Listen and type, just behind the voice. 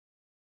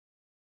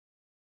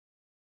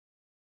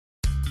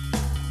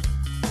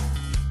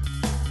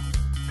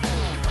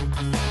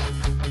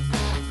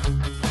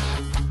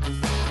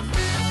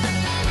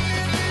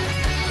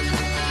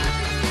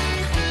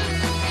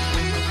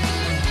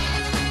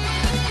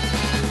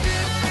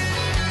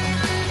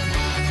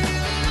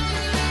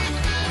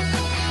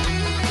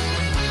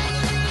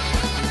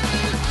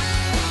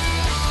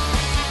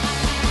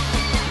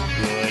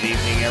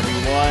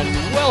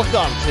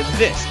welcome to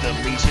this, the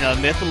Legion of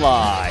Myth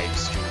live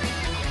stream.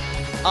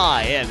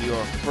 I am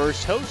your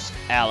first host,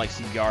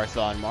 Alex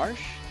Garthon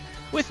Marsh.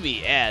 With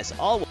me, as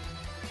always,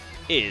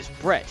 is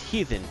Brett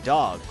Heathen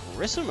Dog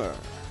Grissomer.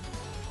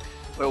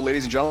 Hello,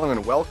 ladies and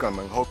gentlemen, welcome.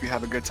 I hope you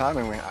have a good time,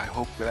 and I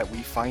hope that we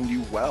find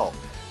you well.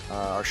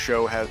 Our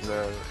show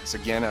has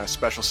again a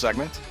special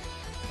segment,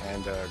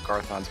 and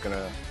Garthon's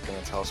gonna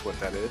tell us what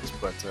that is.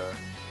 But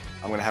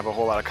I'm gonna have a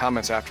whole lot of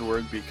comments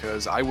afterward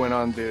because I went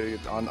on the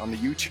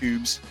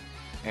YouTubes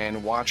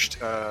and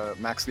watched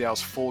Max Liao's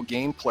full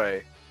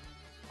gameplay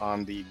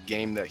on the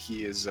game that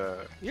he is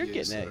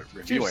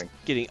reviewing. You're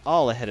getting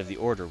all ahead of the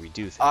order we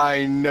do things.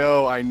 I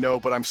know,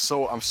 but I'm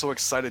so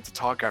excited to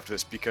talk after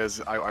this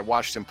because I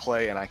watched him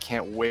play and I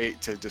can't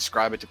wait to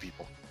describe it to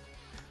people.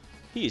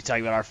 He's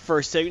talking about our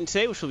first segment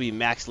today, which will be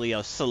Max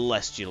Liao's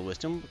Celestial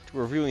Wisdom,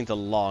 reviewing The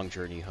Long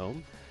Journey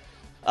Home.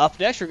 Up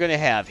next, we're going to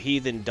have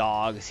Heathen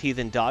Dogma,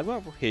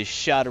 his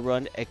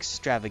Shadowrun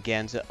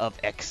extravaganza of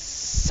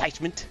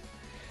excitement.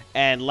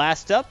 And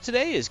last up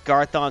today is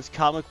Garthon's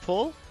Comic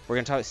Pull. We're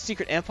going to talk about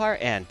Secret Empire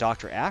and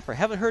Dr. Aphra.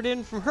 Haven't heard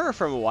from her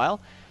for a while.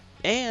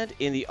 And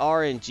in the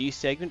RNG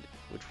segment,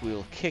 which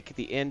we'll kick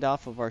the end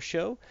off of our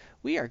show,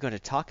 we are going to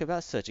talk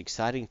about such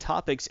exciting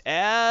topics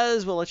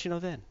as we'll let you know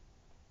then.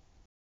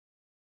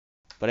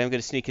 But I'm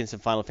going to sneak in some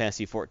Final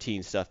Fantasy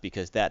XIV stuff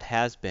because that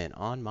has been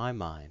on my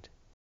mind.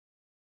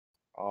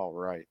 All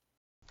right.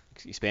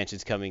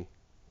 Expansion's coming.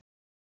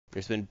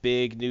 There's been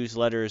big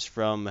newsletters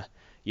from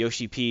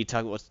Yoshi P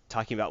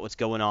talking about what's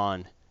going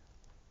on.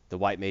 The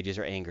white mages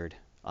are angered.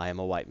 I am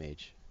a white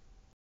mage.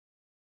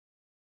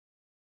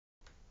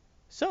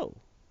 So,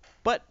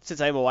 but since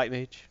I am a white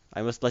mage,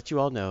 I must let you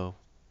all know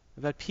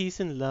about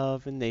peace and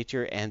love and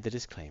nature and the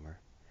disclaimer.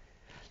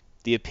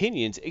 The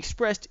opinions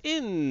expressed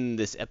in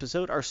this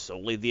episode are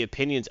solely the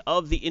opinions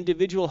of the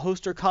individual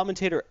host or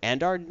commentator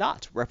and are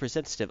not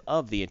representative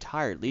of the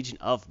entire Legion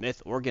of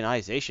Myth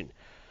organization.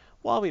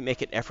 While we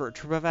make an effort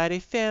to provide a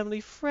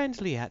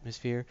family-friendly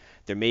atmosphere,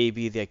 there may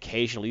be the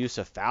occasional use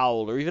of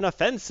foul or even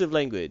offensive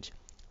language.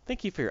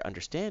 Thank you for your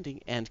understanding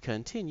and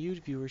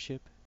continued viewership.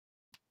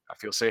 I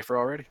feel safer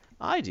already.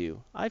 I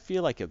do. I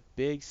feel like a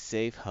big,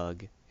 safe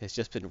hug has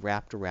just been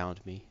wrapped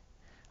around me.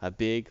 A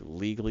big,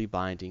 legally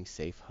binding,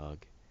 safe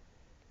hug.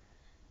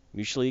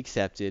 Mutually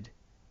accepted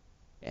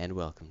and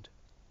welcomed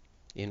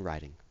in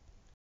writing.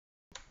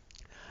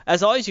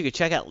 As always, you can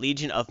check out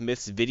Legion of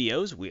Myth's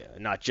videos,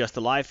 not just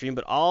the live stream,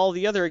 but all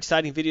the other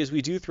exciting videos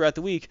we do throughout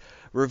the week.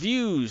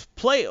 Reviews,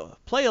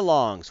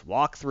 play-alongs,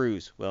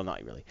 walkthroughs. Well,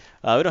 not really.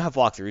 We don't have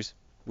walkthroughs.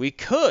 We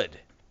could.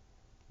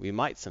 We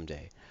might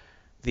someday.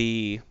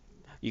 We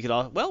do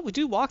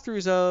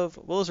walkthroughs of,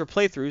 those are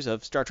playthroughs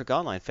of Star Trek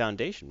Online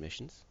Foundation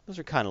missions. Those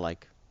are kind of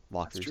like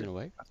walkthroughs in a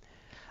way.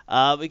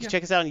 You can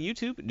check us out on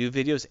YouTube. New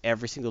videos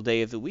every single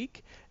day of the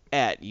week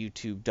at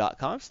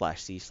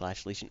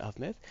youtube.com/c/Legion of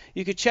Myth.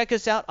 You could check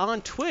us out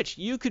on Twitch.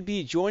 You could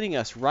be joining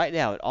us right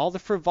now at all the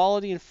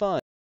frivolity and fun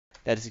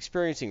that is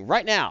experiencing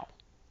right now,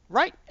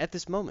 right at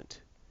this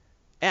moment,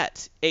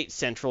 at 8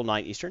 Central,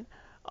 9 Eastern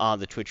on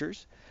the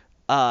Twitchers,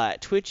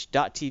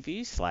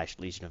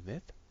 twitch.tv/Legion of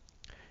Myth.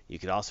 You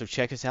could also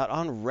check us out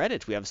on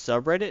Reddit. We have a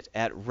subreddit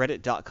at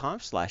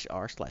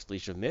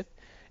reddit.com/r/Legion of Myth.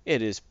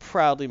 It is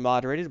proudly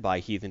moderated by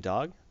Heathen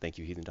Dog. Thank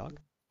you, Heathen Dog.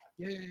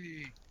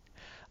 Yay!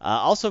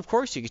 Also, of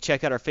course, you can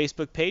check out our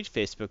Facebook page,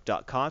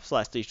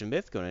 facebook.com/Legion of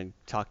Myth. Go and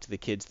talk to the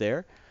kids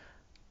there.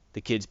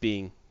 The kids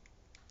being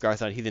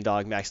Garthon, Heathen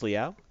Dog, Max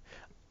Liao.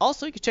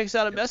 Also, you can check us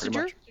out on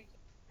Messenger.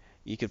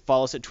 You can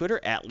follow us at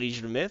Twitter at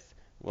Legion of Myth.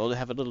 We'll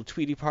have a little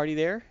tweety party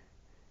there.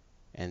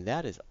 And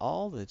that is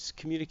all the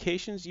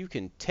communications you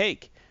can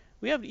take.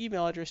 We have an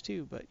email address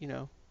too, but,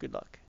 good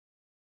luck.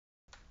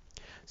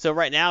 So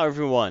right now,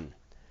 everyone,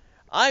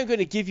 I'm going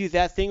to give you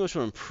that thing which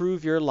will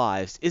improve your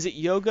lives. Is it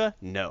yoga?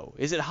 No.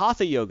 Is it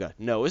hatha yoga?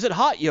 No. Is it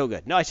hot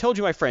yoga? No, I told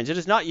you, my friends, it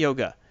is not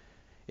yoga.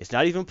 It's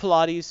not even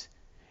Pilates.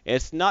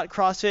 It's not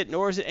CrossFit,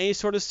 nor is it any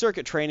sort of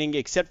circuit training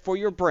except for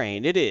your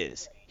brain. It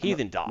is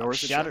Heathen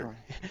Dogs.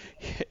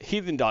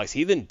 Heathen Dogs,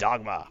 Heathen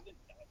Dogma.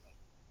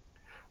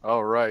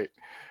 All right,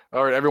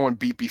 everyone.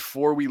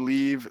 Before we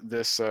leave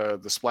this the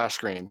splash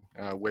screen,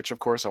 which of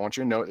course I want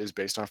you to note is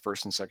based on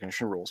first and second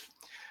edition rules.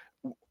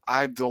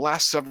 The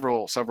last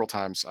several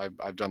times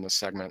I've done this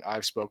segment,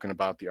 I've spoken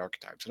about the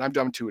archetypes, and I've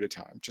done 2 at a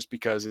time, just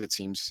because it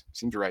seems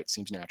right,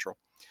 seems natural.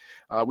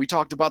 We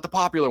talked about the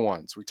popular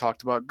ones. We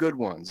talked about good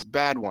ones,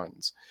 bad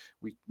ones.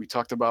 We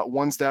talked about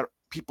ones that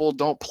people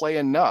don't play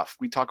enough.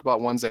 We talk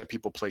about ones that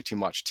people play too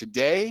much.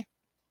 Today,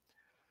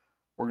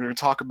 we're going to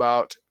talk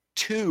about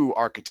 2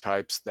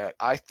 archetypes that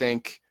I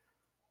think,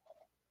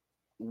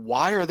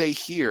 why are they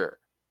here?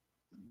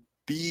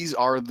 These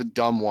are the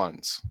dumb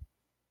ones.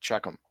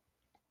 Check them.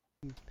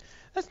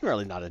 That's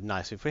really not a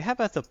nice way. How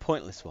about the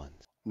pointless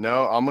ones?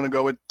 No, I'm going to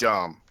go with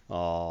dumb.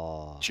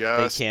 Oh,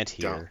 just they can't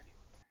hear.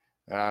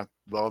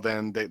 Well,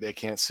 then they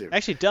can't sue.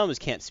 Actually, dumb is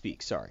can't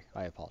speak. Sorry,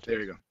 I apologize.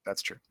 There you go.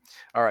 That's true.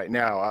 All right,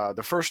 now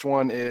the first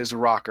one is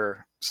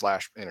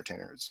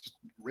rocker/entertainer.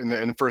 In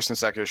the first and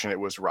second edition, it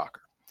was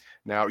rocker.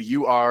 Now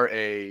you are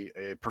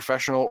a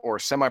professional or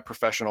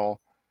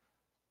semi-professional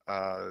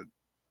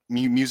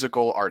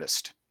musical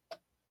artist.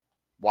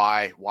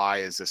 Why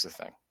is this a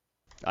thing?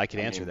 I can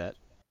I answer mean, that.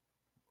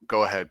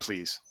 go ahead,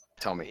 please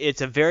tell me.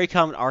 It's a very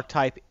common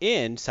archetype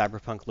in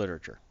cyberpunk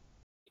literature.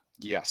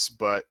 Yes,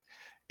 but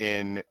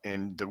in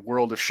the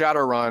world of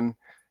Shadowrun,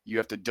 you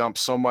have to dump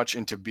so much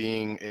into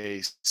being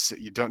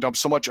you don't dump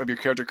so much of your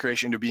character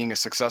creation into being a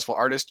successful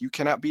artist. You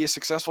cannot be a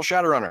successful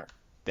Shadowrunner.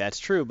 That's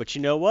true, but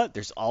you know what?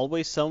 There's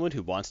always someone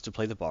who wants to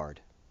play the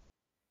bard.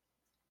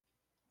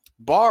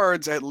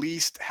 Bards at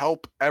least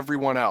help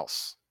everyone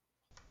else.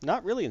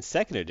 Not really in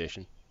second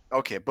edition.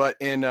 Okay, but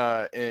in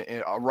a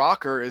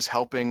rocker is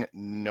helping.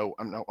 No,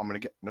 I'm gonna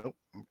get no.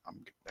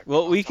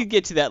 Well, we could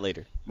get to that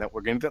later. No,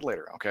 we're getting to that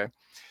later. Okay,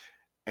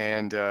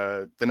 and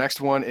the next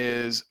one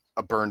is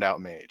a burned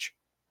out mage.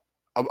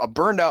 A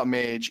burned out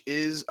mage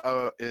is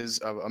a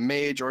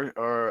mage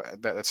or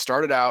that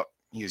started out.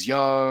 He was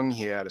young.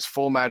 He had his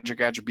full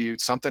magic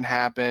attributes. Something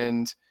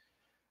happened.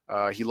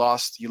 He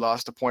lost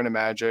a point of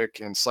magic,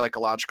 and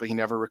psychologically he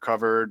never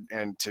recovered.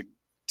 And to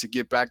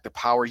get back the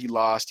power he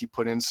lost, he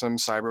put in some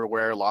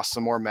cyberware, lost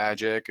some more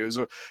magic. It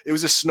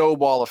was a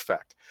snowball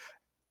effect.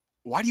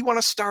 Why do you want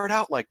to start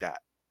out like that?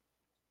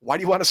 Why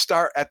do you want to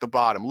start at the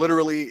bottom?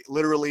 Literally,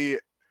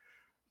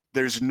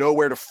 there's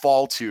nowhere to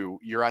fall to.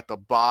 You're at the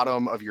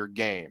bottom of your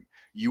game.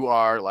 You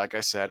are, like I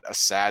said, a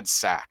sad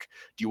sack.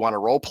 Do you want to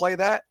role play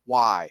that?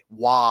 Why?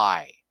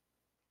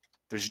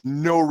 There's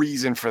no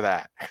reason for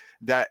that.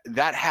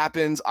 That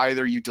happens,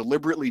 either you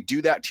deliberately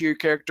do that to your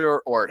character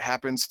or it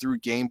happens through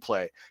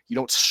gameplay. You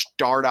don't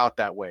start out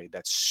that way.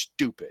 That's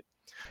stupid.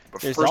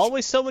 But There's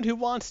always someone who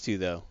wants to,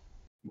 though.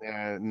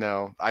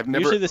 No, I've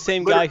never. Usually the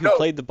same guy who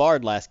played the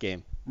bard last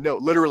game. No,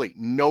 literally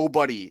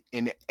nobody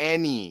in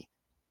any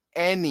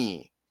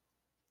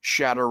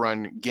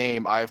Shadowrun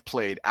game I've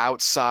played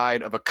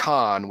outside of a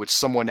con, which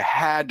someone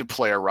had to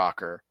play a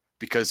rocker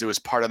because it was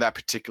part of that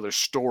particular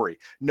story.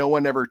 No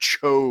one ever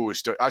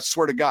chose to. I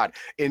swear to God,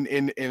 in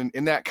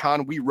that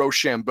con, we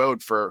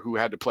Rochambeau'd for who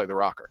had to play the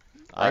rocker.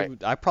 Right?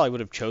 I probably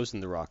would have chosen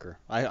the rocker.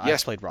 I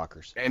played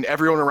rockers. And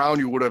everyone around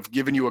you would have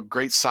given you a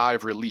great sigh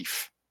of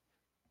relief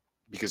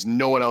because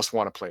no one else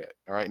want to play it.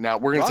 All right, now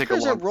we're gonna take a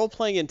Rockers are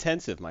role-playing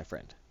intensive, my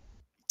friend.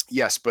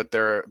 Yes, but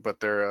they're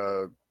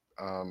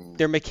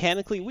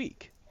mechanically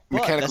weak.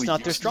 Mechanically that's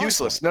not their strong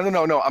useless. point.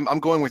 No. I'm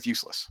going with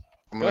useless.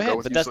 Go ahead,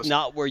 but useless. That's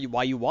not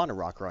why you want a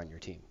rocker on your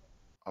team.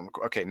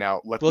 Okay,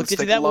 now we'll get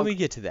to that when we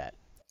get to that.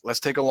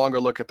 Let's take a longer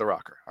look at the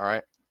rocker. All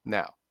right,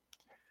 now,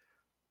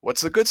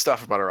 what's the good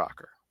stuff about a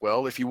rocker?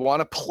 Well, if you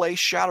want to play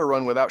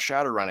Shadowrun without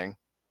Shadowrunning,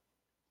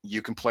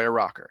 you can play a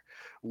rocker.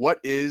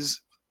 What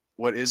is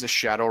a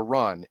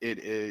Shadowrun?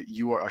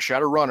 You are a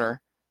Shadowrunner.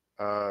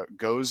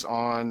 Goes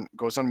on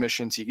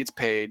missions. He gets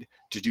paid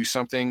to do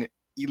something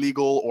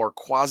illegal or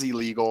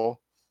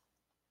quasi-legal,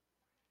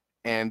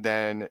 and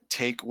then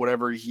take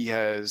whatever he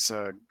has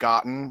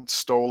gotten,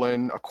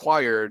 stolen,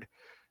 acquired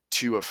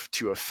to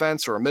a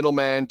fence or a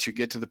middleman to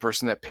get to the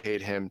person that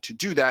paid him to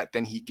do that.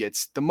 Then he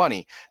gets the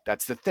money.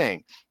 That's the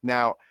thing.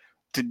 Now,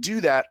 to do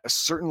that, a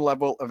certain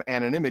level of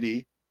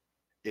anonymity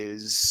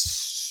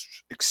is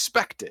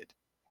expected.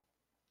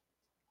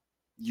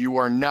 You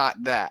are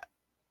not that.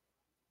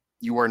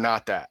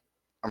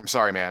 I'm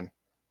sorry, man.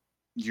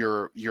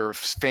 You're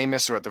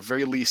famous, or at the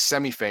very least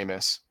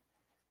semi-famous.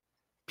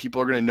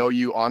 People are going to know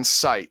you on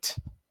sight,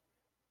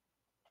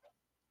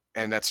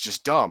 and that's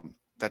just dumb.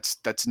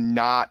 That's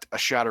not a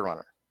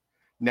Shadowrunner.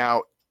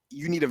 Now,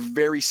 you need a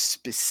very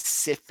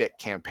specific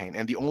campaign,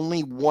 and the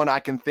only one I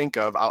can think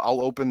of,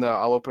 I'll open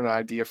an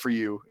idea for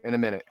you in a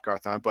minute,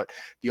 Garthon, but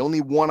the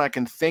only one I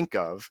can think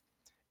of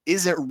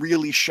isn't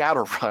really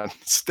Shadowrun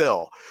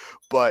still,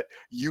 but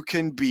you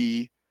can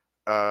be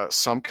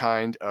some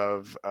kind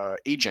of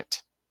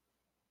agent.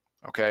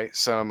 Okay,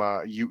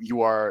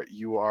 you are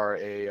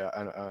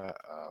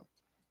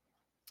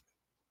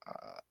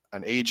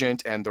an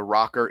agent, and the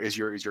rocker is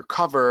your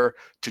cover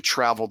to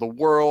travel the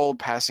world,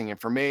 passing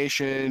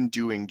information,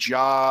 doing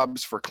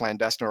jobs for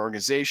clandestine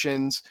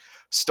organizations,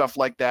 stuff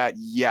like that.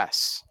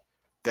 Yes,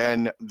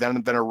 then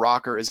a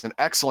rocker is an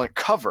excellent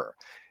cover.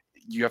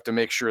 You have to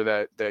make sure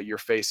that your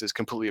face is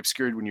completely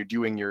obscured when you're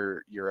doing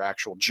your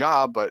actual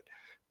job, but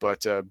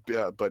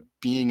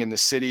being in the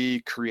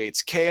city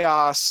creates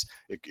chaos.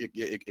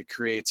 It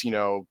creates,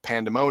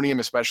 pandemonium,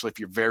 especially if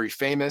you're very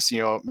famous,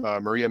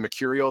 Maria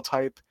Mercurial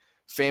type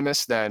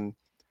famous, then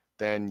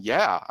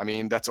yeah, I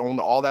mean, that's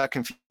all that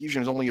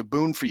confusion is only a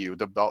boon for you.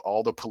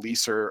 All the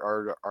police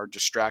are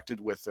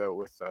distracted with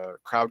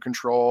crowd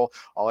control,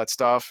 all that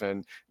stuff,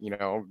 and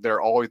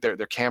they're always they're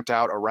camped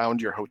out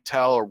around your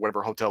hotel or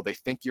whatever hotel they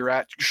think you're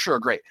at. Sure,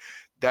 great.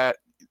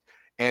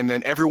 And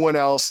then everyone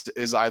else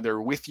is either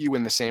with you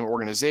in the same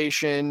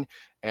organization,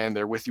 and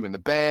they're with you in the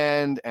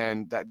band,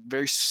 and that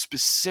very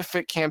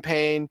specific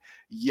campaign,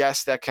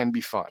 yes, that can be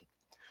fun.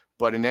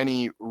 But in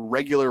any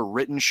regular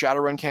written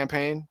Shadowrun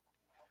campaign,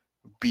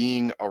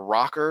 being a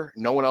rocker,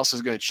 no one else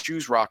is going to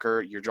choose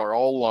rocker. You're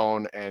all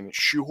alone, and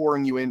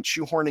shoehorning you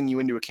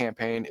into a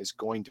campaign is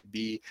going to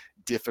be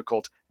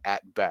difficult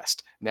at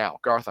best. Now,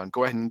 Garthon,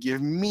 go ahead and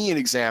give me an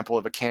example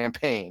of a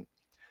campaign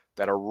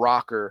that a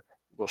rocker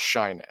will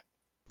shine at.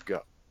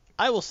 Go.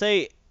 I will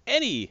say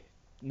any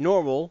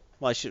normal.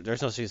 Well,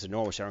 there's no such thing as a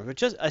normal Shadowrun,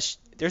 but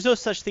there's no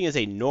such thing as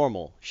a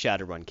normal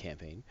Shadowrun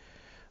campaign.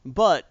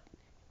 But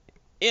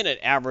in an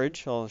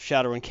average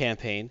Shadowrun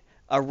campaign,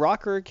 a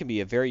rocker can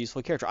be a very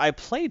useful character. I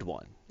played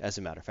one, as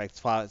a matter of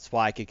fact. That's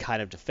why I could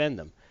kind of defend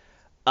them.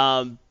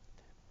 Um,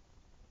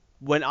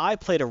 when I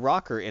played a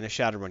rocker in a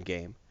Shadowrun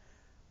game,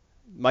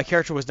 my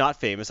character was not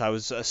famous. I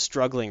was a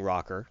struggling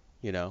rocker,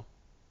 you know.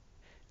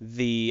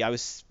 I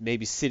was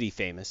maybe city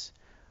famous.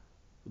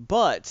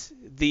 But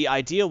the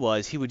idea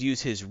was he would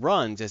use his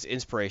runs as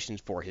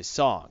inspirations for his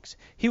songs.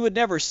 He would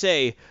never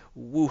say,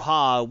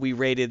 "Woo-ha, we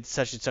raided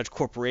such and such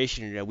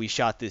corporation and we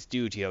shot this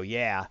dude."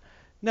 Yeah.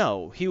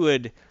 No,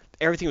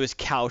 everything was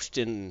couched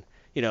in,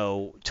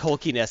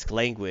 Tolkien-esque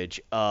language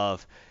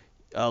of,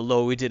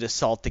 "Lo, we did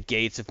assault the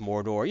gates of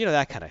Mordor,"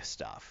 that kind of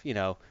stuff.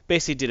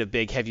 Basically did a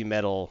big heavy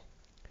metal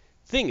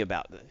thing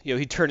about it.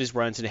 He turned his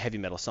runs into heavy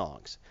metal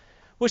songs,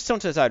 which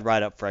sometimes I'd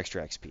write up for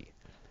extra XP.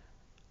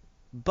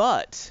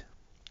 But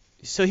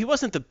so he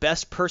wasn't the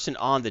best person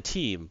on the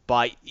team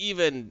by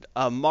even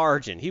a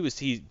margin.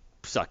 He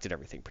sucked at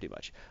everything pretty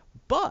much.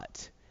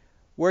 But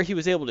where he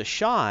was able to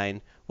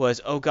shine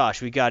was, oh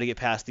gosh, we got to get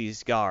past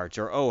these guards,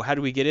 or oh, how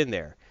do we get in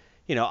there?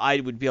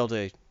 I would be able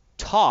to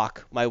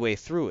talk my way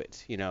through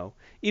it. Even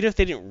if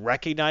they didn't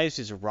recognize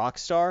he's a rock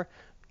star,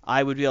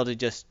 I would be able to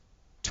just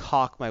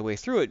talk my way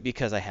through it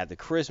because I had the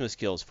charisma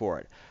skills for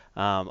it.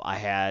 I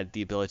had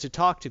the ability to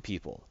talk to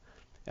people.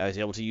 I was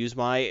able to use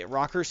my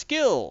rocker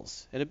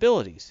skills and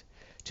abilities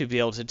to be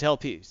able to tell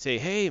people, say,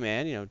 hey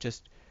man,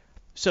 just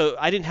so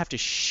I didn't have to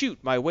shoot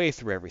my way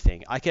through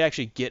everything. I could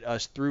actually get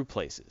us through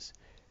places.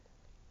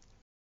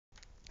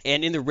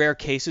 And in the rare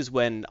cases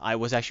when I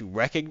was actually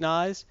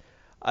recognized,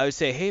 I would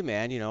say, hey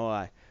man,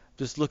 I'm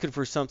just looking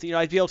for something.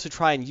 I'd be able to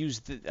try and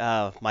use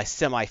my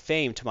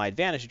semi-fame to my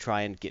advantage to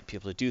try and get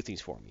people to do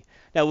things for me.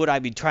 Now, would I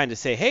be trying to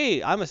say,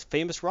 hey, I'm a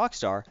famous rock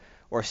star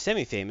or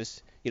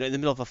semi-famous, in the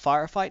middle of a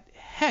firefight?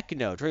 Heck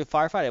no. During a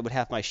firefight, I would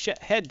have my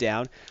head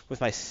down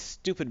with my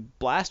stupid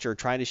blaster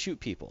trying to shoot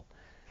people.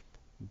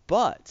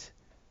 But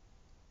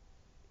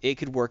it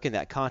could work in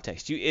that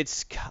context.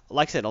 It's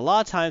like I said, a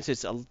lot of times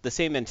it's the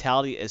same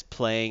mentality as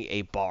playing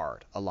a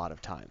bard. A lot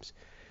of times,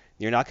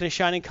 you're not going to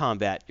shine in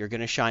combat. You're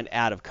going to shine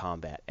out of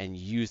combat and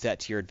use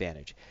that to your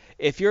advantage.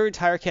 If your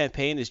entire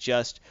campaign is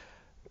just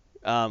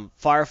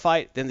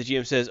firefight, then the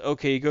GM says,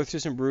 okay, you go through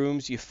some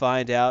rooms, you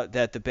find out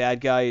that the bad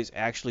guy is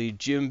actually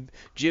Jim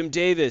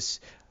Davis,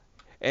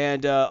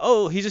 and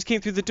he just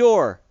came through the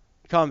door.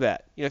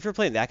 Combat. If you're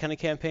playing that kind of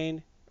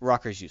campaign,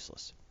 rocker's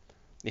useless.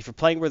 If you're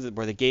playing where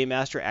the game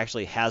master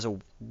actually has a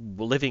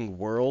living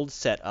world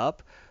set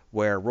up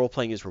where role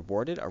playing is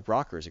rewarded, a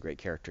rocker is a great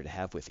character to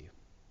have with you.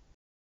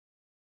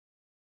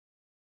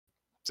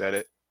 Is that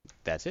it?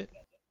 That's it.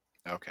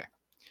 Okay.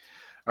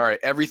 All right.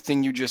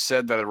 Everything you just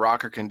said that a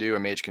rocker can do, a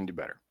mage can do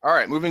better. All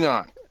right. Moving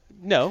on.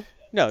 No.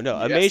 Yes,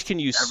 A mage can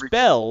use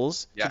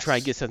spells to yes. try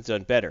and get something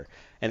done better.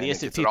 And the it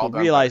instant gets it all people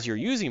done realize better.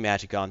 you're using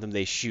magic on them,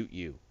 they shoot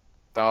you.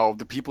 Oh,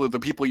 the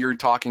people you're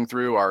talking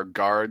through are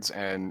guards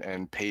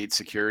and paid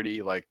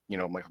security, like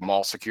like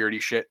mall security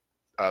shit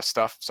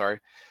stuff. Sorry,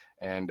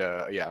 and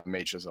yeah,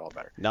 mage does it all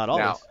better. Not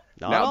always.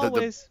 Now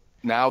Always.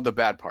 now the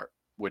bad part,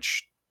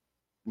 which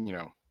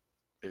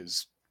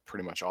is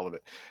pretty much all of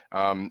it,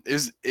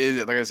 is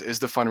like I said, is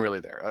the fun really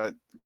there?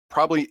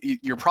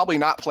 You're probably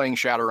not playing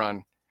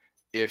Shadowrun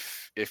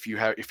if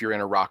you're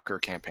in a rocker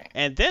campaign.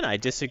 And then I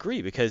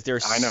disagree because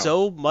there's I know.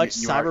 so much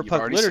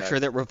cyberpunk literature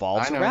said. that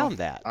revolves around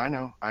that. I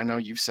know.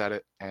 You've said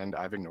it, and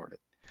I've ignored it.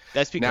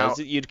 That's because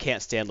you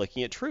can't stand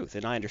looking at truth,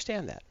 and I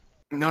understand that.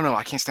 No,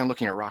 I can't stand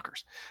looking at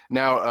rockers.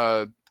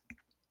 Now,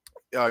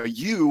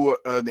 you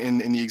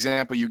in the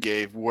example you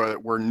gave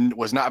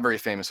was not very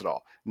famous at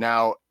all.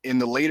 Now, in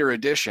the later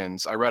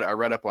editions, I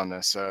read up on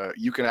this.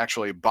 You can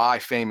actually buy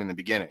fame in the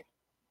beginning.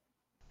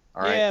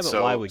 All right. Yeah,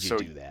 but why would you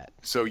do that?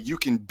 So you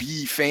can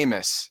be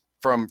famous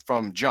from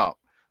jump,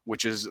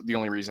 which is the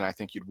only reason I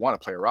think you'd want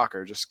to play a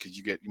rocker, just because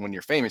when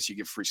you're famous, you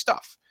get free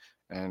stuff,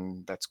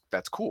 and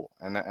that's cool,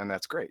 and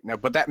that's great. Now,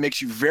 but that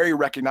makes you very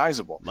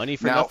recognizable. Money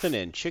for nothing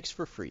and chicks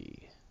for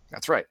free.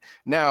 That's right.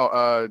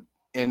 Now,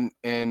 in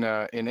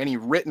any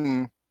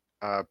written,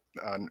 I'm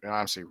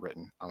gonna say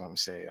written. I'm gonna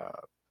say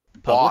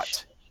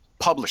published.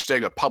 There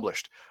you go.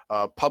 Published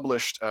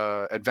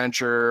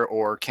adventure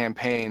or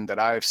campaign that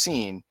I've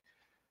seen.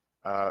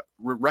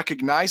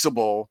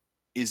 Recognizable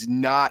is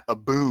not a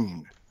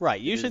boon.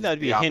 Right. Usually that would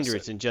be a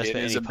hindrance in just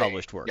any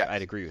published work. Yes.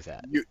 I'd agree with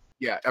that.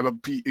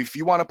 If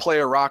you want to play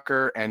a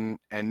rocker and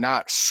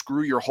not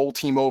screw your whole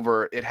team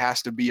over, it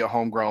has to be a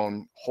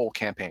homegrown whole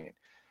campaign.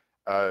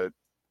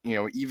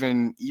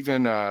 Even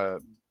no.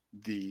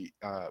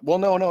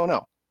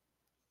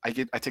 I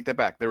take that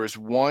back. There is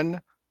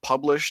one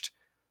published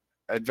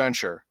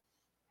adventure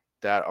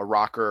that a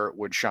rocker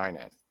would shine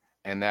in,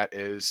 and that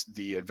is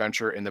the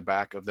adventure in the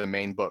back of the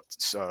main book,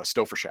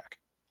 Stouffer Shack.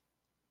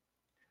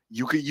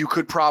 you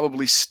could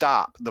probably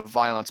stop the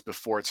violence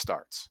before it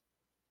starts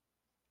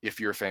if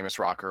you're a famous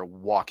rocker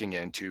walking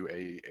into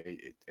a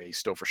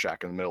Stouffer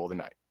shack in the middle of the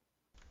night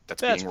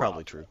that's That's being probably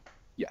robbed. true.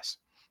 Yes.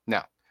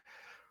 Now,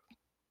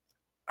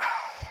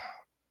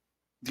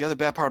 the other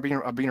bad part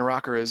of being a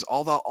rocker is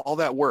all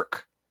that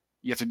work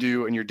you have to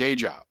do in your day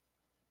job,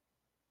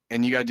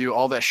 and you got to do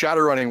all that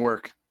shadow running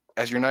work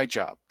as your night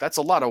job. That's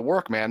a lot of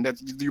work, man.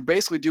 You're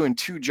basically doing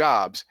two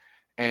jobs,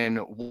 and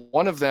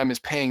one of them is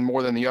paying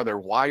more than the other.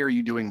 Why are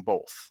you doing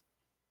both?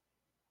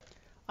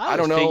 I I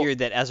always don't know. figured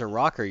that as a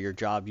rocker, your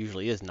job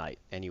usually is night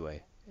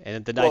anyway. And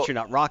at the night Well, you're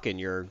not rocking,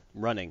 you're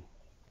running.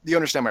 you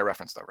understand my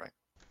reference though, right?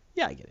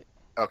 Yeah, I get it.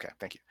 Okay,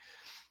 thank you.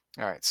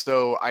 All right,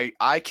 so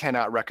I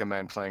cannot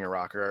recommend playing a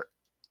rocker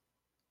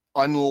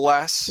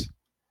unless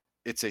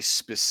it's a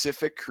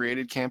specific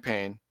created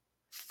campaign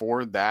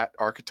for that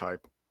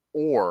archetype,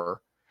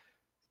 or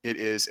it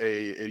is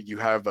you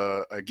have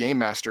a game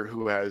master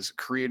who has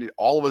created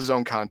all of his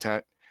own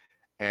content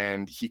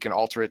and he can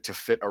alter it to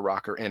fit a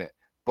rocker in it.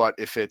 But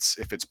if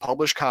it's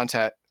published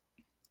content,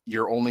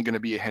 you're only going to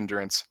be a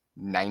hindrance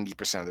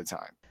 90% of the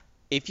time.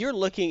 If you're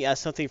looking at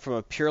something from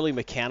a purely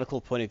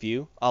mechanical point of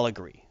view, I'll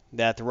agree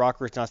that the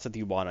rocker is not something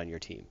you want on your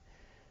team.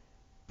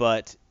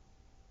 But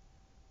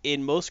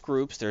in most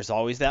groups, there's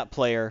always that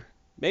player,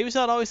 maybe it's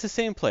not always the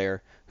same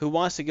player, who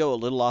wants to go a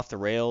little off the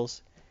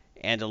rails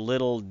and a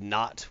little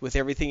not with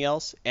everything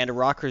else, and a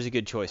rocker is a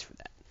good choice for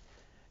that.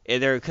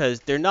 Because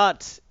they're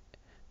not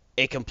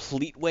a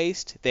complete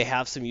waste. They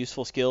have some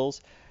useful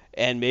skills,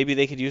 and maybe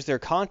they could use their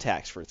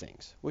contacts for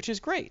things, which is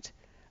great.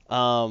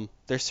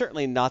 They're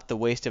certainly not the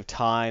waste of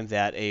time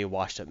that a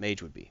washed-up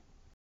mage would be.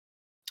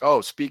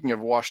 Oh, speaking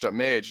of washed up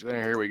mage, then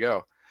here we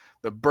go.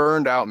 The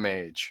burned out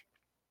mage.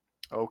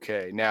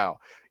 Okay, now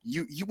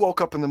you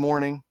woke up in the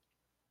morning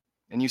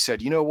and you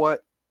said, you know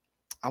what?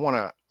 I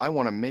wanna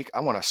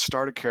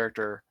start a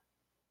character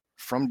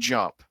from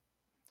jump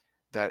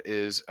that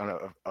is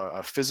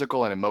a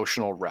physical and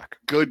emotional wreck.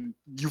 Good,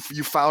 you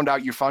found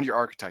your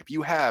archetype.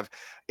 You have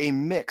a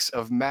mix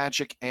of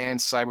magic and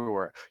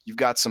cyberware. You've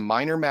got some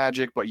minor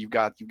magic, but you've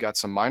got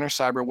some minor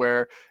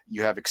cyberware.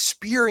 You have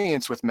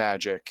experience with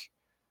magic,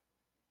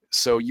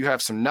 so you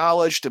have some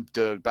knowledge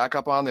to back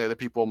up on. The other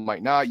people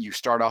might not. You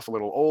start off a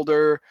little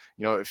older.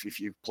 You know, if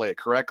you play it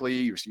correctly,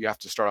 you have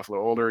to start off a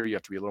little older. You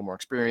have to be a little more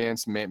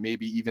experienced.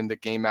 Maybe even the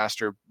game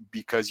master,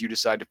 because you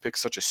decide to pick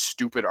such a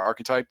stupid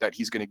archetype, that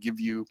he's going to give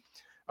you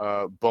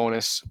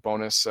bonus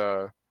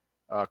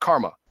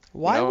karma.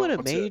 Why would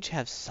a mage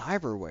have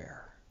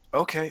cyberware?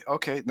 Okay.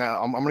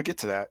 Now I'm going to get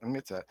to that.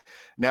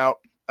 Now,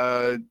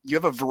 you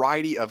have a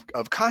variety of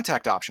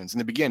contact options in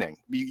the beginning.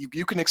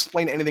 You can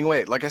explain anything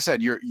away. Like I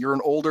said, you're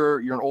an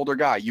older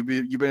guy. You've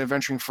been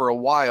adventuring for a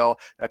while.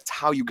 That's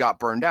how you got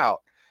burned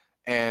out.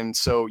 And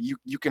so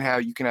you can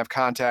have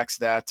contacts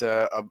that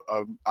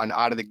on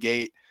out of the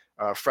gate,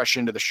 fresh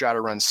into the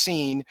Shadowrun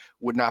scene,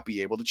 would not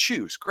be able to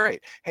choose.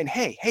 Great. And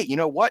hey, you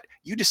know what?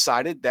 You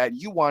decided that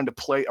you wanted to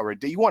play, or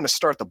you want to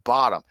start at the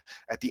bottom,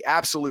 at the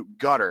absolute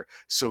gutter,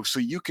 so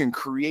you can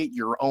create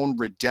your own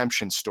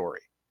redemption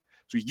story.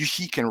 So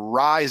he can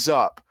rise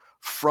up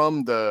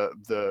from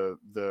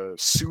the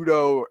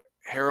pseudo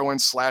heroin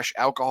 /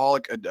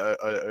 alcoholic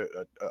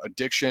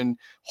addiction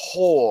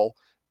hole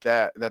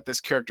that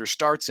this character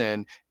starts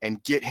in,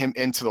 and get him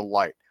into the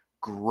light.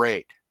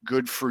 Great,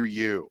 good for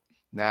you.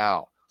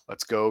 Now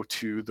let's go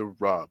to the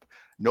rub.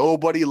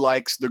 Nobody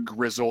likes the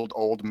grizzled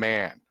old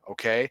man.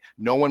 Okay,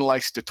 no one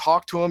likes to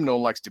talk to him. No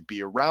one likes to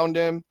be around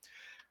him.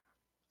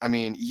 I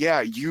mean,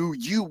 yeah,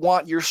 you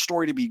want your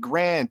story to be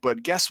grand,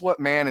 but guess what,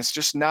 man? It's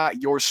just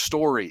not your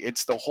story.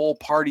 It's the whole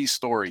party's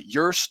story.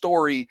 Your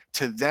story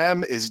to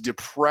them is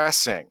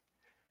depressing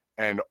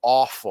and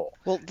awful.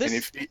 Well,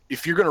 and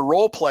if you're going to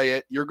role play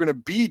it, you're going to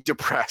be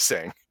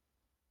depressing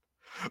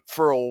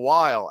for a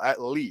while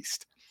at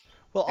least.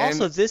 Well,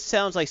 also, this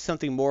sounds like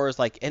something more as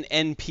like an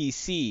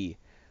NPC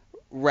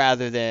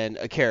rather than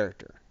a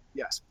character.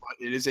 Yes,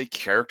 but it is a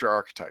character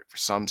archetype for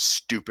some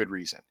stupid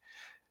reason.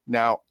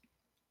 Now,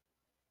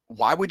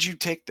 why would you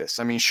take this?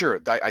 I mean,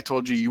 sure, I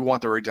told you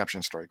want the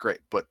redemption story. Great.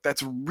 But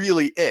that's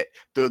really it.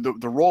 The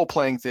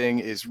role-playing thing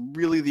is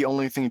really the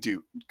only thing to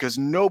do, because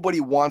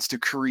nobody wants to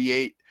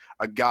create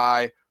a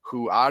guy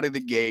who out of the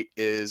gate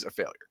is a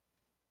failure.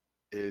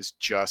 Is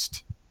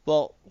just...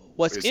 Well,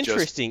 what's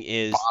interesting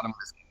is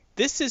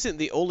this isn't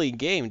the only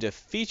game to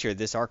feature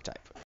this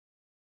archetype.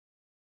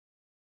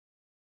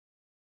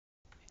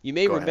 You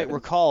may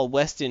recall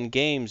Weston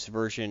Games'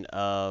 version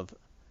of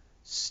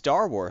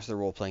Star Wars, the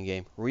role-playing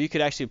game, where you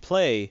could actually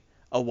play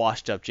a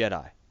washed-up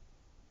Jedi.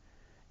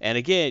 And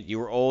again, you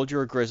were old, you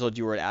were grizzled,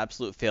 you were an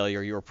absolute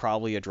failure, you were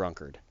probably a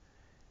drunkard.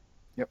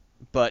 Yep.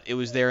 But it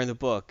was there in the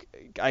book.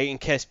 I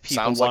guess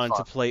people wanted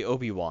to play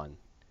Obi-Wan.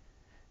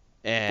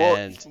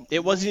 And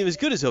it wasn't even as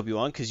good as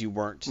Obi-Wan because you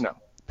weren't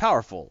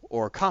powerful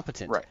or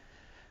competent. Right.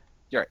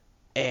 You're right.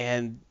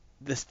 And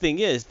the thing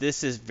is,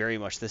 this is very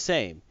much the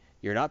same.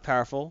 You're not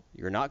powerful,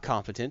 you're not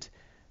competent,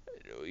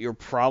 you're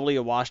probably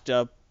a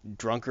washed-up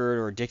drunkard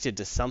or addicted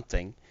to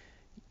something.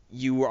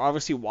 You were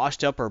obviously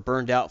washed up or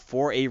burned out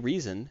for a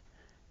reason,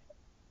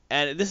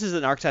 And this is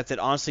an archetype that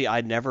honestly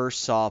I never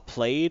saw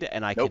played,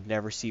 and I Nope. could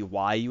never see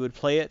why you would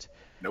play it.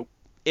 Nope.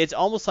 It's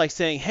almost like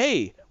saying,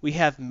 hey, we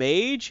have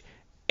mage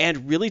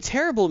and really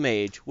terrible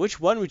mage. Which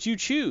one would you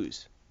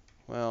choose?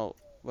 Well,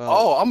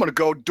 Oh, I'm gonna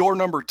go door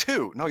number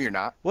 2. No, you're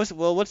not.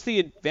 what's the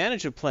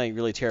advantage of playing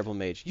really terrible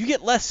mage? You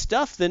get less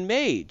stuff than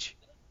mage.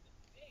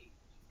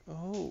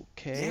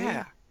 Okay.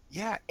 Yeah,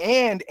 yeah,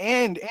 and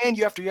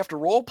you have to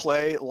role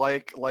play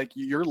like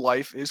your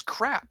life is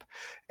crap,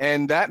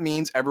 and that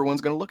means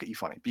everyone's gonna look at you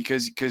funny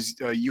because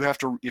you have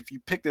to, if you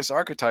pick this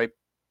archetype,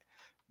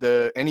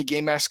 any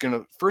game master's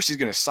gonna first, he's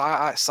gonna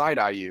side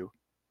eye you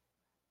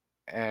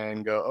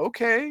and go,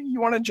 okay, you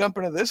want to jump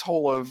into this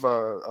hole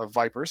of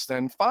vipers,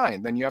 then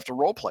fine, then you have to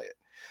role play it.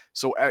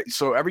 So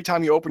every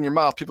time you open your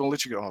mouth, people will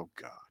let you go, oh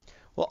god.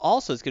 Well,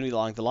 also it's going to be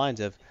along the lines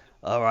of,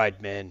 all right,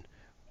 men,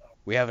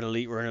 we're an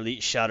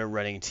elite shadow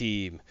running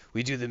team.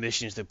 We do the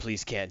missions the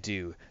police can't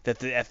do, that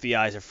the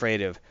FBI is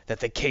afraid of, that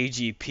the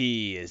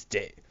KGP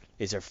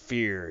is our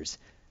fears.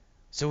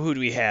 So who do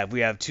we have? We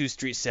have 2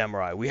 street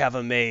samurai. We have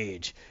a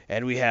mage,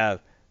 and we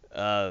have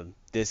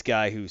this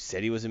guy who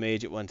said he was a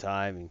mage at one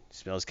time and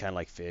smells kind of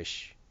like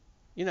fish.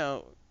 You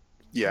know,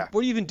 Yeah,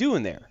 what are you even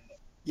doing there?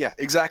 yeah,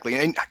 exactly.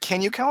 And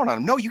can you count on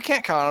him? No, you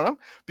can't count on him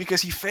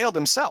because he failed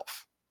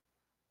himself.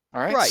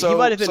 All right, Right, he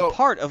might have been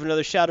part of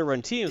another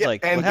Shadowrun team. It's yeah,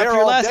 like, and what happened they're to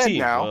your all last dead team?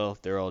 now. Well,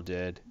 they're all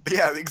dead.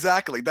 Yeah,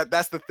 exactly.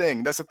 That's the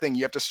thing. That's the thing.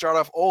 You have to start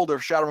off older,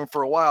 Shadowrun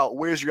for a while.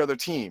 Where's your other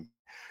team?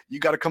 You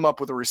got to come up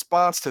with a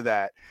response to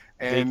that.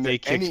 And They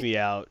kicked me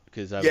out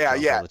because I was yeah,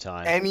 drunk yeah. all the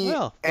time. Any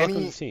Well, welcome to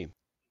any the team.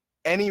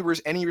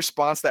 any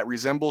response that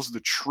resembles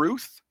the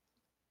truth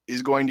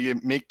is going to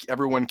make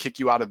everyone kick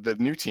you out of the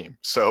new team.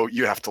 So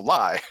you have to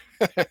lie,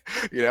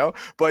 you know.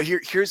 But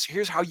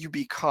here's how you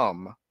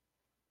become.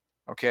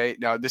 Okay,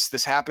 now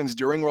this happens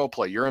during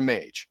roleplay. You're a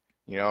mage.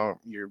 You know,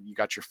 you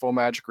got your full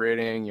magic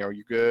rating. You know,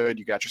 you're good.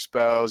 You got your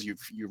spells.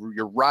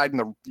 You're riding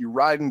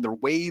the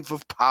wave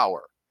of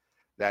power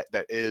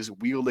that is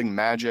wielding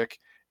magic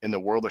in the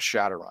world of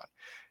Shadowrun.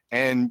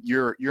 And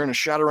you're in a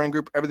Shadowrun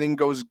group. Everything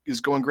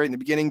is going great in the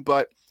beginning,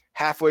 but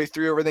halfway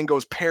through, everything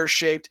goes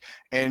pear-shaped,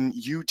 and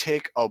you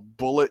take a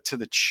bullet to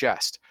the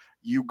chest.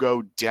 You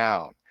go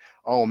down.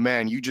 Oh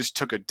man, you just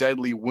took a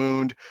deadly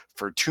wound.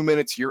 For 2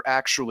 minutes, you're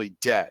actually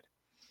dead.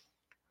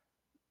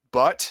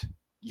 But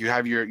you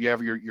have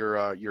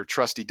your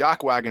trusty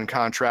dock wagon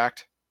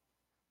contract.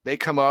 They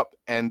come up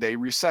and they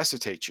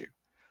resuscitate you.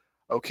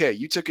 Okay,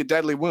 you took a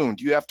deadly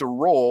wound. You have to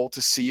roll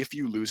to see if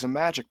you lose a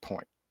magic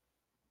point.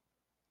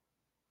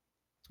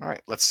 All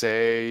right, let's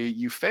say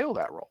you fail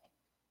that roll.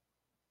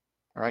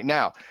 All right,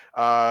 now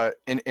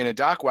in a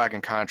dock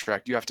wagon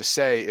contract, you have to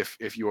say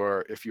if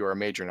you're a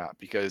mage or not,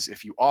 because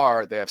if you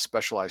are, they have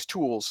specialized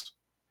tools,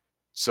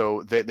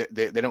 so they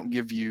don't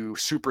give you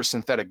super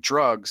synthetic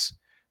drugs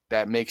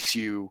that makes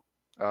you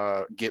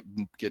get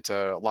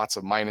lots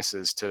of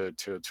minuses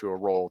to a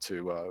roll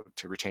to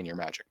retain your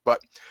magic. But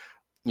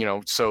you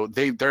know, so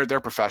they're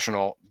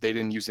professional. They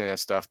didn't use any of that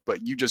stuff,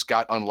 but you just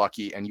got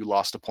unlucky and you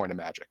lost a point of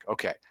magic.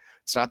 Okay,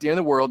 it's not the end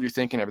of the world. You're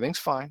thinking everything's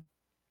fine.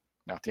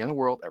 Not the end of the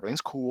world.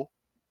 Everything's cool.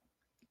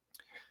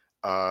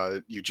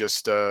 You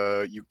just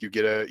you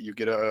get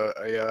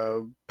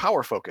a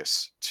power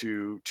focus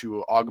to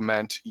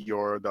augment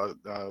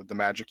the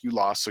magic you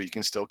lost, so you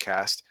can still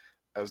cast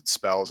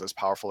spells as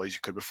powerful as you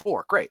could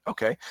before. Great.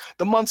 Okay.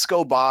 The months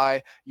go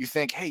by. You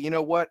think, hey, you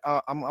know what?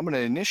 I'm going to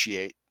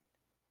initiate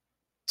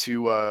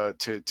to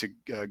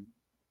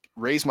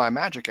raise my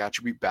magic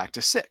attribute back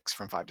to 6,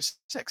 from 5 to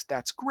 6.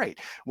 That's great.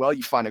 Well,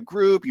 you find a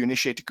group, you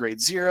initiate to grade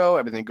 0,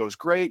 everything goes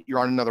great. You're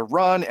on another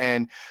run,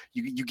 and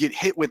you get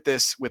hit with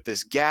this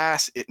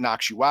gas. It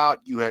knocks you out.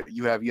 You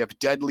have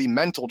deadly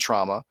mental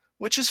trauma,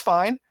 which is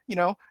fine. You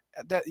know,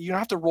 that you don't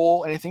have to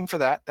roll anything for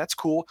that. That's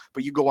cool,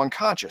 but you go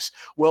unconscious.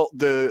 Well,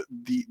 the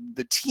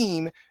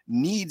team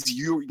needs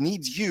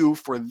you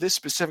for this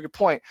specific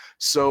point,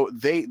 so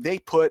they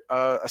put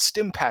a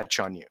stim patch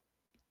on you.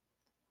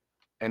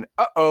 And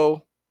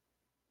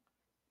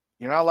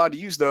you're not allowed to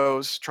use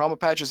those. Trauma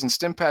patches and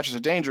stim patches are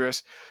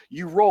dangerous.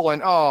 You roll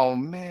and oh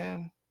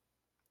man,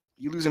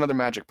 you lose another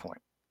magic point.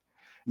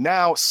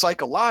 Now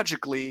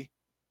psychologically,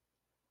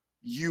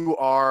 you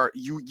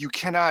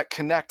cannot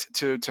connect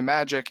to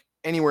magic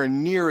anywhere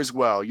near as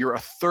well. You're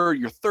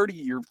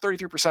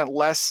 33%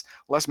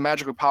 less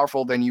magically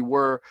powerful than you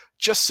were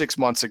just 6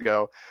 months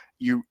ago.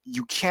 You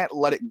can't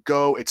let it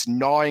go. It's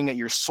gnawing at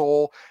your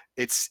soul.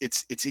 It's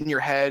in your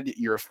head.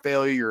 You're a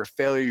failure. You're a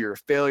failure. You're a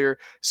failure.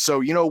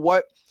 So you know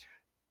what?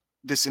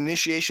 This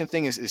initiation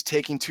thing is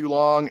taking too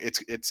long. It's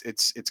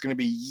going to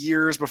be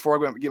years before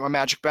I'm going to get my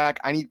magic back.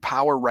 I need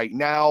power right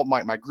now.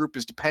 My group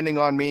is depending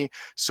on me.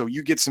 So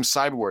you get some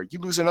cyberware. You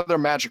lose another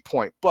magic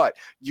point, but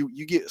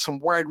you get some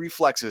wired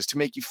reflexes to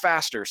make you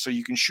faster, so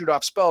you can shoot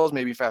off spells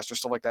maybe faster,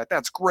 stuff like that.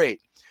 That's great.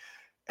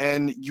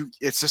 And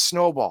it's a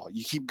snowball.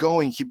 You keep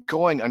going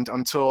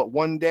until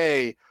one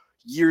day,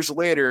 years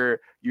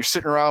later, you're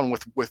sitting around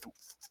with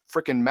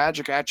freaking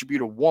magic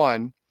attribute of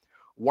 1,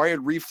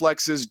 wired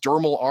reflexes,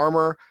 dermal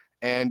armor,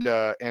 and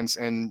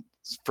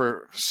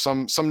For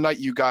some night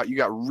you got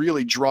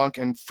really drunk,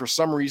 and for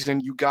some reason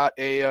you got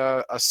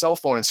a cell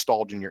phone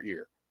installed in your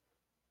ear.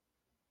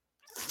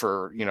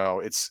 For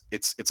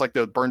it's like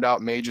the burned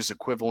out mage's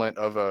equivalent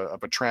of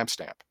a tramp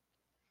stamp.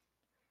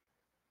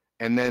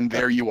 And then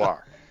there you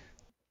are.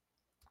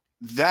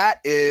 That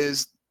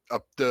is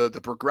the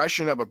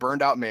progression of a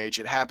burned out mage.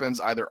 It happens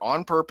either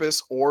on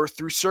purpose or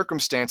through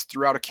circumstance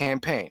throughout a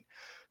campaign.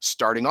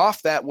 Starting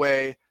off that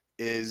way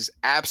is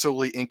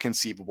absolutely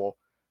inconceivable,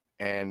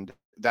 and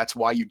that's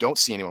why you don't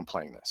see anyone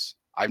playing this.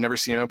 I've never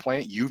seen anyone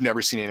play it. You've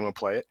never seen anyone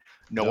play it.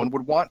 No one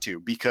would want to,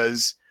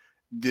 because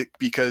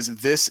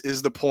this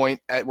is the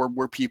point at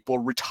where people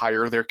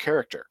retire their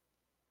character.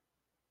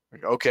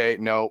 Like, okay,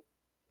 no,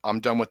 I'm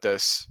done with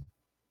this.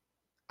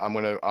 I'm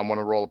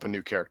gonna roll up a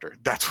new character.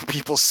 That's what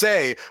people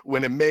say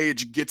when a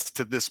mage gets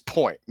to this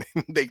point.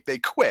 they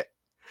quit.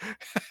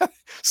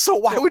 So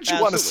why would you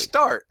want to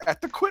start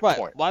at the quit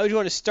point? Why would you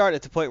want to start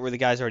at the point where the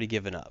guy's already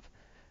given up?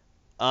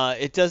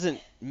 It doesn't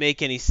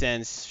make any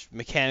sense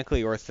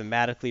mechanically or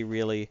thematically,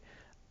 really.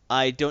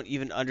 I don't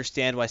even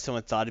understand why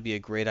someone thought it'd be a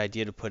great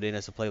idea to put in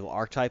as a playable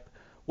archetype.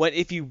 When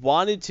if you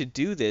wanted to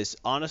do this,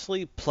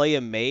 honestly, play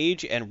a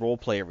mage and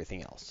roleplay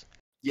everything else.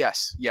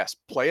 Yes.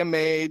 Play a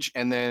mage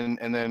and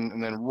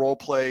then role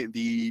play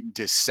the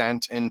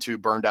descent into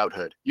Burned Out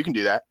Hood. You can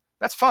do that.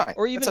 That's fine.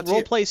 Or even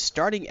role play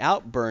starting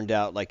out Burned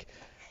Out. Like,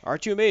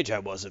 aren't you a mage? I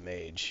was a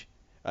mage.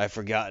 I've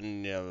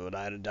forgotten.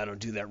 I don't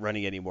do that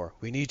running anymore.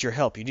 We need your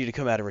help. You need to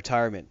come out of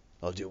retirement.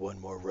 I'll do one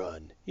more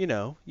run.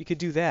 You could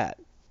do that.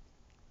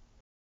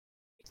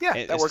 Yeah,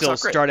 and that works out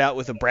great. Start out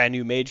with a brand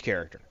new mage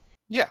character.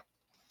 Yeah.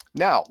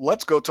 Now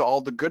let's go to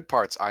all the good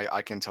parts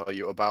I can tell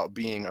you about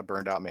being a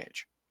burned out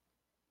mage.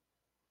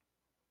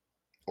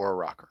 Or a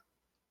rocker.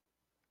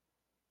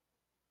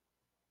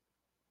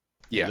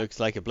 Yeah. It looks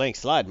like a blank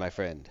slide, my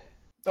friend.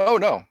 Oh,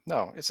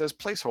 no. It says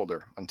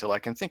placeholder until I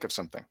can think of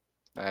something.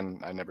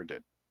 And I never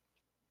did.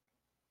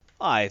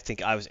 I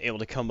think I was able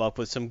to come up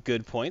with some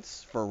good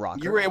points for a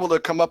rocker. You were able to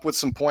come up with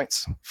some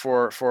points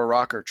for a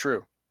rocker,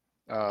 true.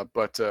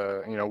 But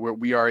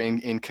we are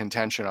in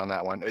contention on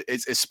that one.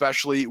 It's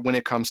especially when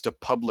it comes to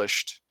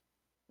published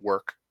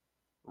work.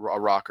 A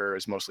rocker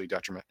is mostly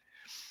detriment.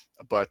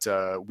 But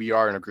we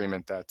are in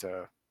agreement that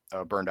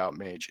Burned Out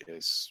Mage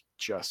is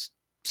just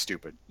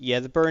stupid.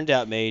 Yeah, the Burned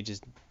Out Mage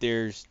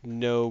there's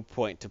no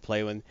point to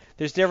play when.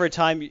 There's never a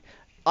time.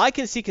 I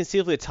can see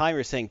conceivably a time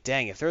you're saying,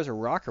 dang, if there's a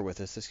rocker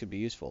with us, this could be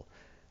useful.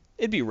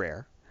 It'd be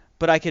rare.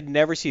 But I could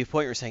never see a point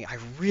where you're saying, I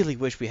really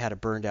wish we had a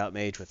Burned Out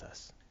Mage with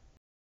us.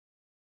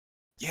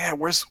 Yeah,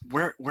 where's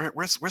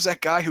that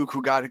guy who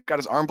got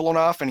his arm blown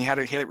off and he had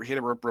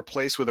to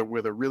replace with a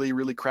really,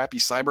 really crappy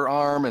cyber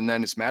arm, and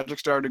then his magic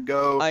started to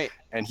go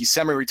and he's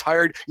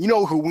semi-retired. You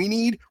know who we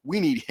need? We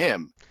need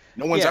him.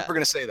 No one's ever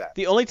going to say that.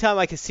 The only time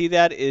I can see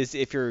that is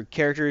if your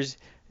characters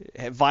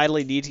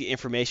vitally need to get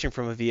information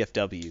from a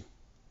VFW,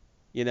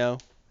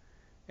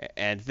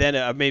 and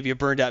then maybe a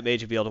burned out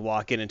mage would be able to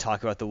walk in and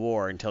talk about the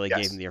war until they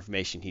gave him the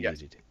information he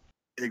needed.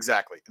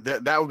 Exactly.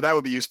 That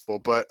would be useful.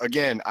 But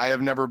again, I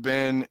have never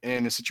been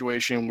in a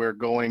situation where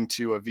going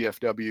to a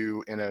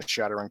VFW in a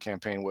Shadowrun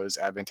campaign was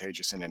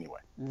advantageous in any way.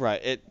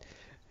 Right.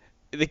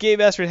 The game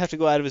master would have to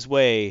go out of his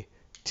way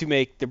to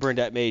make the burned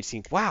out mage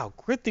seem, wow,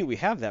 good thing we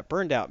have that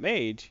burned out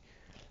mage.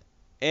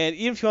 And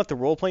even if you want the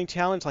role playing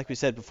challenge, like we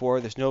said before,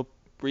 there's no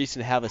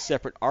reason to have a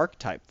separate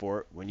archetype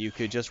for it when you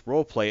could just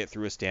role play it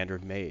through a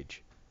standard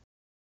mage.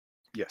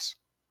 Yes,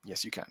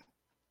 you can.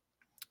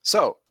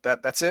 So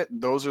that's it.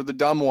 Those are the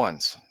dumb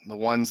ones, the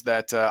ones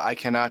that I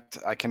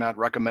cannot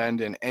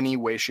recommend in any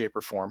way, shape,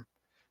 or form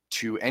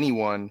to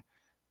anyone,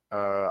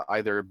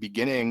 either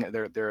beginning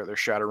their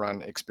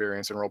Shadowrun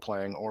experience in role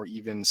playing or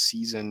even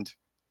seasoned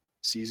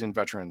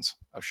veterans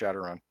of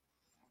Shadowrun.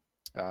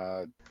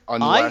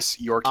 Unless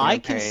your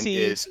campaign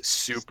is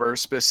super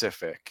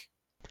specific.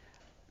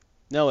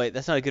 No, wait,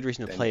 that's not a good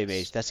reason to play a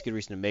mage. That's a good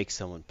reason to make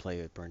someone play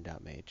a burned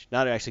out mage.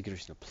 Not actually a good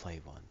reason to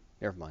play one.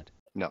 Never mind.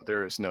 No,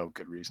 there is no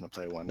good reason to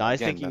play one. No, I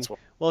was thinking,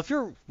 well, if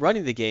you're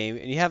running the game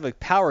and you have a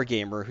power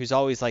gamer who's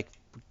always like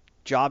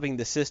jobbing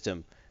the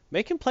system,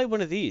 make him play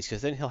one of these,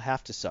 because then he'll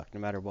have to suck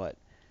no matter what.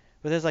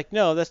 But there's like,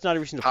 no, that's not a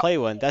reason to play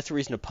one. That's a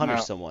reason to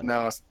punish someone.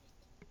 No,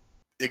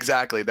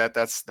 exactly.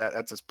 That's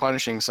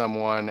punishing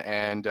someone,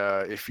 and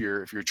if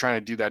you're trying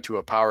to do that to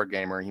a power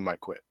gamer, he might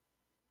quit.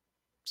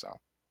 So,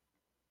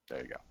 there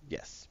you go.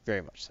 Yes,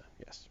 very much so.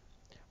 Yes.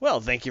 Well,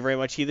 thank you very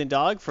much, Heathen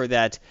Dog, for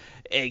that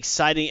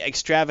exciting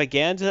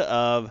extravaganza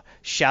of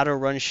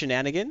Shadowrun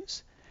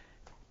shenanigans.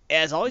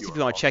 As always, if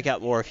you want to check out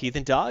more of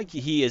Heathen Dog,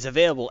 he is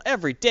available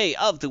every day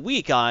of the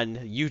week on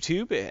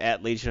YouTube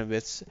at Legion of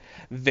Myths'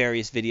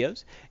 various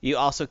videos. You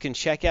also can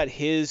check out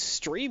his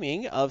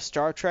streaming of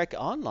Star Trek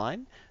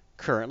Online,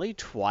 currently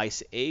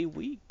twice a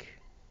week.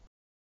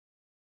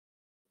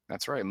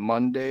 That's right,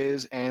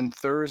 Mondays and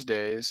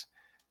Thursdays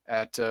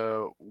at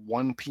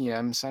 1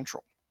 p.m.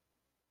 Central.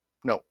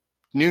 No.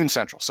 Noon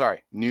Central,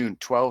 sorry. Noon,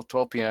 12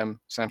 p.m.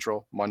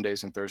 Central,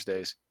 Mondays and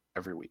Thursdays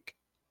every week.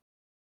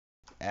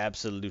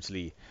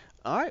 Absolutely.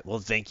 All right. Well,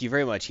 thank you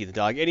very much, Heathen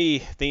Dog.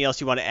 Anything else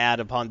you want to add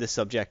upon this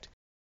subject?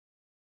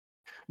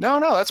 No,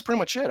 no, that's pretty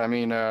much it. I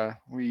mean,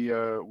 we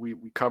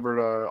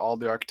covered all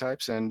the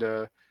archetypes,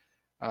 and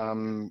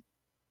um,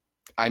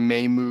 I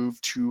may move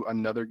to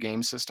another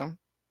game system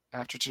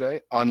after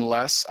today,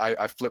 unless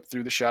I flip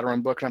through the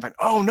Shadowrun book and I'm like,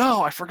 oh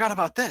no, I forgot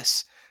about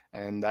this,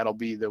 and that'll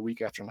be the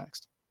week after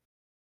next.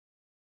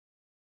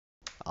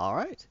 All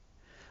right.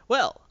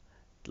 Well,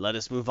 let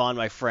us move on,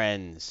 my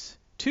friends,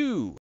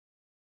 to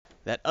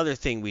that other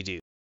thing we do.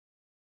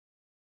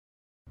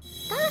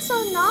 ガー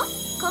ソンの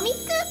コミック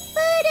プー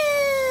ル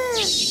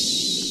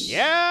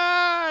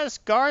Yes,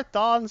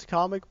 Garthon's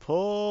comic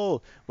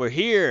pull. We're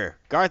here.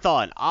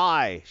 Garthon,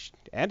 I,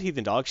 and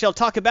Heathen Dog shall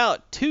talk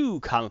about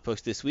 2 comic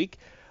books this week.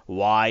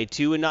 Why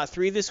 2 and not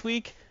 3 this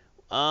week?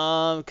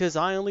 Because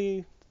I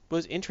only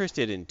was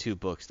interested in 2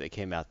 books that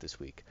came out this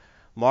week.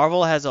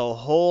 Marvel has a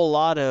whole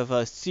lot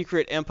of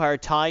Secret Empire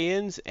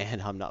tie-ins,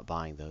 and I'm not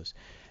buying those.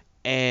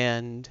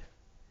 And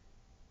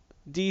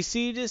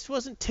DC just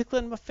wasn't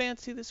tickling my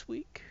fancy this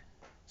week.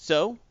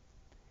 So,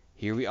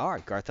 here we are,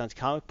 Garthon's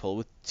comic pull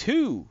with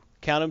 2,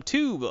 count 'em,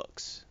 2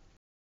 books.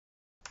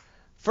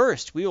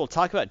 First, we will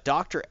talk about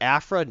Dr.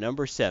 Aphra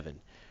number 7.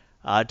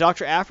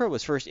 Dr. Aphra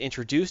was first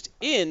introduced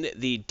in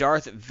the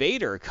Darth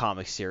Vader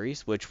comic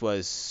series, which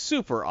was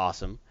super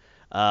awesome.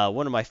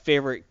 One of my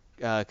favorite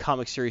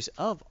comic series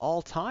of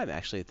all time,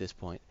 actually, at this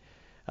point.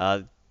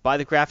 By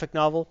the graphic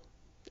novel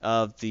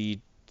of the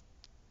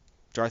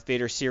Darth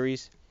Vader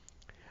series.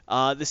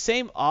 The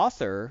same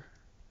author,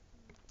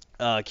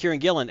 Kieran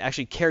Gillen,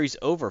 actually carries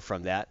over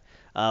from that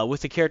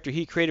with the character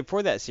he created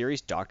for that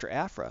series, Dr.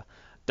 Aphra.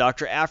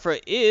 Dr. Aphra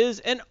is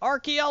an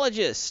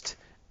archaeologist,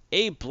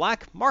 a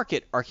black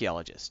market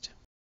archaeologist.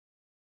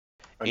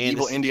 An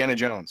evil Indiana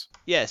Jones.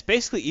 Yes,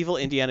 basically evil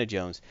Indiana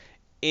Jones.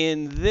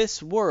 In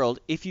this world,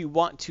 if you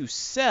want to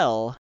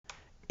sell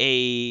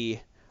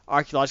a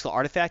archaeological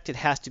artifact, it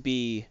has to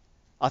be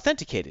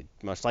authenticated,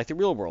 much like the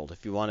real world.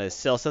 If you want to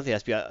sell something, it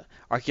has to be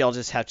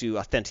archaeologists have to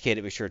authenticate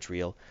it, make sure it's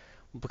real.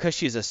 Because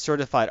she's a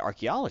certified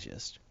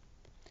archaeologist,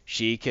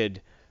 she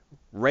could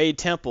raid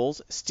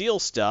temples, steal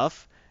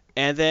stuff,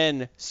 and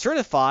then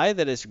certify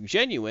that it's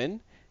genuine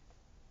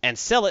and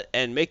sell it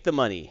and make the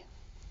money.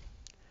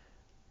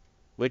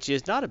 Which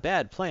is not a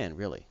bad plan,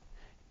 really.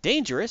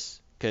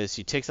 Dangerous, because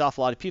she takes off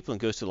a lot of people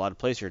and goes to a lot of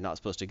places you're not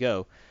supposed to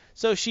go.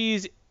 So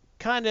she's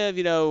kind of,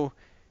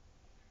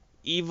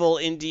 evil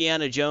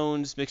Indiana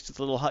Jones mixed with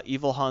a little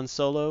evil Han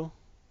Solo.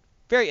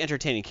 Very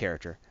entertaining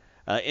character.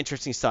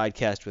 Interesting side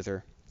cast with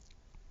her.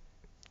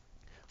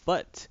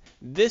 But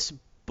this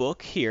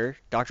book here,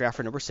 Dr.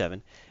 Aphra number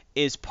 7,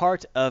 is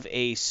part of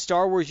a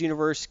Star Wars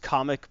universe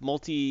comic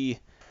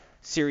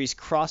multi-series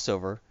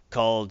crossover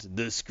called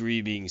The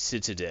Screaming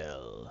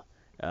Citadel.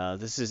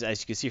 This is,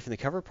 as you can see from the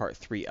cover, part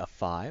 3 of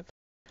 5.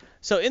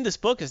 So in this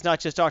book, it's not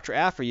just Dr.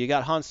 Aphra. You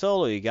got Han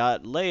Solo, you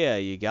got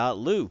Leia, you got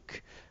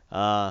Luke.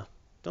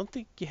 Don't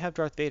think you have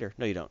Darth Vader.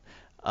 No, you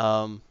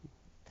don't.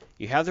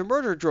 You have the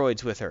murder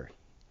droids with her.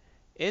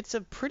 It's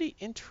a pretty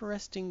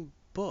interesting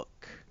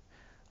book.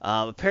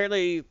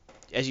 Apparently,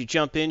 as you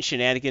jump in,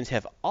 shenanigans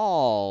have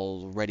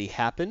already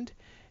happened,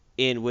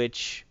 in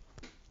which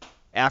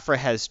Aphra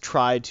has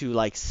tried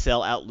to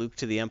sell out Luke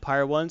to the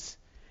Empire once,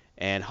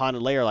 and Han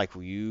and Leia are like,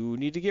 well, you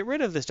need to get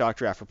rid of this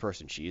Dr. Aphra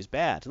person. She is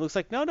bad. And Luke's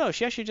like, no,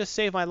 she actually just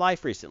saved my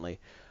life recently.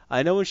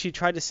 I know when she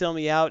tried to sell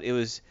me out, it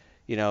was,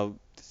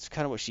 it's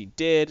kind of what she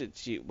did.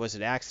 She was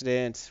an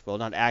accident. Well,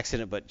 not an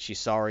accident, but she's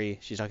sorry.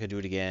 She's not going to do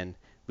it again.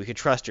 We can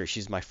trust her.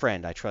 She's my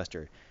friend. I trust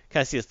her.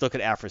 Kind of see this look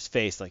at Aphra's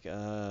face like,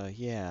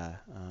 yeah,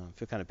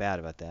 feel kind of bad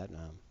about that.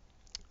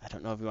 I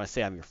don't know if you want to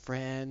say I'm your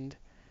friend.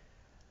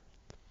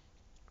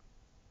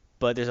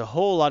 But there's a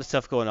whole lot of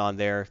stuff going on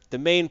there. The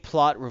main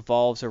plot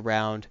revolves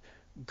around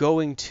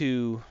going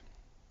to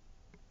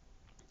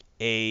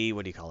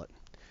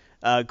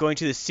going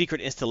to this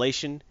secret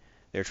installation.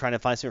 They're trying to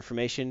find some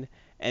information,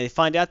 and they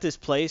find out this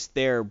place,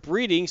 they're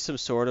breeding some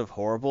sort of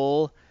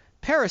horrible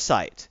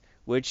parasite,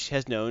 which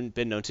has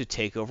been known to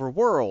take over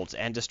worlds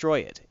and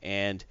destroy it.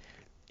 And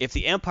if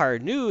the Empire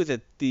knew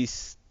that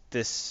this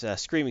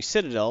Screaming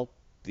Citadel,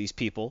 these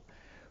people,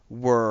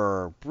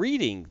 were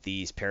breeding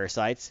these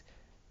parasites,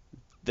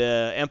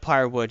 the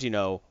Empire would,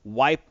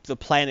 wipe the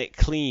planet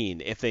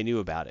clean if they knew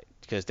about it,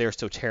 because they're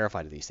so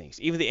terrified of these things.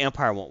 Even the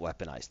Empire won't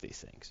weaponize these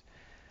things.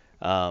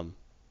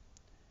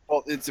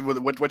 Well, it's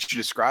what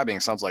you're describing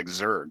sounds like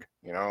Zerg,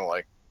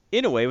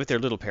 in a way, with their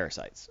little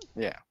parasites.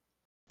 Yeah.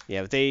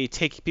 Yeah, but they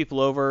take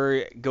people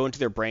over, go into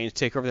their brains,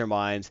 take over their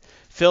minds,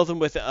 fill them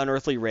with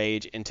unearthly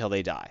rage until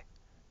they die.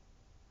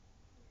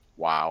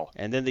 Wow.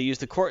 And then they use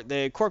the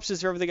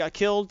corpses wherever they got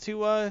killed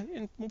to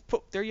and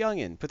put their young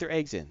in, put their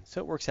eggs in.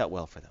 So it works out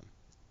well for them.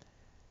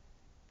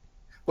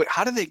 Wait,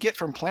 how do they get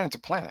from planet to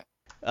planet?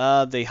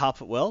 They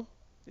hop. Well,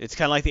 it's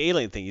kind of like the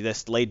alien thing. You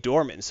just lay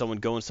dormant and someone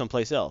going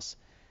someplace else.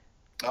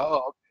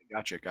 Oh, okay.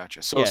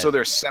 Gotcha. So, Yeah. So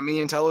they're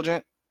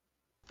semi-intelligent,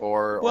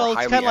 or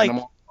highly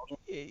animal?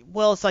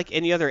 Well, it's like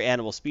any other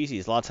animal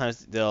species. A lot of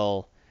times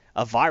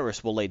a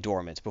virus will lay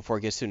dormant before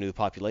it gets to a new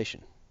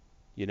population.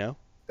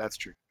 That's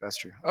true. That's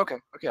true. Okay.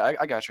 Okay.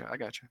 I got you. I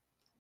got you.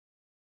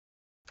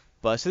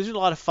 But so there's a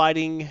lot of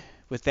fighting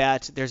with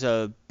that. There's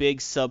a big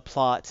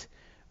subplot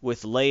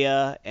with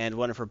Leia and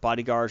one of her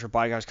bodyguards. Her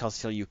bodyguards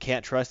constantly tell you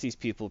can't trust these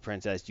people,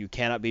 princess. You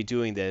cannot be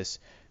doing this.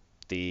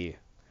 The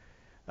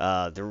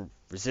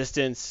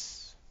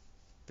resistance,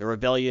 the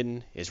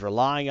rebellion is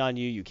relying on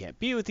you. You can't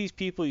be with these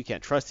people. You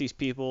can't trust these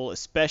people,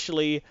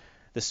 especially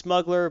the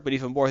smuggler, but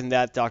even more than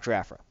that, Dr.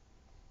 Aphra.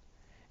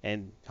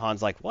 And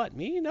Han's like, what,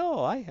 me?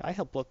 No, I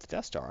helped blow up the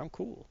Death Star. I'm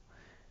cool.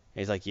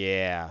 And he's like,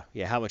 yeah,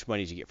 how much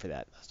money did you get for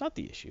that? That's not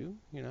the issue,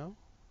 you know.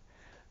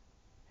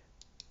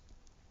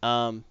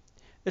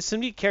 There's some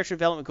neat character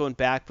development going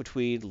back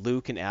between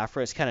Luke and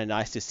Aphra. It's kind of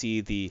nice to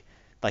see the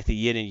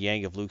yin and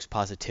yang of Luke's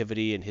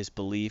positivity and his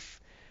belief.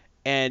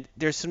 And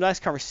there's some nice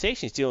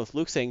conversations dealing with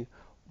Luke saying,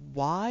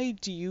 why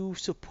do you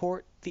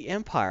support the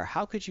Empire?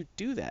 How could you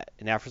do that?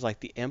 And Aphra's like,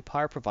 the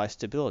Empire provides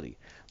stability.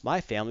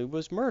 My family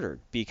was murdered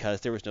because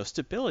there was no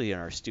stability in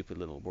our stupid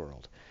little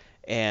world.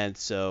 And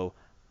so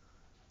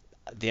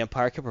the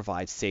Empire can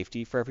provide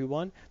safety for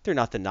everyone. They're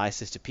not the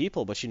nicest of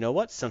people, but you know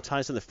what?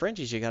 Sometimes on the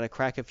fringes, you got to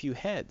crack a few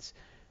heads.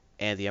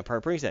 And the Empire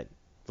brings that.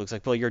 Looks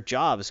like, well, your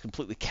job is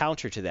completely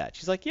counter to that.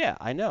 She's like, yeah,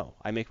 I know.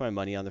 I make my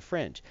money on the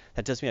fringe.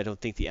 That doesn't mean I don't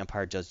think the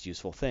Empire does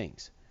useful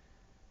things.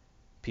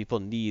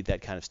 People need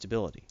that kind of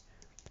stability.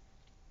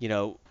 You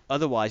know,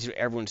 otherwise,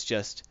 everyone's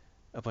just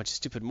a bunch of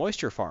stupid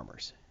moisture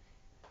farmers.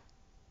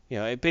 You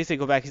know, it basically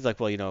go back, he's like,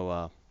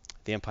 well,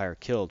 the Empire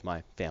killed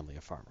my family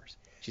of farmers.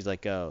 She's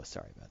like, oh,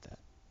 sorry about that.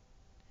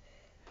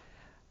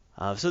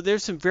 So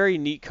there's some very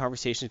neat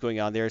conversations going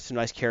on there. Some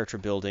nice character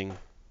building.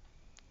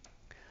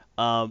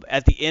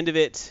 At the end of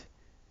it,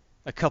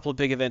 a couple of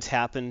big events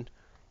happen.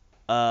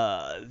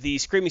 The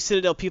Screaming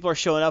Citadel people are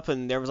showing up,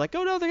 and everyone's like,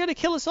 oh no, they're going to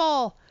kill us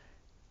all.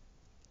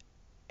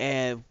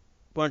 And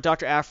one of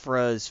Dr.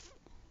 Aphra's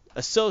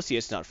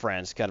associates, not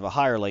friends, kind of a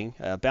hireling,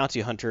 a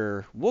bounty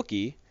hunter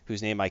Wookiee,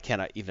 whose name I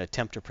cannot even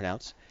attempt to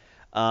pronounce,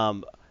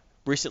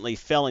 recently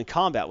fell in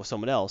combat with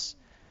someone else.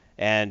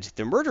 And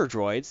the murder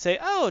droids say,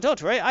 oh,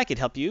 don't worry, I can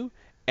help you.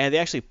 And they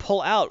actually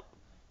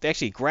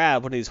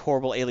grab one of these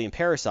horrible alien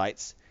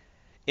parasites,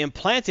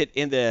 implant it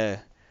in the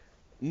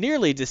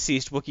nearly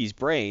deceased Wookiee's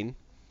brain,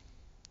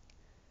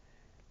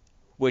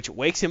 which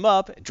wakes him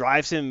up,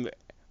 drives him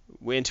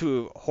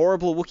into a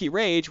horrible Wookiee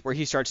rage where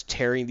he starts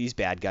tearing these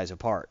bad guys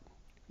apart.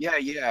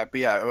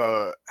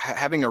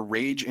 Having a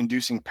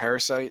rage-inducing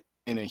parasite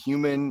in a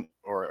human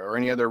or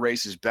any other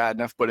race is bad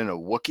enough, but in a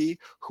Wookiee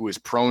who is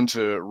prone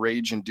to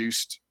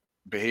rage-induced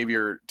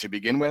behavior to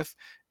begin with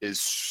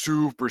is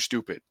super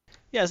stupid.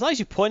 Yeah, as long as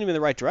you point him in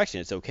the right direction,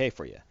 it's okay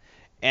for you.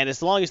 And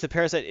as long as the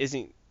parasite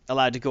isn't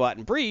allowed to go out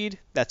and breed,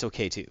 that's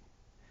okay too.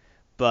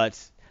 But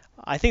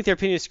I think their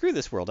opinion is screw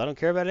this world. I don't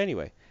care about it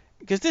anyway.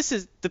 Because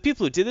the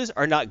people who did this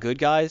are not good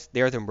guys.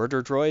 They are the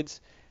murder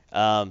droids.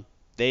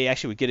 They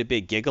actually would get a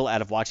big giggle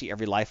out of watching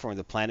every life form on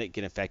the planet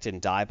get infected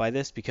and die by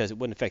this because it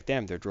wouldn't affect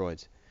them. They're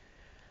droids.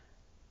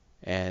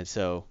 And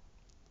so,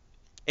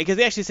 because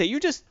they actually say,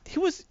 he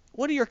was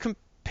one of your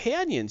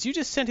companions. You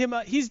just sent him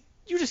out. You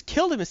just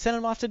killed him and sent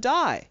him off to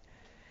die.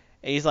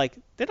 And he's like,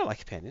 they're not my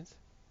companions.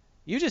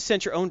 You just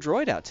sent your own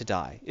droid out to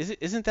die.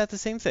 Isn't that the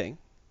same thing?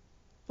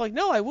 Like,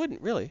 no, I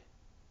wouldn't really.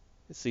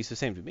 It's at least the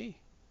same to me.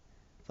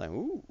 It's like,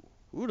 ooh,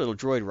 little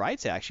droid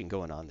rights action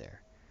going on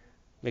there.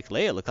 Make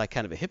Leia look like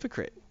kind of a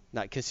hypocrite,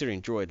 not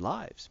considering droid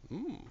lives.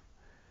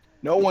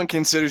 No one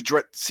considers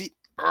droid. See,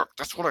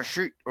 that's what I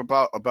hate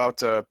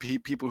about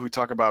people who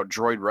talk about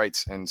droid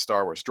rights in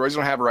Star Wars. Droids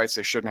don't have rights;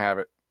 they shouldn't have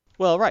it.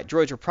 Well, right,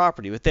 droids are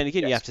property, but then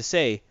again, Yes. You have to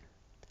say,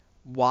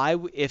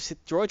 if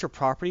droids are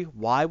property,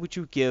 why would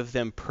you give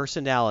them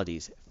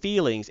personalities,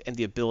 feelings, and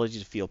the ability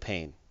to feel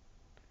pain?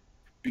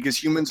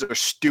 Because humans are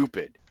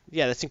stupid.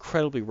 Yeah, that's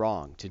incredibly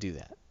wrong to do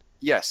that.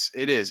 Yes,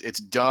 it is. It's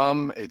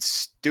dumb. It's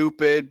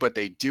stupid, but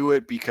they do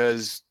it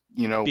because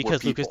Because we're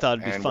Lucas people, thought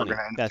it'd be and we're funny.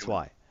 gonna end up That's doing it.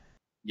 why.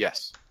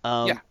 Yes.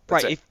 Right.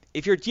 that's it.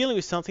 If you're dealing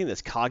with something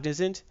that's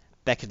cognizant,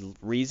 that can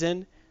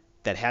reason,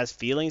 that has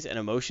feelings and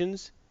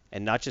emotions,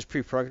 and not just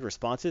pre-programmed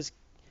responses,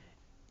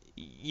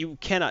 you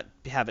cannot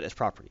have it as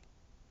property.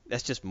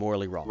 That's just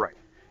morally wrong. Right.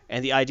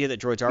 And the idea that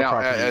droids are Now,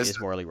 property as- is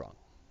morally wrong.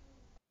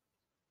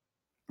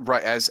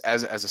 Right. As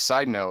a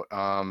side note,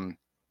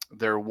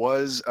 there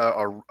was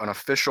an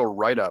official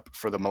write-up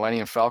for the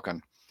Millennium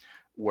Falcon,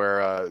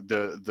 where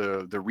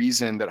the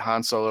reason that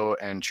Han Solo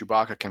and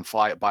Chewbacca can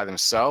fly it by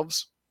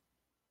themselves,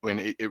 when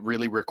it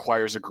really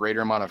requires a greater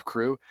amount of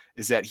crew,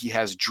 is that he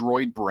has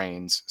droid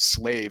brains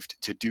slaved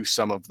to do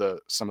some of the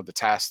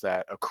tasks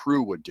that a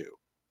crew would do.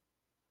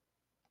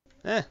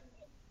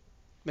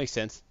 Makes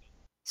sense.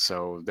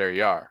 So there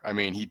you are. I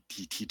mean,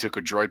 he took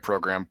a droid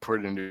program, put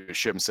it into a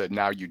ship, and said,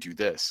 "Now you do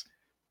this,"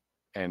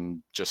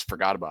 and just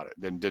forgot about it.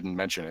 Then didn't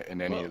mention it in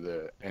any of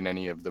the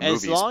As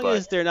movies. long but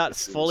as they're not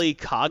it's- fully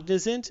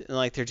cognizant and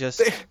like they're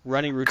just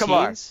running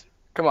routines.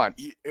 Come on.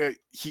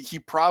 He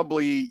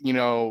probably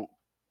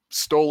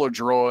stole a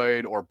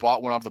droid or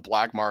bought one off the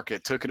black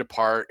market, took it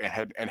apart, and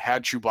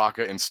had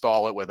Chewbacca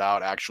install it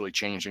without actually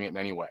changing it in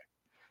any way.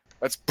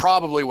 That's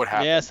probably what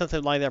happened. Yeah,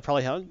 something like that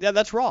probably happened. Yeah,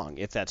 that's wrong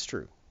if that's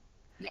true.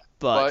 Yeah,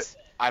 But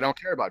I don't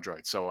care about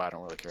droids, so I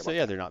don't really care so about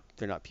yeah, that.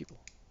 they're not people.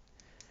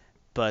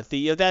 But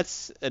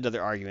that's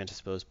another argument, I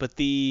suppose.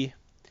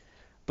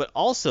 But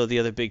also the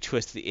other big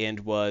twist at the end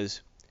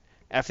was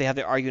after they had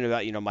the argument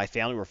about, my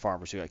family were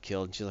farmers who got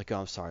killed, and she's like, "Oh,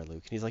 I'm sorry,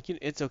 Luke." And he's like,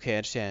 "It's okay, I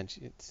understand.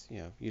 It's,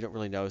 you don't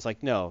really know." It's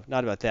like, "No,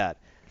 not about that.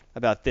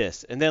 About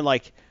this." And then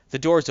like the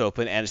doors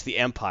open and it's the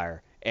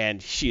Empire,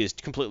 and she has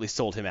completely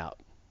sold him out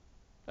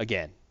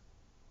again.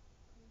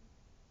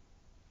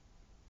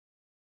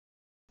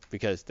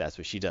 Because that's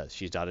what she does.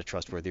 She's not a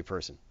trustworthy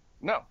person.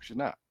 No, she's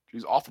not.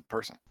 She's an awful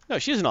person. No,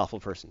 she's an awful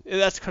person.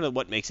 That's kind of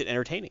what makes it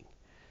entertaining.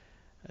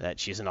 That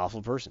she's an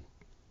awful person.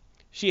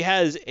 She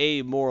has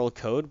a moral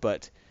code,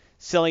 but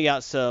selling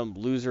out some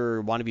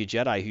loser wannabe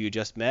Jedi who you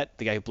just met,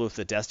 the guy who blew up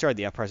the Death Star,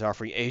 the Empire's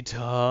offering a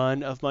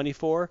ton of money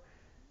for,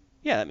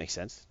 yeah, that makes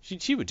sense.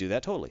 She would do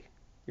that totally.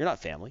 You're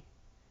not family.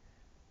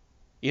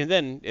 Even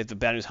then, if the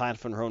bad news happened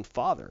from her own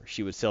father,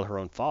 she would sell her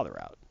own father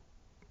out.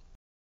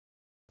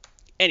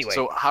 Anyway.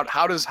 So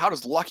how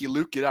does Lucky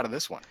Luke get out of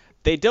this one?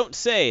 They don't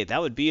say. That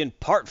would be in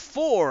part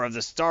 4 of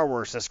the Star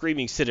Wars The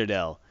Screaming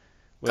Citadel.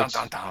 Which Dun,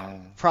 dun,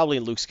 dun. Probably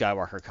in Luke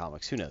Skywalker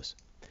comics. Who knows?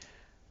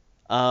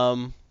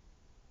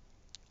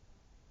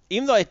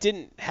 Even though I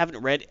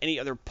haven't read any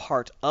other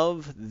part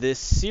of this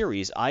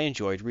series, I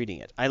enjoyed reading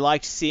it. I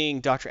liked seeing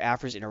Dr.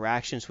 Aphra's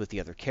interactions with the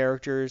other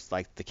characters,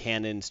 like the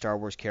canon Star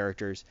Wars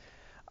characters.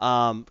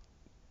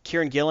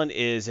 Kieran Gillen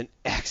is an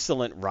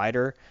excellent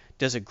writer,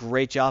 does a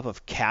great job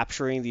of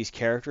capturing these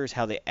characters,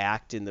 how they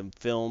act in the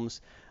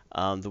films,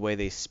 the way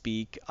they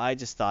speak. I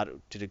just thought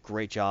it did a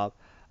great job.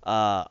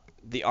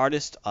 The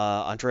artist,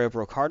 Andrea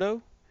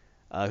Brocardo,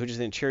 who does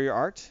the interior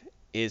art,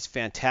 is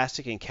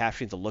fantastic in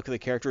capturing the look of the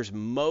characters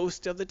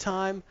most of the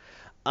time.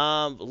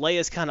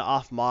 Leia's kind of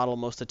off model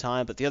most of the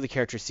time, but the other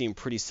characters seem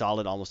pretty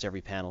solid almost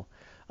every panel.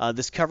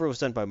 This cover was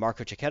done by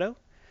Marco Cecchetto.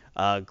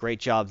 Great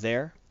job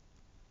there.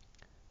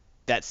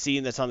 That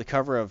scene that's on the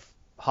cover of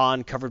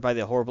Han covered by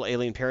the horrible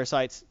alien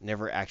parasites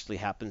never actually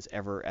happens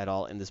ever at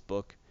all in this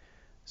book.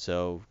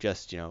 So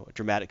just, a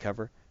dramatic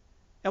cover.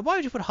 And why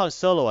would you put Han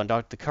Solo on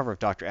the cover of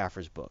Dr.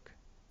 Aphra's book?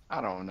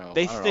 I don't know.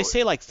 They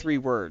say like 3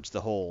 words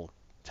the whole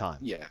time.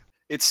 Yeah.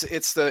 It's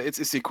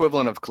the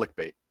equivalent of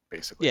clickbait,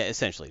 basically. Yeah,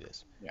 essentially it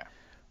is.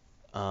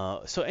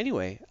 Yeah. So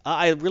anyway,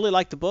 I really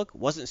liked the book.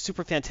 Wasn't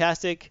super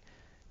fantastic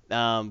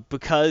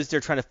because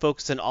they're trying to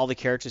focus on all the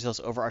characters. This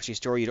overarching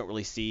story, you don't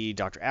really see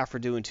Dr. Aphra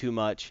doing too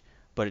much,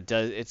 but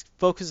it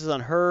focuses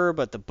on her.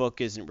 But the book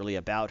isn't really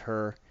about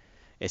her.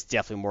 It's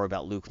definitely more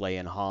about Luke, Leia,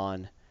 and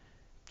Han,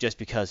 just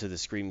because of the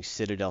Screaming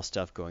Citadel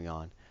stuff going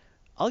on.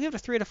 I'll give it a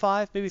 3 out of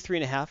 5, maybe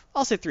 3.5.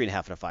 I'll say 3.5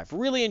 out of 5.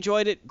 Really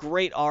enjoyed it.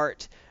 Great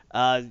art.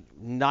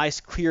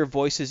 Nice, clear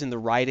voices in the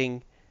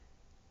writing.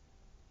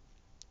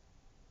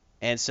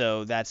 And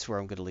so that's where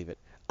I'm going to leave it.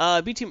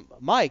 BT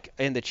Mike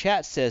in the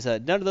chat says,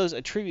 none of those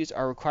attributes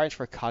are required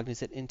for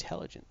cognizant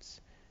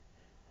intelligence.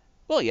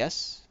 Well,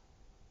 yes.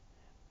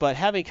 But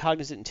having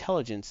cognizant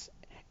intelligence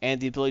and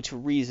the ability to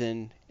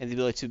reason and the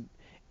ability to...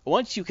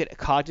 Once you can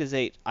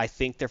cognizate, I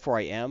think, therefore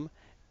I am,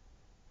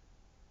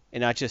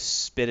 and not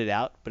just spit it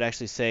out, but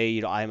actually say,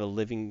 I am a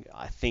living,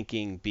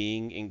 thinking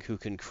being who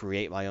can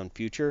create my own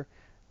future,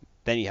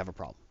 then you have a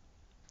problem.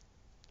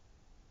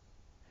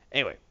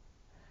 Anyway,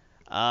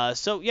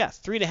 so yeah,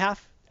 3.5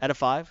 out of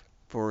 5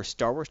 for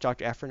Star Wars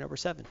Dr. Aphra number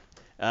 7.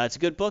 It's a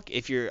good book.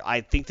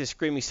 I think the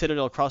Screaming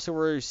Citadel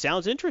crossover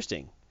sounds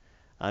interesting.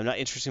 I'm not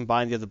interested in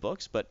buying the other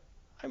books, but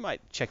I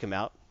might check them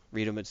out,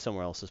 read them at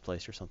somewhere else's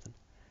place or something.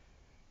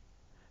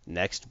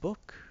 Next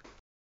book.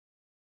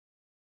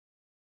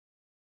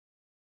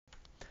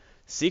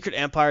 Secret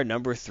Empire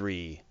number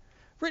 3.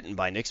 Written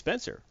by Nick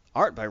Spencer.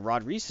 Art by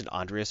Rod Reese and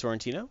Andrea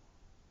Sorrentino.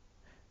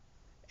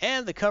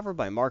 And the cover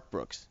by Mark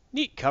Brooks.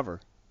 Neat cover.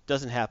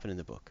 Doesn't happen in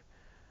the book.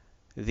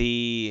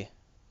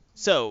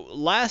 So,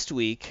 last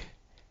week,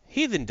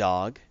 Heathen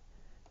Dog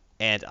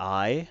and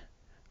I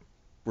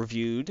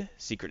reviewed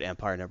Secret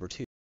Empire number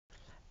 2.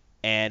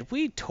 And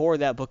we tore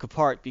that book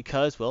apart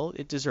because, well,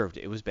 it deserved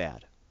it. It was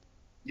bad.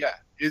 Yeah,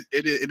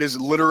 it is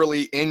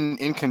literally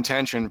in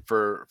contention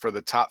for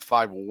the top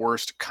 5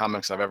 worst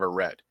comics I've ever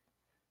read.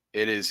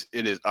 It is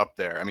up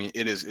there. I mean,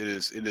 it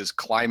is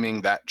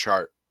climbing that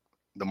chart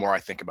the more I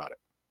think about it.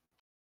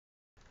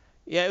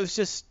 Yeah, it was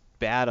just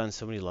bad on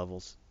so many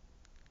levels.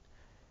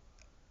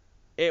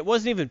 It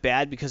wasn't even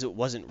bad because it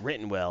wasn't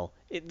written well.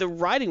 The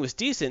writing was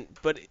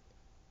decent, but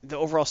the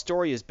overall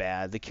story is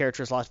bad. The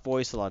characters lost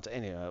voice a lot.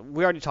 Anyway,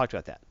 we already talked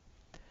about that.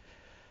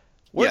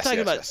 We're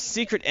talking about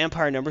Secret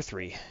Empire number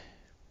 3.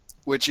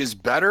 Which is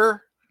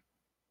better,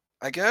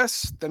 I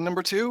guess, than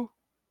number 2.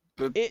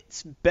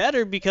 It's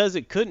better because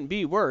it couldn't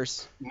be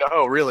worse.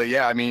 No, really,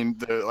 yeah. I mean,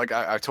 like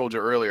I told you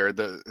earlier,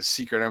 the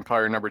Secret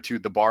Empire number 2,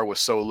 the bar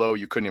was so low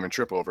you couldn't even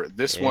trip over it.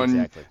 This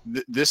one,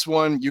 this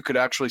one, you could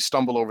actually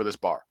stumble over this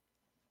bar.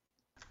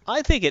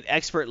 I think an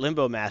expert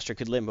limbo master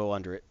could limbo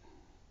under it.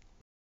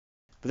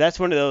 But that's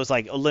one of those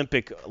like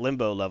Olympic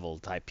limbo level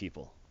type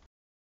people.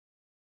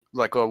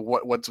 Like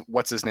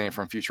what's his name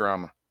from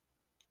Futurama?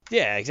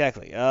 Yeah,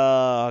 exactly.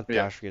 Oh Yeah.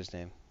 gosh, I forget his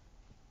name.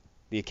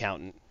 The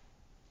accountant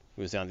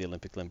who was on the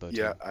Olympic limbo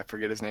Yeah, team. I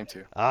forget his name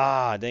too.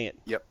 Ah, dang it.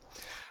 Yep.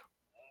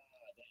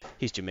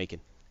 He's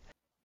Jamaican.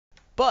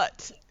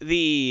 But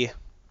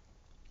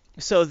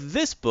so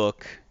this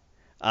book,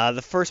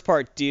 the first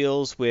part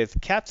deals with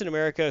Captain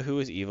America, who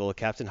is evil,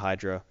 Captain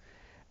Hydra,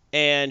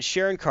 and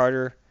Sharon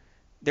Carter.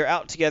 They're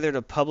out together at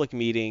a public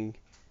meeting,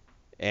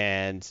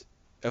 and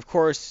of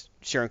course,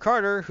 Sharon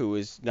Carter, who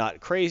is not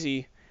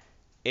crazy,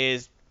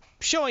 is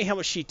showing how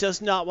much she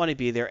does not want to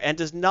be there and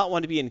does not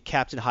want to be in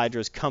Captain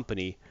Hydra's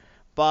company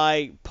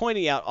by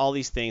pointing out all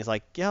these things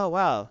like, oh,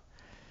 wow,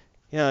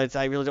 I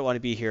really don't want to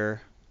be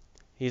here.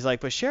 He's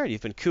like, but Sharon,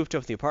 you've been cooped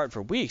up in the apartment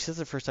for weeks. This is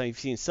the first time you've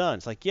seen sun.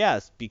 It's like,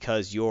 yes,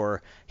 because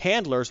your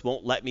handlers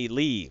won't let me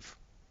leave.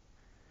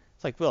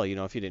 It's like, well,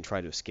 if you didn't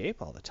try to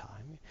escape all the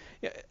time.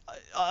 Yeah,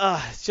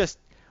 it's just,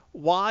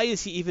 why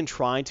is he even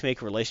trying to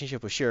make a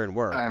relationship with Sharon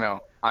work I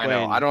know. I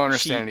when don't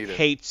she understand it either.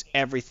 hates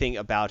everything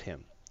about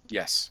him?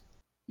 Yes.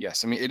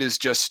 I mean, it is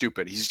just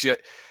stupid. He's just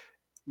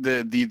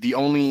the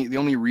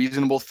only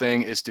reasonable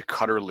thing is to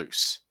cut her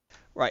loose.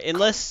 Right,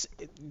 unless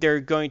they're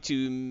going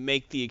to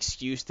make the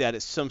excuse that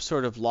it's some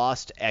sort of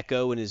lost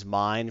echo in his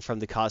mind from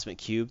the Cosmic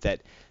Cube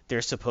that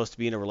they're supposed to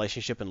be in a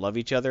relationship and love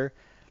each other,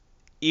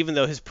 even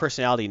though his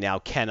personality now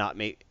cannot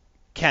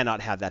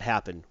have that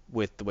happen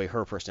with the way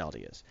her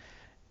personality is.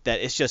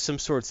 That it's just some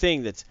sort of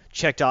thing that's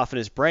checked off in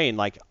his brain,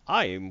 like,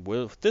 I am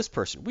with this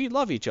person, we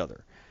love each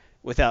other,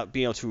 without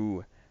being able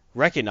to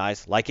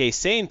recognize, like a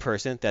sane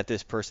person, that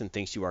this person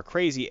thinks you are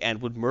crazy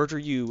and would murder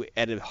you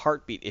at a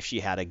heartbeat if she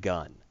had a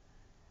gun.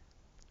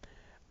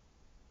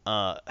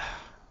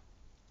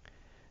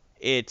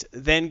 It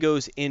then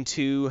goes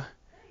into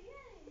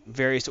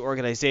various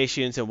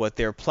organizations and what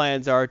their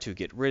plans are to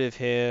get rid of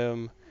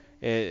him.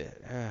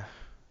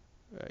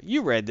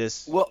 You read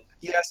this. Well,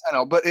 yes, I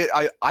know, but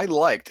I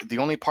liked the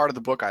only part of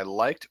the book I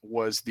liked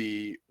was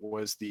the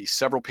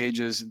several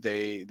pages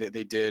they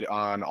did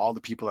on all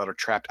the people that are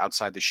trapped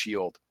outside the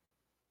shield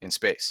in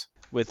space.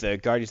 With the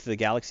Guardians of the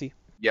Galaxy.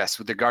 Yes,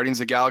 with the Guardians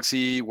of the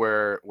Galaxy,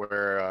 where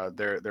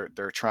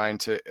they're trying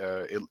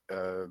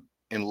to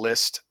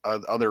enlist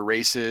other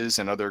races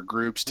and other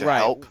groups to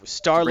help bring the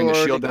Star-Lord,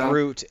 shield down.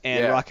 Groot,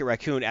 and Yeah. Rocket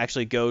Raccoon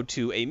actually go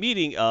to a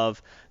meeting of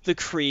the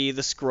Kree,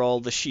 the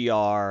Skrull, the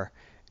Shi'ar,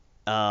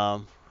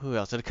 who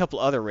else? And a couple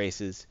other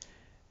races.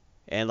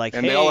 And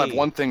And they all have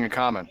one thing in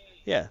common.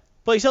 Yeah.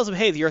 But he tells them,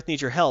 hey, the Earth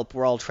needs your help.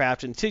 We're all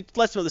trapped. And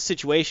lets them know the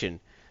situation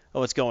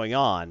of what's going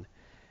on.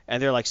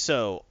 And they're like,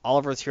 so all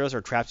of Earth's heroes are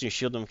trapped in your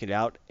shield and don't get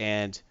out,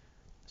 and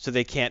so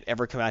they can't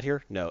ever come out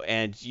here? No.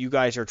 And you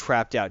guys are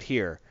trapped out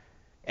here.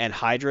 And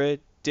Hydra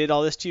did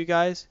all this to you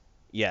guys?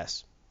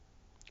 Yes.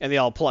 And they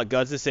all pull out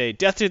guns and say,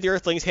 death to the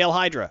Earthlings, hail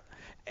Hydra.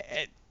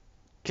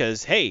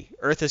 Because, hey,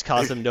 Earth has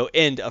caused them no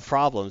end of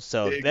problems,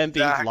 so them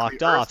being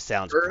locked off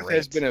sounds Earth great.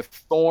 has been a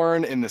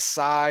thorn in the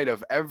side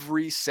of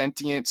every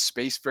sentient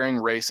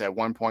spacefaring race at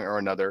one point or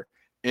another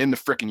in the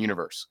frickin'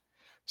 universe.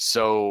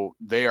 So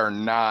they are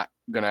not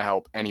going to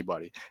help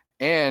anybody.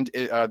 And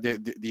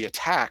the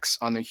attacks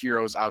on the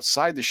heroes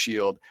outside the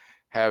shield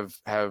have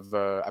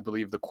I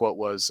believe the quote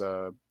was,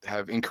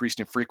 have increased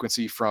in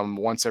frequency from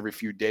once every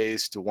few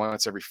days to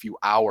once every few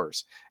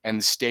hours. And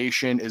the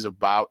station is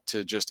about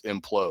to just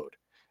implode.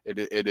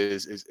 It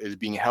is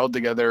being held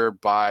together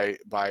by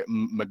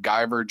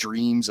MacGyver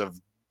dreams of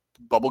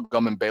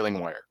bubblegum and baling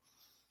wire.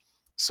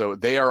 So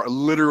they are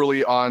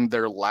literally on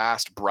their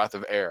last breath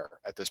of air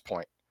at this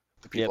point.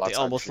 The people they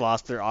almost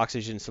lost their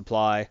oxygen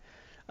supply.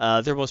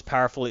 Their most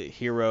powerful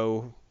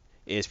hero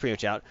is pretty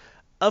much out.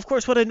 Of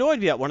course, what annoyed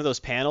me at one of those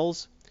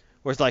panels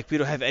was like, we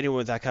don't have anyone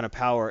with that kind of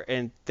power,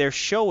 and they're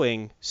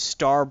showing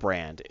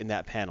Starbrand in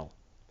that panel,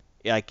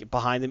 like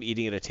behind them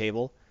eating at a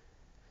table.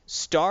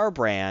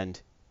 Starbrand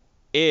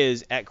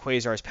is at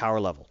Quasar's power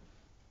level.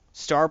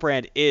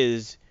 Starbrand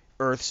is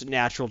Earth's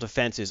natural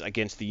defenses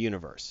against the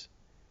universe.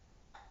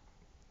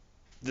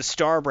 The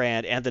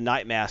Starbrand and the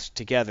Nightmask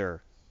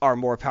together are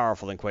more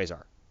powerful than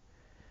Quasar.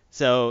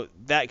 So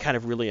that kind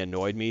of really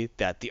annoyed me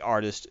that the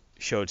artist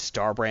showed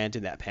Starbrand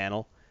in that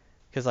panel.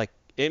 Because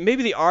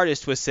maybe the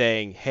artist was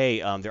saying, hey,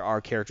 there are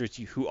characters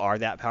who are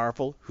that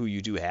powerful, who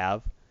you do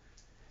have.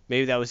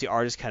 Maybe that was the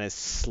artist kind of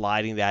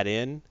sliding that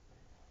in,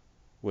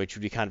 which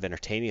would be kind of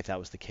entertaining if that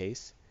was the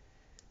case.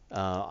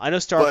 I know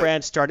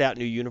Starbrand started out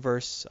New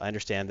Universe. I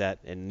understand that,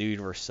 and New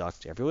Universe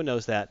sucked. Everyone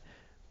knows that.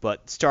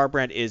 But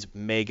Starbrand is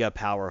mega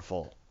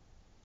powerful.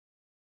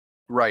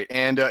 Right,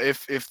 and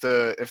if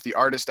the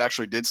artist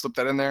actually did slip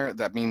that in there,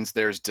 that means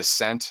there's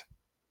dissent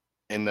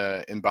in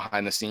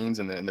behind the scenes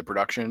in the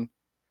production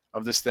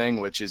of this thing,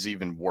 which is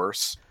even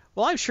worse.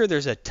 Well, I'm sure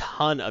there's a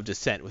ton of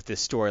dissent with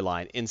this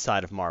storyline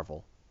inside of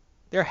Marvel.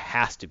 There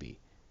has to be.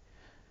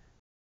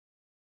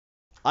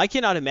 I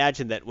cannot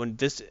imagine that when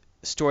this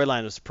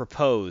storyline was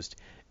proposed,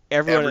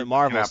 everyone at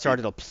Marvel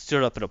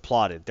stood up and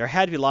applauded. There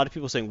had to be a lot of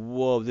people saying,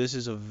 whoa, this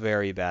is a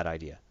very bad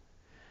idea.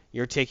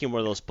 You're taking one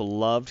of those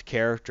beloved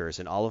characters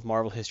in all of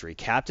Marvel history,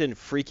 Captain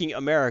freaking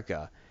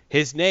America.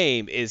 His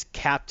name is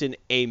Captain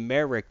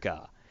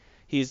America.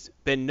 He's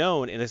been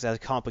known as a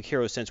comic book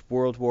hero since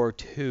World War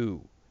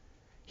II.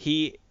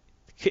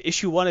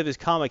 Issue 1 of his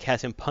comic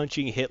has him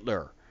punching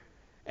Hitler,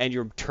 and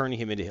you're turning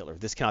him into Hitler.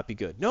 This cannot be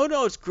good. No,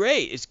 it's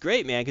great. It's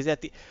great, man,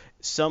 because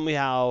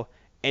somehow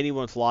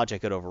anyone with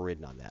logic got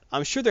overridden on that.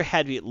 I'm sure there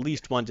had to be at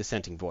least one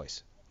dissenting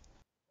voice.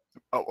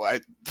 Oh,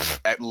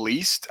 at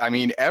least. I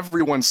mean,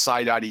 everyone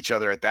side-eyed each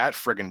other at that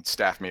friggin'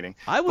 staff meeting.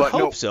 I would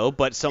hope so,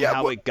 but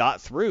somehow it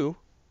got through.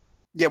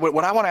 Yeah,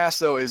 what I want to ask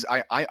though is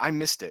I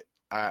missed it.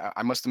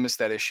 I must have missed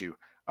that issue.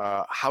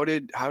 How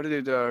did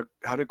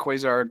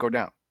Quasar go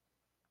down?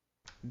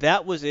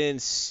 That was in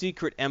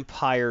Secret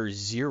Empire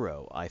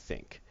 0, I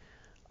think.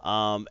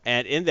 And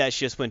in that,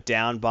 she just went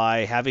down by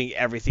having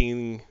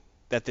everything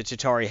that the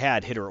Chitauri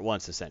had hit her at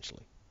once,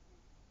 essentially.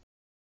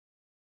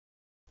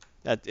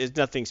 That is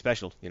nothing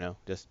special,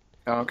 just...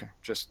 Oh, okay.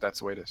 Just, that's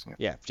the way it is.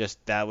 Yeah,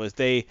 just that was...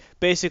 They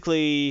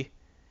basically...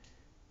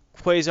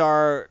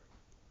 Quasar...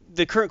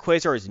 The current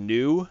Quasar is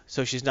new,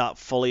 so she's not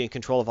fully in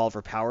control of all of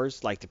her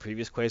powers like the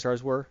previous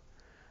Quasars were.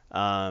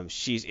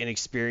 She's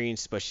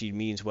inexperienced, but she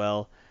means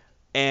well.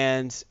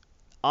 And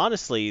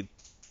honestly,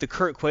 the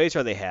current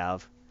Quasar they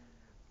have,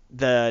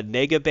 the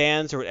Nega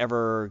bands or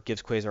whatever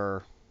gives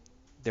Quasar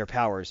their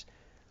powers,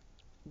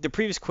 the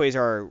previous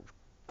Quasar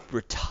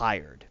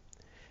retired,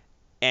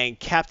 and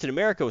Captain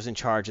America was in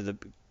charge of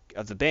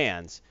the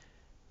bands.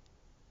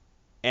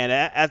 And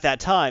at that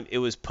time, it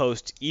was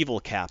post Evil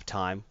Cap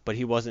time, but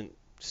he wasn't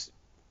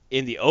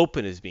in the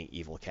open as being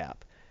Evil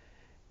Cap.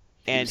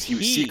 And he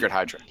was Secret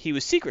Hydra. He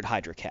was Secret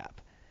Hydra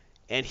Cap,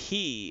 and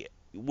he,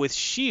 with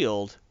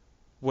Shield,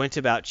 went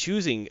about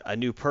choosing a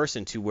new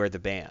person to wear the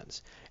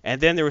bands.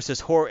 And then there was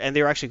this and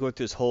they were actually going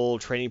through this whole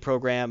training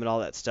program and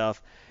all that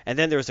stuff. And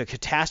then there was a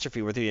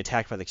catastrophe where they were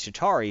attacked by the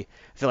Chitauri.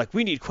 They're like,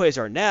 we need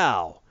Quasar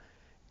now.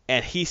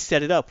 And he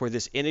set it up where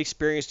this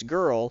inexperienced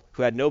girl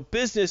who had no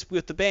business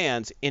with the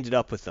bands ended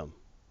up with them.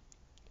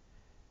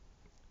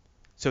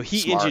 So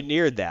he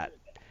engineered that.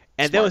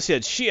 And then when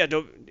said she had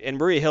to, and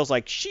Maria Hill's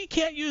like, she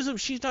can't use them.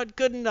 She's not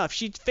good enough.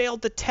 She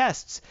failed the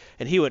tests.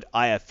 And he would,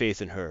 I have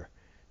faith in her.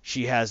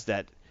 She has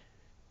that.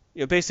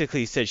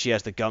 Basically he said she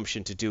has the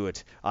gumption to do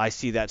it. I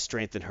see that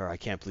strength in her. I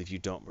can't believe you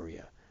don't,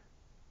 Maria.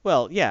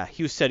 Well, yeah,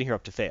 he was setting her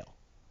up to fail.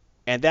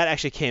 And that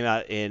actually came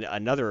out in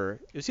another,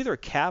 it was either a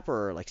Cap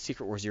or like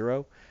Secret War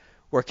 0,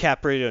 where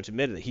Cap really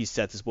admitted that he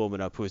set this woman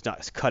up who was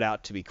not cut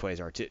out to be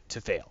Quasar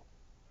to fail.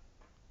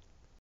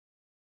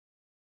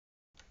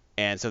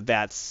 And so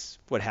that's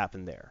what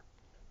happened there.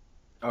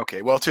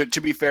 Okay, well,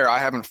 to be fair, I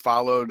haven't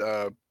followed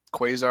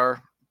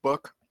Quasar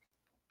book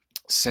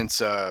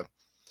since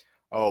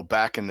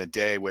back in the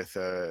day with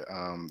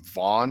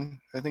Vaughn,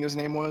 I think his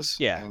name was.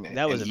 Yeah,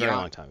 that was a very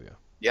long time ago.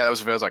 Yeah, that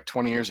was like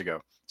 20 years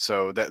ago.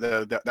 So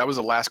that was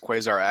the last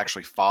Quasar I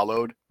actually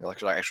followed.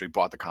 I actually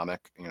bought the comic,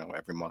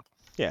 every month.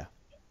 Yeah.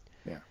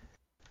 Yeah.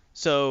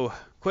 So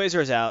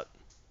Quasar's out,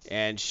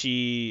 and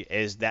she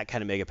is that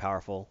kind of mega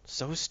powerful.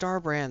 So is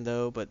Starbrand,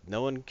 though, but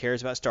no one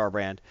cares about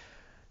Starbrand.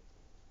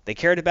 They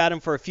cared about him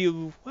for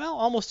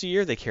almost a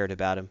year they cared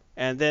about him.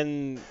 And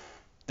then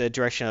the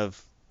direction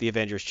of the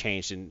Avengers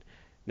changed, and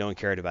no one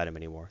cared about him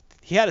anymore.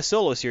 He had a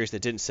solo series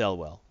that didn't sell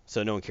well,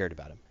 so no one cared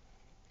about him.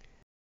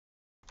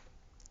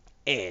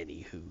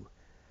 Anywho.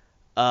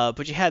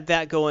 But you had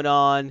that going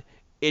on.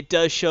 It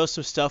does show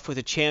some stuff with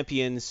the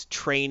champions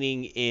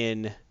training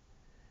in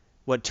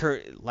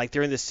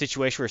they're in this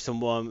situation where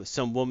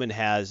some woman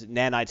has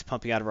nanites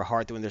pumping out of her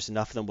heart that when there's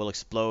enough of them will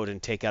explode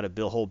and take out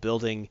a whole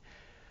building.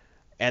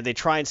 And they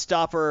try and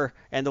stop her,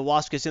 and the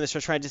Wasp gets in there,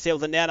 starts trying to disable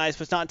the nanites,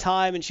 but it's not in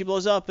time, and she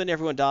blows up, and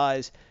everyone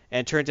dies.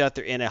 And it turns out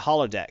they're in a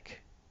holodeck.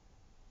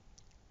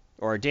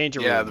 Or a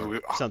danger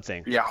room or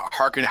something. Yeah,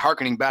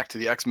 harkening back to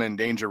the X-Men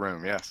danger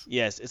room, yes.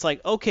 Yes, it's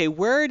like, okay,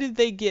 where did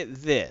they get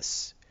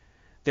this?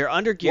 They're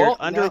under-geared,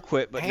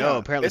 under-equipped, but no,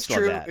 apparently it's not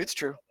that.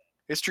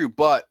 It's true,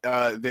 but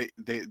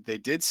they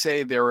did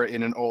say they were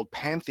in an old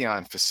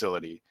Pantheon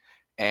facility,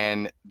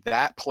 and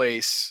that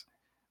place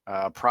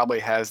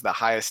probably has the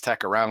highest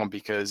tech around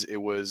because it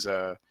was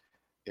the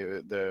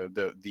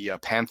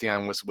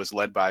Pantheon was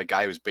led by a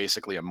guy who's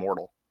basically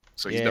immortal.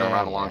 So he's been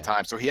around a long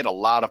time. So he had a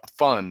lot of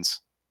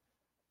funds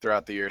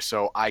throughout the year.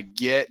 So I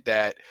get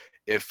that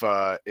if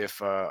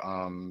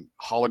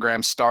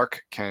Hologram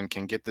Stark can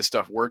get this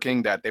stuff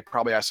working, that they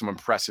probably have some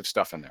impressive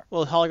stuff in there.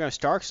 Well, Hologram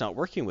Stark's not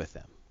working with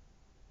them.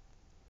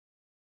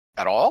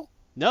 At all?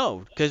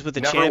 No, because with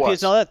the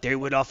champions and all that, they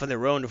went off on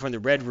their own from the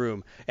Red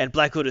Room, and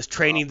Black Widow is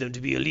training them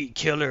to be elite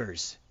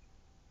killers.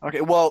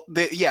 Okay, well,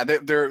 they're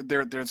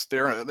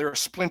a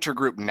splinter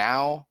group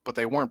now, but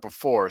they weren't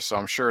before, so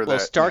I'm sure that. Well,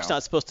 Stark's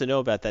not supposed to know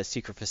about that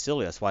secret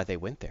facility. That's why they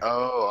went there.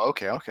 Oh,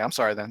 okay. I'm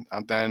sorry then.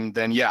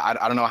 Then yeah,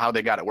 I don't know how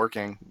they got it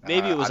working.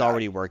 Maybe it was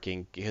already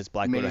working because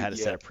Black Widow had it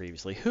set up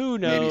previously. Who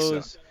knows?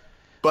 Maybe so.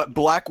 But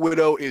Black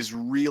Widow is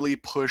really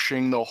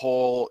pushing the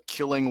whole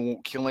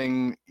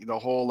killing the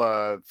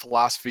whole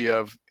philosophy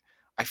of.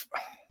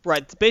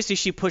 Right. Basically,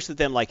 she pushed at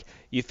them like,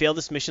 you failed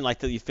this mission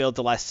like you failed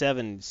the last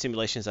 7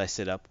 simulations I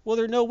set up. Well,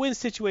 they're no-win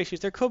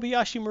situations. They're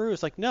Kobayashi Maru.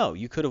 It's like, no,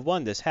 you could have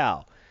won this.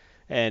 How?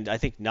 And I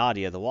think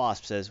Nadia, the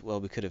Wasp, says,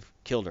 well, we could have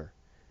killed her.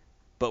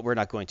 but we're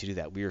not going to do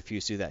that. We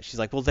refuse to do that. She's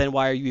like, well, then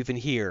why are you even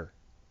here?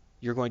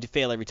 You're going to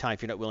fail every time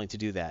if you're not willing to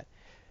do that.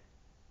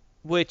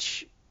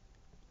 Which,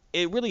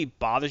 it really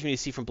bothers me to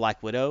see from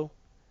Black Widow.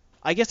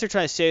 I guess they're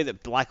trying to say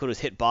that Black Widow's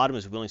hit bottom,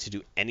 is willing to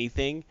do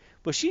anything,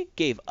 but she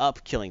gave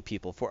up killing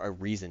people for a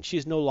reason.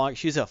 She's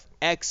a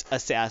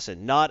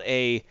ex-assassin, not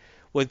a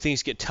when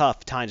things get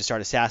tough time to start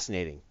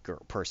assassinating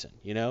person,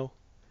 you know?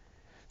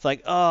 It's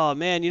like, oh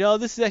man,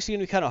 this is actually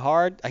going to be kind of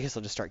hard. I guess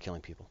I'll just start killing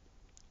people.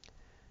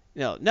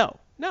 No.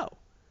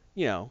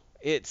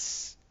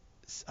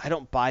 I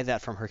don't buy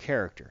that from her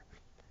character.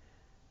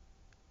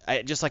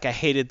 Just like I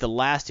hated the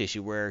last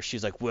issue where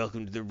she's like,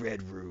 welcome to the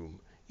Red Room.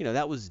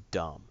 That was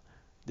dumb.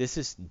 This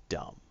is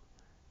dumb.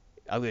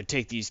 I'm going to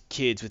take these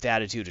kids with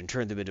attitude and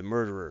turn them into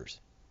murderers.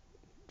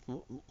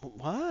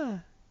 What?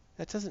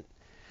 That doesn't...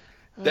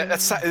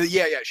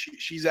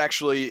 She's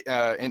actually,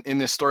 in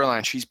this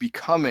storyline, she's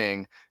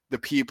becoming the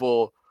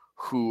people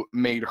who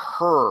made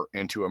her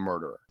into a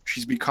murderer.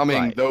 She's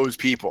becoming those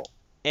people.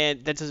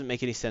 And that doesn't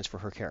make any sense for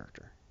her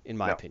character, in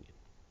my opinion.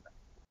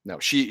 No,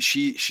 she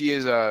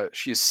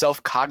is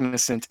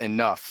self-cognizant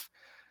enough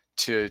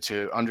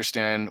to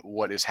understand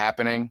what is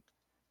happening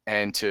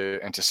and to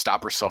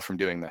stop herself from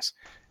doing this.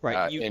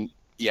 Right. In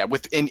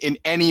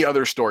any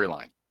other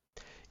storyline.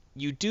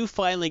 You do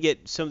finally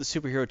get some of the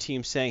superhero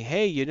teams saying,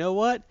 hey, you know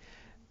what?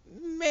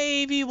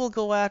 Maybe we'll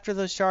go after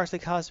those shards of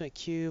the Cosmic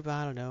Cube.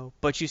 I don't know.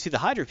 But you see the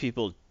Hydra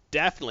people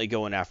definitely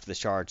going after the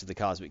shards of the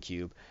Cosmic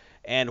Cube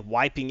and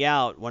wiping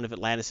out one of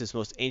Atlantis'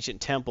 most ancient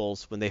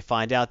temples when they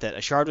find out that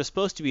a shard was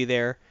supposed to be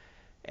there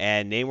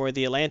and Namor and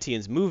the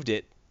Atlanteans moved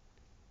it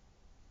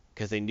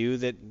because they knew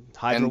that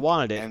Hydra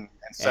wanted it. And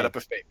set up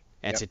a fake.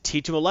 And to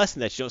teach them a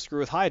lesson that you don't screw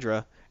with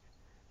Hydra,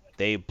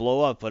 they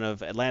blow up one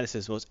of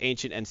Atlantis' most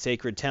ancient and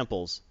sacred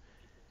temples.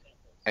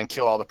 And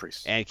kill all the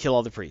priests.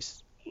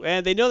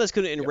 And they know that's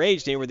going to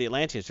enrage Namor and the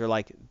Atlanteans. They're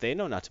like, they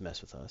know not to mess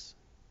with us.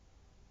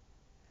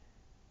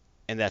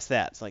 And that's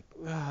that. It's like,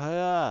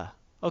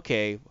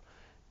 okay,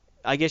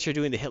 I guess you're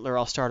doing the Hitler,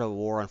 I'll start a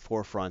war on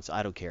 4 fronts.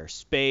 I don't care.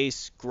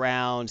 Space,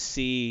 ground,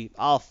 sea,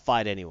 I'll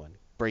fight anyone.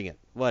 Bring it.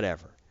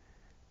 Whatever.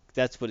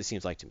 That's what it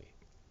seems like to me.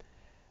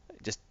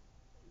 Just...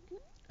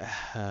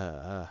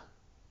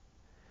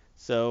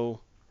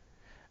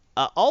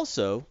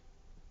 also,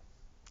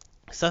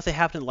 stuff that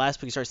happened in the last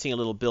book you start seeing a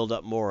little build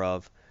up more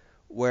of,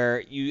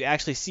 where you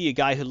actually see a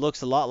guy who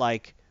looks a lot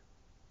like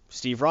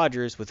Steve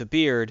Rogers with a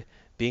beard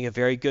being a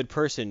very good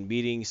person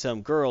meeting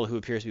some girl who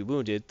appears to be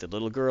wounded. The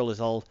little girl is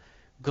all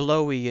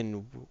glowy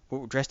and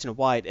dressed in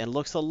white and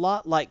looks a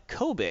lot like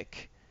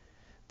Kobik,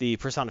 the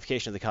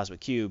personification of the Cosmic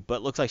Cube,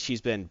 but looks like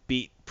she's been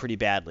beat pretty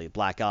badly.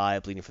 Black eye,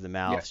 bleeding from the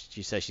mouth. Yeah.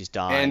 She says she's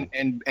dying.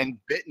 And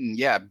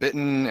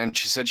bitten, and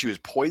she said she was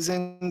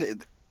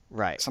poisoned.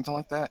 Right. Something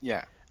like that,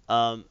 yeah.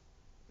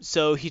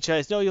 So he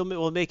tries, no,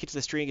 we'll make it to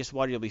the strongest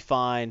water, you'll be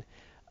fine.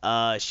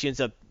 She ends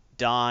up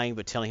dying,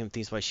 but telling him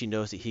things why she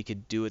knows that he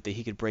could do it, that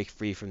he could break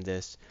free from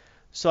this.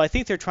 So I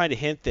think they're trying to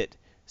hint that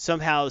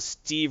somehow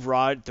the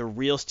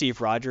real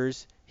Steve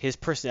Rogers, his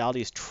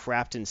personality is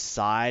trapped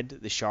inside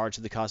the shards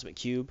of the Cosmic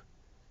Cube.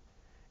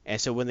 And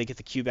so when they get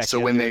the cube back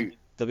together,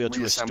 they'll be able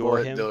to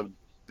restore him.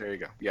 There you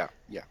go. Yeah.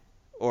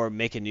 Or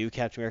make a new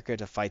Captain America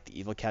to fight the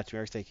evil Captain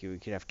America. Like you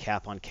could have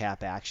cap on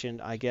cap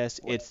action, I guess.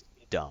 It's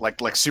dumb.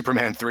 Like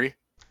Superman 3?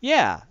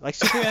 Yeah, like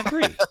Superman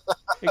 3.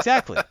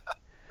 Exactly.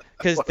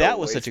 Because that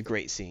was such a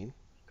great scene.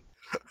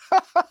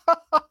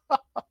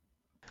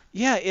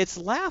 Yeah, it's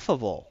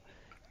laughable.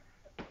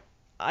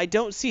 I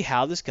don't see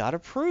how this got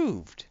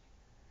approved.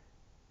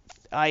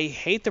 I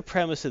hate the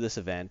premise of this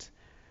event.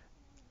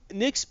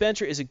 Nick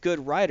Spencer is a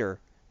good writer.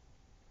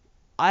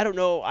 I don't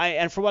know,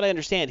 and from what I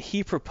understand,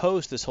 he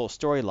proposed this whole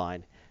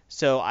storyline.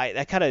 So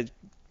that kind of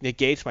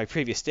negates my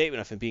previous statement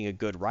of him being a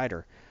good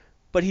writer.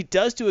 But he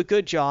does do a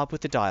good job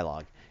with the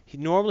dialogue.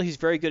 Normally he's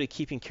very good at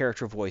keeping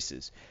character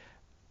voices.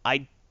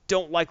 I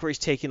don't like where he's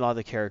taking a lot of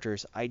the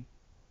characters. I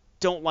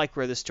don't like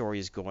where the story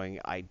is going.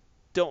 I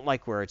don't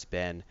like where it's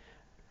been.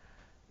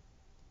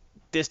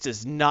 This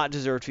does not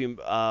deserve to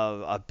be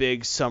a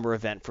big summer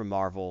event for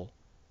Marvel.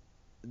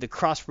 The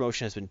cross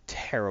promotion has been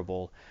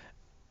terrible.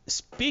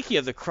 Speaking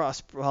of the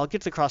I'll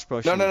get to the cross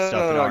promotion.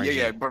 No.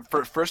 Yeah.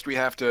 But first we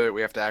have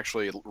to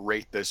actually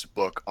rate this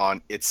book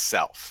on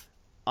itself.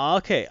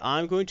 Okay,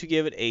 I'm going to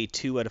give it a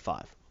 2 out of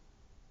 5.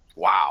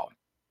 Wow.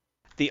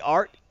 The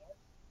art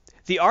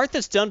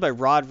that's done by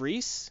Rod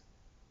Reis,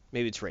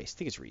 maybe it's Reis, I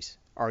think it's Reis,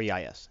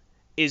 R-E-I-S,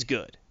 is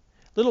good.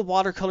 Little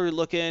watercolor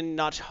looking,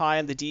 not high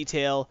on the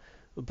detail,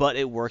 but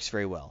it works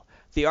very well.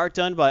 The art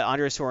done by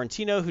Andrea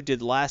Sorrentino, who did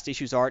the last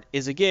issue's art,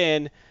 is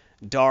again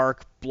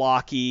dark,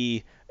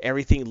 blocky.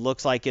 Everything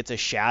looks like it's a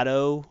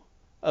shadow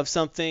of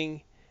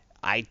something.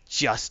 I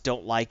just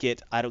don't like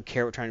it. I don't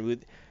care what trying to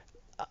move.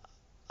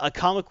 A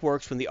comic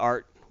works when the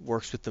art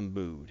works with the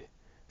mood.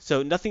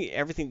 So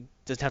everything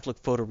doesn't have to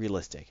look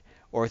photorealistic,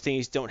 or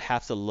things don't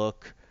have to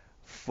look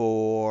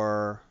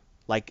for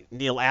like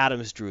Neil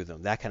Adams drew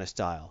them, that kind of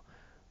style.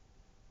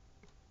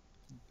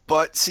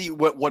 But see,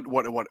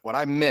 what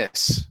I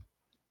miss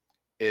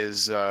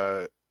is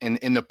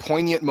in the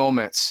poignant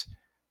moments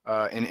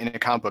in a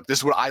comic book. This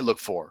is what I look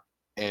for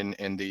in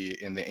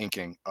the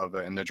inking of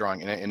in the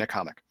drawing in a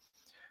comic.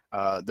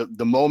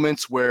 The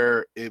moments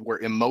where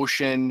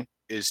emotion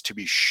is to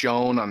be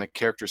shown on the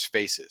characters'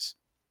 faces.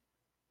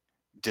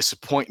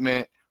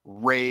 Disappointment,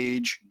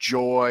 rage,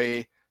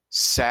 joy,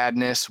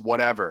 sadness,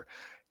 whatever.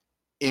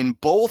 In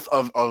both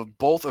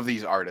of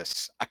these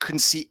artists, I couldn't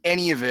see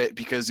any of it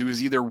because it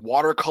was either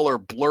watercolor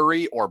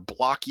blurry or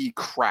blocky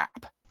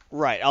crap.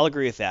 Right, I'll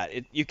agree with that.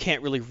 You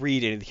can't really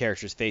read any of the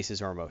characters'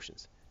 faces or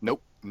emotions.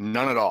 Nope,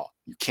 none at all.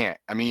 You can't.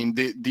 I mean,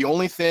 the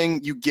only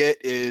thing you get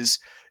is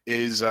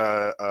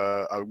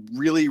a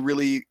really,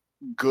 really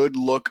good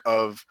look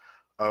of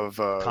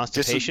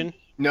Constipation?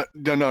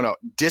 No.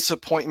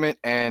 Disappointment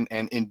and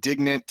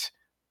indignant,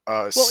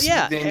 Well,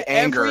 yeah, seething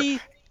anger.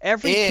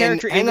 Every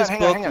character in this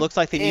book looks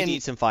like they need to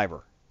eat some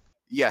fiber.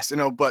 Yes,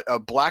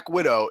 but Black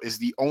Widow is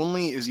the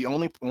only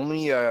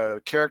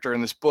character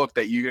in this book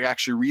that you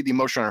actually read the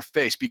emotion on her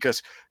face,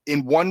 because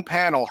in one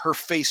panel her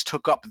face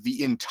took up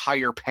the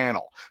entire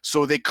panel,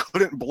 so they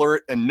couldn't blur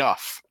it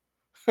enough.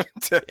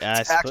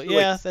 That's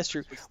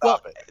true.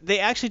 Well, it. they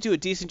actually do a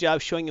decent job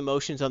showing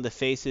emotions on the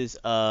faces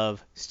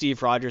of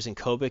Steve Rogers and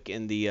Kobik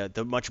in the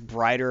much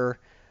brighter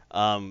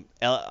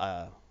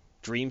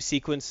dream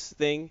sequence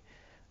thing.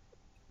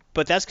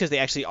 But that's because they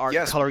actually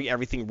aren't coloring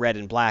everything red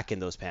and black in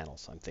those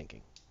panels, I'm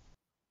thinking.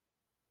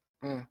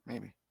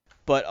 Maybe.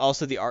 But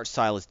also the art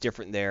style is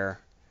different there.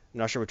 I'm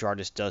not sure which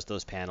artist does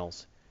those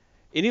panels.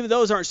 And even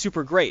those aren't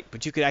super great,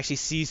 but you could actually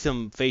see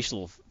some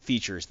facial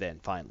features then,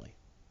 finally.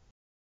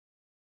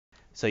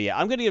 So yeah,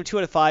 I'm going to give it 2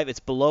 out of 5. It's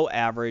below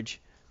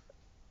average,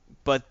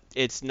 but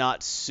it's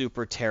not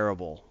super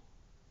terrible.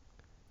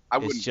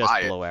 It's just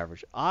below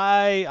average.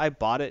 I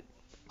bought it.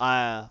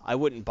 I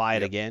wouldn't buy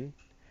it again.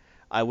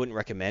 I wouldn't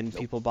recommend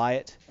people buy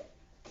it.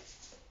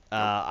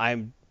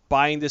 I'm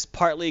buying this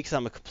partly because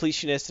I'm a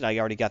completionist and I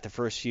already got the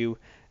first few,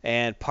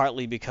 and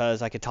partly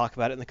because I could talk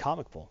about it in the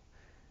comic poll.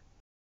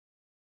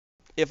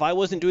 If I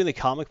wasn't doing the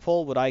comic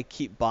poll, would I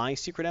keep buying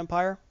Secret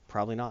Empire?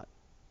 Probably not.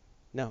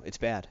 No, it's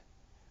bad.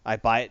 I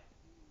buy it.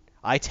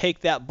 I take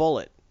that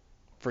bullet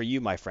for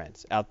you, my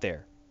friends, out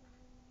there.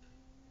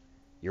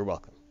 You're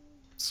welcome.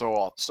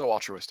 So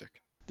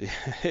altruistic.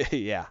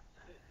 Yeah.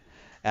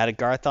 Out of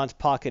Garthon's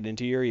pocket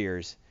into your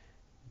ears.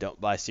 Don't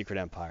buy Secret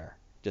Empire.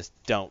 Just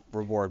don't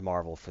reward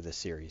Marvel for this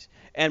series.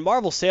 And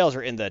Marvel sales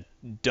are in the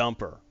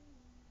dumper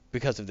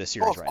because of this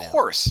series right now.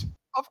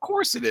 Of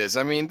course it is.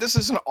 I mean, this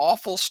is an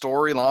awful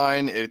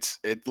storyline. It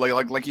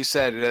like you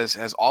said, it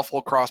has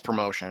awful cross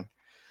promotion.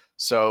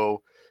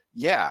 So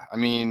yeah, I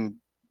mean,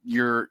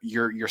 you're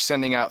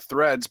sending out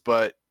threads,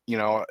 but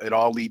it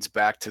all leads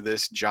back to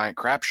this giant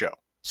crap show.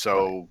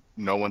 So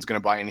no one's going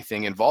to buy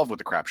anything involved with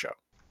the crap show.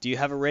 Do you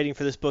have a rating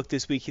for this book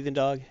this week, Heathen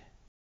Dog?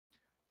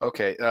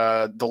 Okay,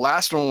 the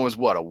last one was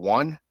what, a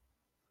 1?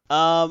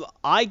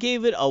 I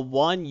gave it a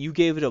 1. You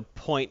gave it a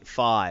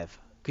 0.5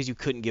 because you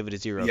couldn't give it a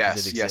 0.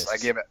 Yes, I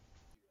gave it.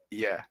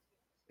 Yeah,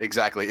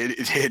 exactly.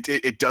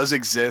 It does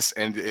exist,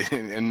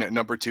 and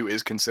number 2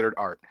 is considered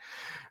art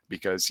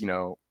because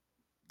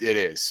it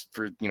is.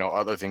 For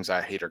other things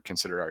I hate are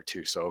considered art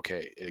too. So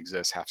okay, it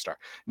exists, half star.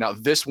 Now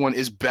this one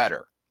is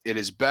better. It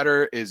is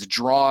better. Is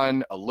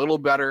drawn a little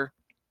better.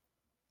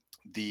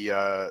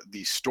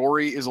 The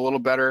story is a little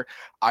better.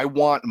 I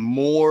want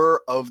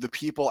more of the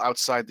people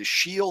outside the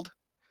shield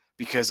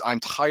because I'm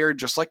tired,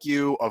 just like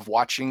you, of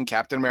watching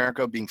Captain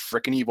America being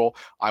freaking evil.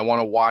 I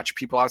want to watch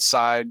people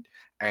outside,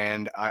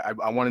 and I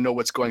want to know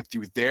what's going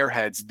through their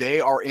heads.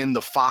 They are in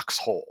the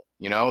foxhole.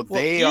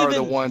 They are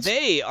the ones.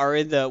 They are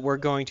in the "we're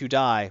going to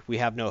die, we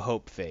have no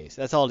hope" phase.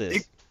 That's all it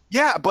is.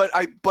 Yeah, but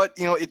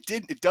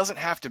it doesn't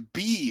have to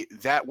be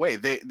that way.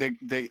 They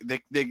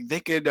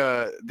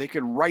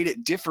could write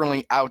it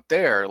differently out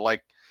there.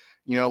 Like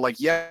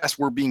yes,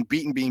 we're being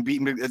beaten.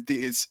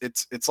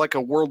 It's like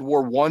a World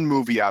War I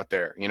movie out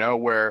there,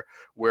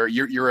 where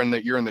you're in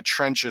the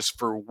trenches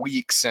for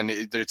weeks and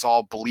it's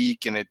all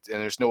bleak and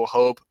there's no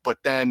hope. But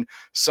then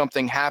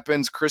something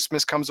happens.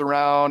 Christmas comes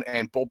around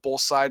and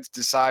both sides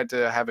decide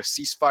to have a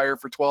ceasefire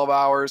for 12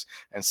 hours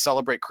and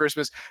celebrate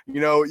Christmas.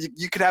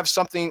 You could have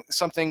something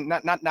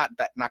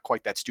not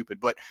quite that stupid,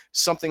 but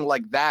something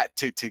like that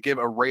to give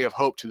a ray of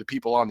hope to the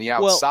people on the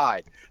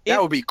outside.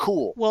 That would be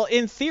cool. Well,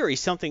 in theory,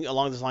 something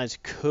along those lines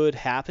could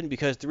happen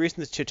because the reason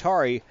the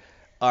Chitauri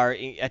are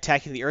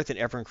attacking the Earth in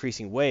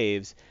ever-increasing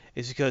waves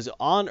is because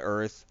on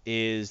Earth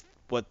is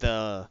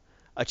a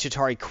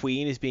Chitauri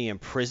queen is being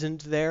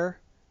imprisoned there,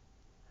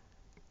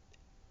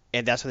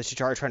 and that's why the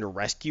Chitauri are trying to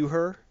rescue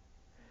her.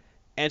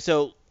 And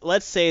so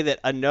let's say that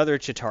another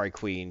Chitauri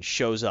queen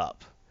shows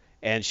up,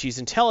 and she's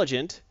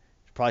intelligent,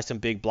 probably some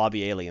big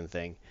blobby alien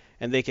thing,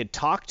 and they could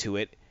talk to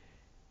it,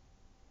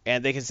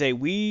 and they can say,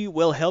 "We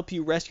will help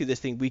you rescue this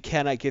thing. We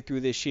cannot get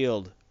through this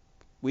shield.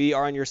 We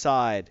are on your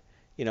side."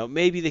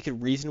 Maybe they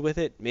could reason with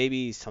it.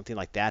 Maybe something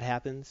like that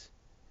happens.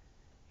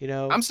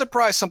 I'm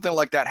surprised something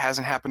like that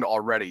hasn't happened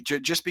already.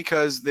 Just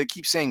because they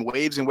keep saying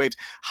waves and waves.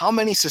 How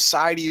many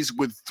societies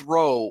would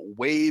throw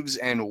waves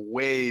and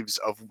waves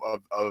of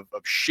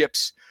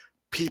ships,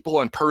 people,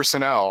 and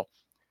personnel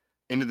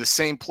into the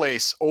same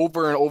place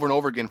over and over and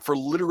over again for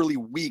literally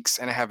weeks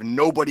and have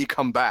nobody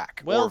come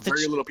back, Well, or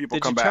very little people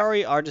the come back.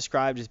 Chitauri are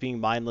described as being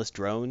mindless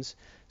drones,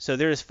 so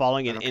they're just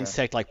following an Okay.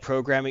 insect-like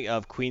programming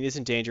of Queen is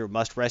in danger,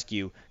 must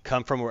rescue,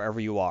 come from wherever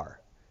you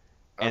are.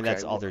 And Okay,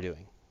 that's all well- they're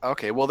doing.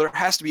 Okay, well, there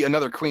has to be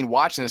another queen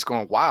watching this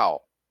going,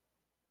 wow,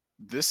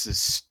 this is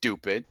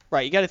stupid.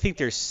 Right, you got to think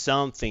there's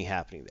something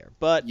happening there,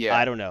 but Yeah.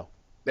 I don't know.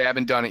 They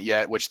haven't done it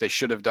yet, which they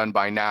should have done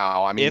by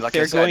now. I mean, If like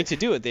they're I said, going to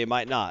do it, they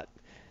might not.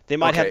 They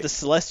might have Okay. the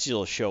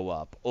Celestials show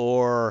up,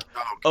 or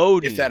oh,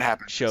 Odin if that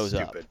happens, that's shows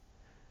up. stupid.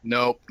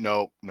 Nope.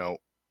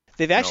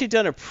 They've actually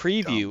done a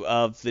preview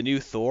of the new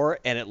Thor,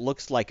 and it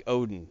looks like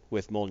Odin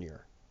with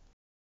Mjolnir.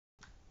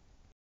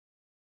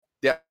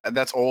 Yeah,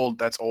 that's old.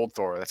 That's old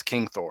Thor. That's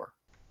King Thor.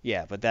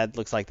 Yeah, but that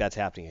looks like that's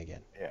happening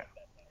again. Yeah.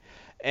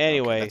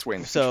 Anyway, that's way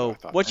in the future, so I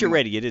thought. what's your Anyway.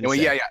 rating? You didn't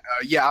Anyway, say.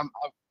 yeah.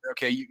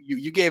 Okay.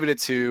 You gave it a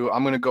 2.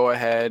 I'm gonna go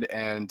ahead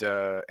and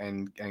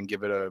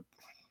give it a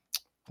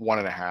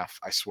 1.5.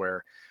 I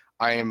swear.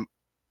 I am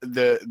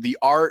the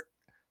art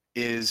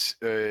is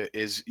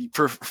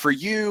for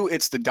you.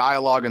 It's the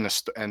dialogue and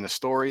the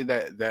story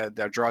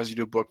that draws you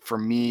to a book. For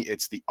me,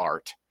 it's the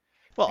art.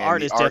 Well, And art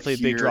the is art definitely a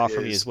big here draw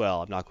for me is- as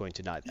well. I'm not going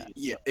to deny that.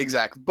 Yeah,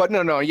 exactly. But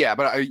yeah.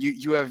 But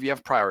you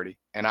have priority,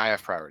 and I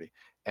have priority,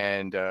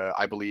 and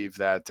I believe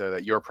that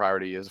your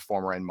priority is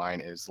former and mine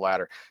is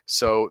latter.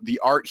 So the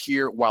art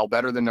here, while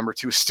better than number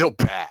 2, is still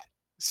bad.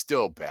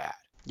 Still bad.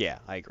 Yeah,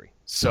 I agree.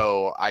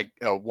 So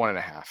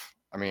 1.5.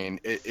 I mean,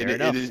 it Fair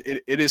enough.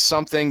 is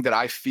something that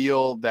I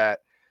feel that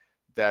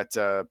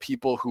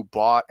people who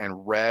bought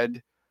and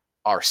read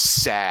are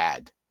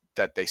sad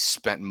that they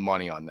spent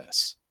money on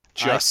this.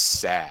 Just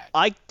sad.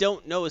 I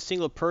don't know a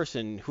single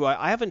person who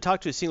I haven't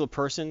talked to a single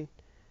person,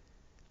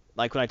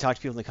 like when I talk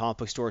to people in the comic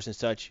book stores and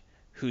such,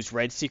 who's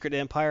read Secret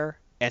Empire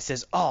and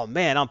says, "Oh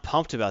man, I'm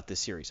pumped about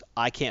this series."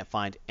 I can't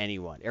find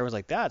anyone. Everyone's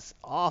like, "That's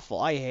awful.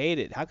 I hate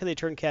it. How can they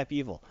turn Cap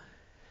evil?"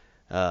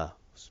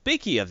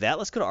 Speaking of that,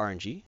 let's go to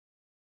RNG.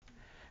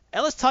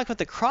 And let's talk about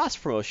the cross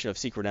promotion of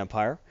Secret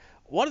Empire.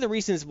 One of the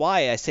reasons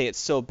why I say it's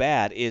so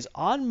bad is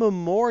on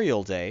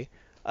Memorial Day,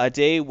 a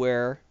day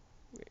where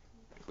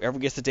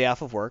everyone gets the day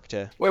off of work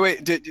to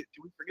Wait. Did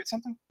we forget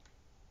something?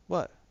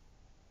 what?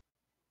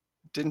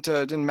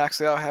 Didn't Max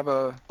Liao have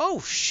a? Oh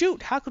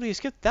shoot! How could we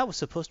skip? That was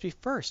supposed to be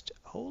first.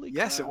 Holy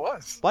Yes, crap. it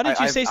was. Why didn't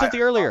you say something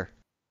earlier?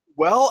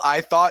 Well,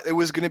 I thought it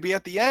was going to be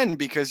at the end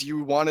because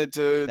you wanted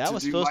to. That to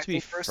was do supposed my to be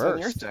thing first. Than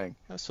your first. thing.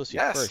 That was supposed to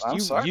be Yes, first. I'm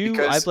sorry, I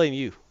because- blame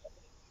you.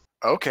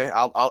 Okay,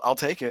 I'll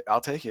take it.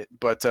 I'll take it.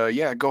 But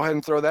yeah, go ahead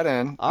and throw that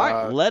in. All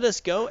right, let us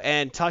go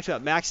and talk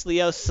about Max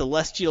Leo's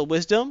Celestial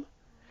Wisdom,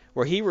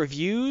 where he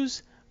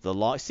reviews the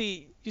long.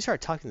 See, you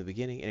started talking in the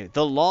beginning. Anyway,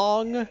 the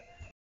long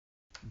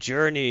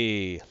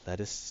journey. Let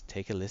us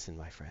take a listen,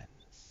 my friends.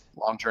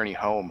 Long journey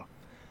home.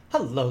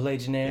 Hello,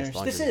 Legionnaires. Yes,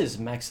 Long this Journey. is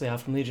Max Liao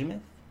from Legion Myth,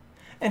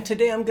 and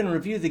today I'm going to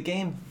review the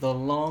game The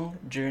Long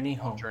Journey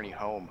Home. Journey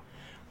home.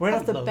 Right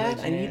off the Hello, bat,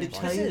 I need to Legionnaires.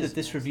 tell you that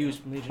this review is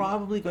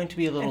probably going to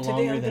be a little And today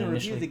longer I'm than gonna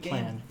review initially the game,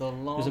 planned. The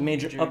Long There's a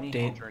major Journey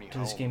update Home. to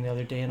this game the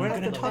other day, and Right I'm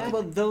off going to the talk bat-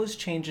 about those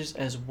changes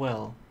as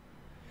well.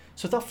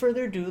 So without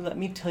further ado, let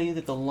me tell you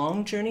that The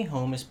Long Journey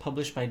Home is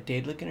published by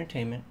Daedalic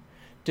Entertainment,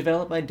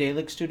 developed by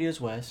Daedalic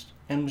Studios West,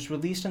 and was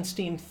released on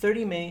Steam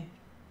 30 May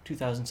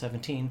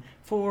 2017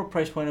 for a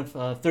price point of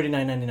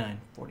 $39.99,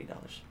 $40,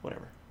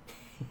 whatever.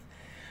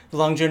 The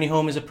Long Journey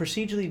Home is a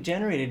procedurally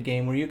generated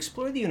game where you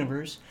explore the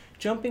universe,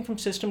 jumping from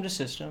system to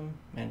system,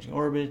 managing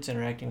orbits,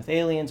 interacting with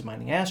aliens,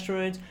 mining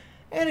asteroids,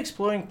 and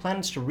exploring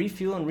planets to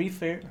refuel and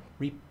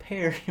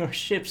repair your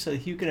ship so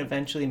that you can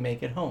eventually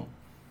make it home.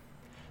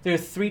 There are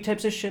 3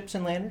 types of ships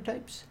and lander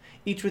types,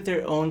 each with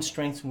their own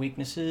strengths and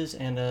weaknesses,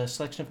 and a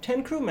selection of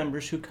 10 crew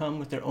members who come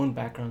with their own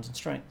backgrounds and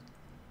strengths.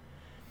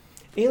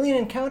 Alien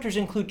encounters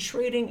include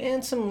trading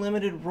and some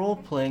limited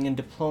role-playing and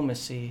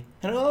diplomacy.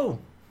 And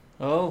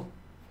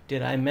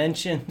did I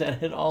mention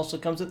that it also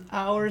comes with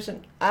hours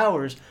and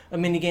hours of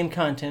minigame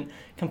content,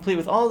 complete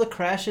with all the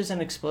crashes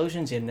and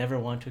explosions you never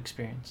want to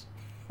experience?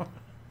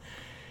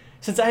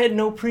 Since I had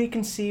no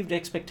preconceived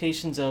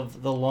expectations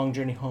of The Long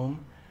Journey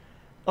Home,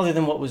 other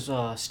than what was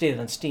stated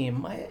on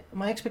Steam,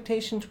 my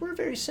expectations were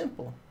very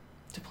simple.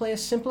 To play a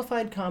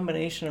simplified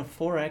combination of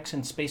 4X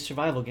and space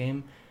survival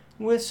game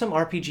with some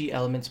RPG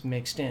elements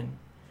mixed in.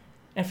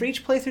 And for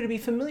each playthrough to be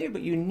familiar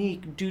but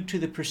unique due to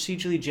the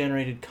procedurally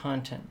generated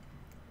content.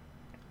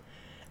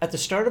 At the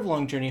start of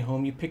Long Journey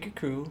Home, you pick your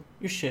crew,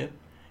 your ship,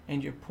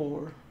 and your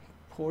poor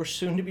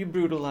soon-to-be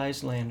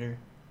brutalized lander.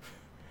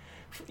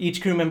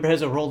 Each crew member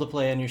has a role to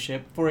play on your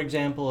ship, for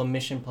example, a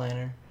mission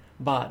planner,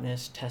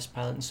 botanist, test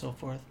pilot, and so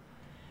forth.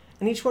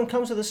 And each one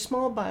comes with a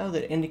small bio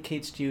that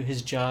indicates to you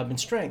his job and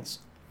strengths.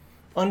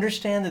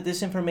 Understand that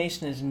this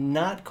information is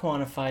not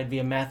quantified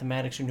via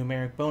mathematics or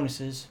numeric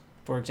bonuses.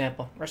 For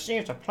example,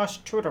 receives a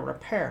 +2 to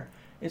repair.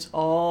 It's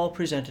all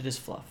presented as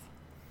fluff.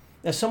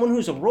 As someone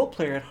who's a role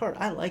player at heart,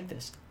 I like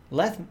this.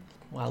 Less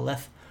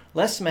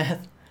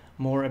math,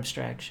 more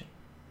abstraction.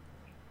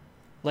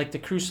 Like the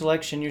crew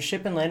selection, your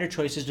ship and lander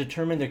choices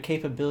determine their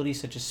capabilities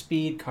such as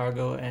speed,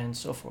 cargo, and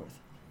so forth.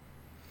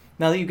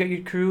 Now that you've got your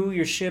crew,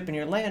 your ship, and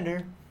your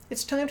lander,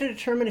 it's time to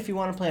determine if you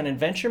want to play on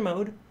Adventure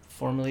Mode,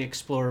 formerly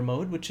Explorer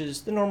Mode, which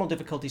is the normal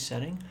difficulty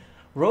setting,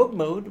 Rogue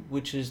Mode,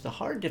 which is the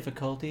hard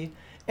difficulty,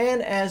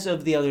 and as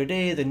of the other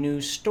day, the new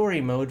Story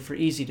Mode for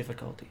easy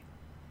difficulty.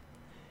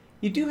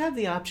 You do have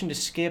the option to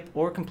skip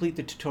or complete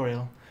the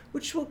tutorial,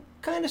 which will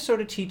kind of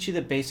sort of teach you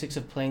the basics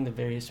of playing the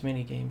various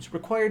minigames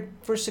required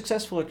for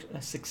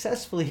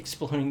successfully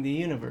exploring the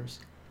universe.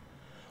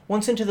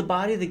 Once into the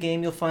body of the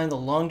game, you'll find the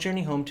long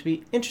journey home to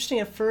be interesting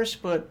at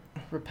first, but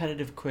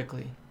repetitive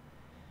quickly.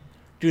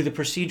 Due to the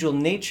procedural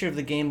nature of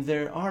the game,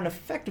 there are an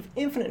effective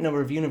infinite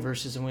number of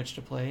universes in which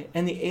to play,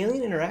 and the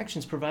alien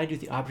interactions provide you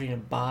with the opportunity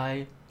to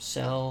buy,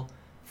 sell,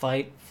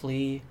 fight,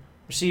 flee,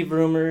 receive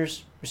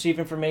rumors, receive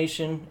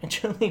information, and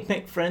generally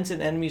make friends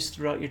and enemies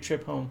throughout your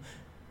trip home.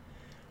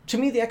 To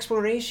me, the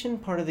exploration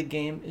part of the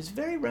game is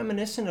very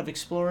reminiscent of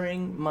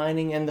exploring,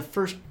 mining, and the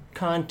first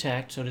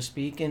contact, so to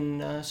speak,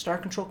 in Star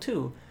Control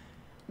 2,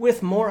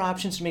 with more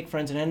options to make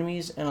friends and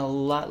enemies, and a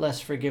lot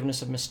less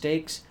forgiveness of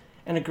mistakes,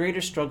 and a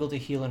greater struggle to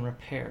heal and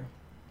repair.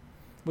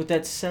 With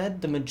that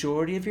said, the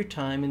majority of your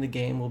time in the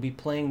game will be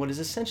playing what is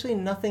essentially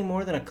nothing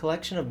more than a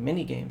collection of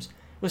mini-games,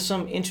 with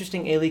some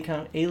interesting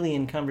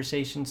alien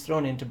conversations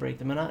thrown in to break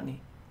the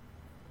monotony.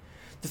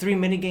 The 3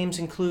 mini-games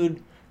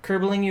include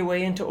kerbling your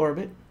way into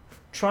orbit,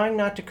 trying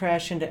not to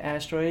crash into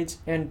asteroids,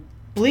 and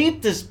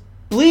bleep this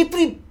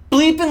bleeping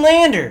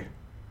lander!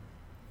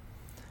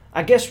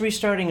 I guess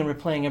restarting and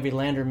replaying every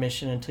lander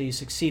mission until you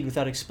succeed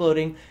without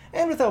exploding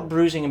and without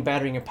bruising and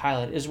battering your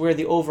pilot is where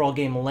the overall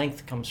game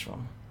length comes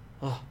from.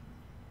 Ugh.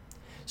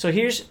 So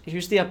here's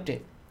the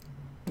update.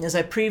 As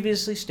I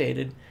previously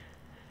stated,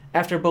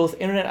 after both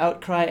internet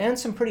outcry and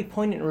some pretty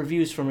poignant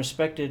reviews from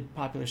respected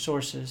popular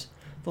sources,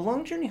 The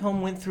Long Journey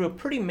Home went through a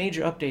pretty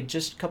major update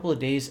just a couple of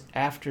days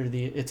after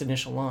its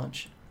initial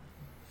launch.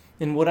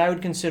 In what I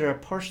would consider a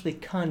partially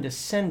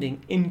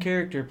condescending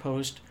in-character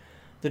post,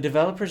 the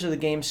developers of the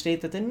game state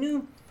that the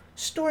new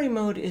story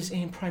mode is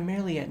aimed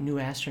primarily at new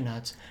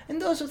astronauts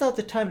and those without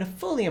the time to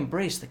fully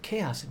embrace the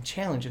chaos and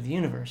challenge of the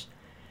universe,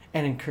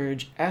 and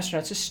encourage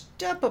astronauts to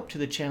step up to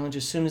the challenge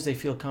as soon as they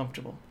feel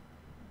comfortable.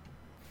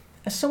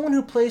 As someone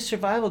who plays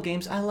survival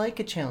games, I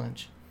like a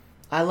challenge.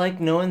 I like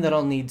knowing that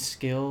I'll need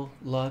skill,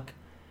 luck,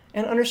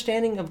 and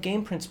understanding of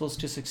game principles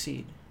to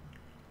succeed.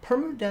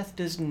 Permadeath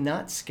does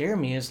not scare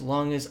me as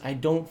long as I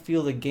don't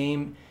feel the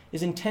game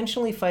is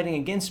intentionally fighting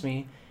against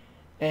me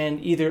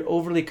and either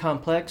overly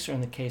complex, or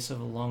in the case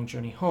of A Long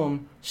Journey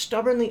Home,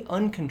 stubbornly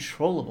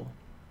uncontrollable.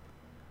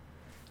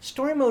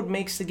 Story mode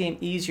makes the game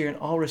easier in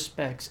all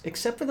respects,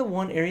 except for the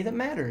one area that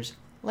matters,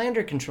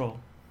 lander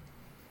control.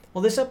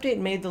 While this update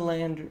made the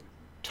lander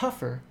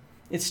tougher,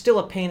 it's still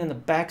a pain in the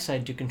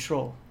backside to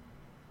control.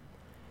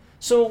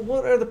 So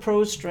what are the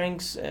pros,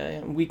 strengths,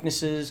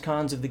 weaknesses,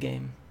 cons of the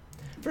game?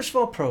 First of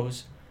all,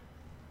 pros.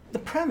 The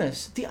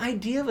premise, the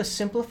idea of a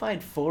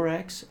simplified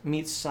 4X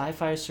meets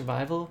sci-fi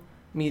survival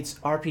meets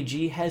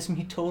RPG has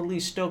me totally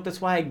stoked.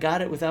 That's why I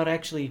got it without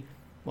actually,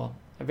 well,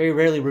 I very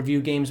rarely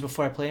review games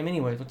before I play them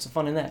anyway. What's the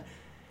fun in that?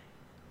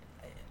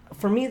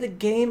 For me, the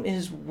game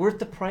is worth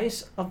the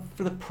price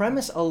for the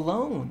premise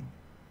alone,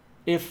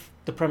 if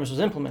the premise was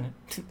implemented.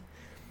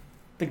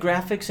 The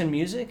graphics and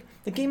music,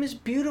 the game is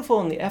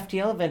beautiful, and the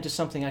FTL event is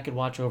something I could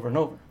watch over and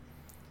over.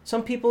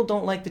 Some people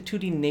don't like the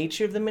 2D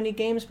nature of the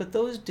minigames, but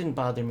those didn't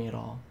bother me at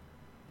all.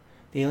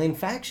 The alien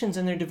factions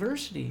and their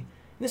diversity.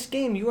 In this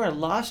game, you are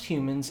lost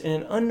humans in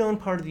an unknown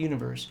part of the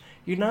universe.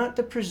 You're not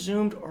the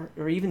presumed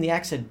or even the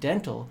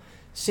accidental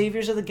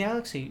saviors of the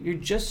galaxy. You're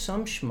just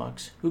some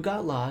schmucks who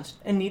got lost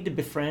and need to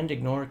befriend,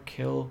 ignore,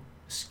 kill,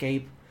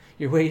 escape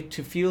your way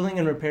to fueling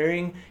and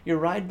repairing your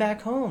ride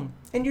back home.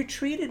 And you're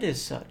treated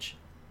as such.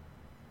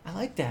 I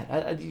like that. I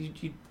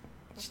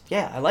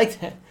like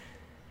that.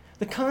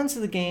 The cons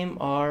of the game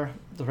are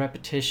the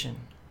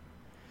repetition.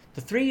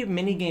 The 3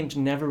 minigames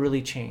never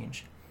really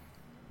change.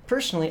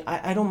 Personally,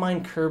 I don't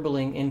mind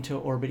kerbling into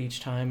orbit each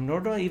time,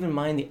 nor do I even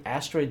mind the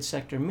asteroid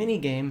sector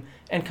minigame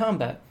and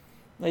combat.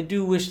 I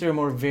do wish there were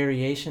more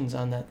variations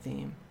on that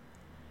theme.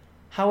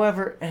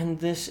 However,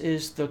 and this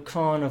is the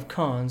con of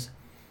cons,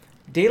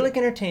 Daedalic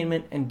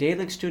Entertainment and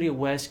Daedalic Studio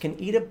West can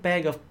eat a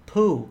bag of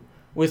poo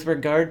with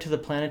regard to the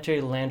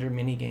planetary lander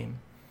minigame.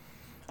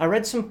 I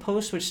read some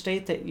posts which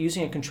state that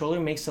using a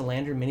controller makes the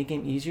lander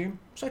minigame easier,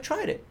 so I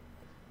tried it.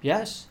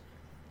 Yes,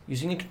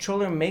 using a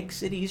controller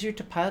makes it easier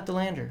to pilot the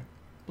lander.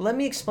 But let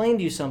me explain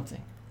to you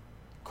something.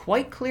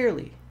 Quite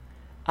clearly,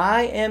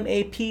 I am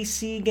a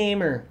PC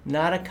gamer,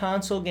 not a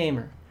console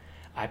gamer.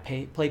 I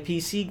play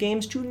PC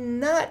games to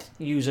not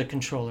use a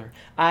controller.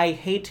 I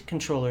hate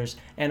controllers,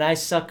 and I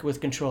suck with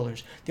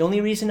controllers. The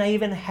only reason I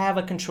even have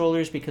a controller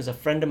is because a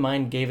friend of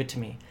mine gave it to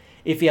me.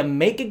 If you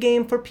make a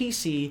game for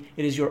PC,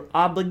 it is your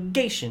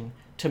obligation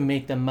to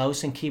make the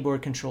mouse and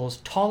keyboard controls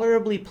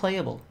tolerably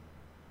playable.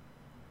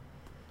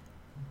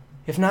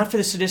 If not for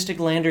the sadistic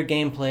lander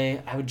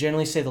gameplay, I would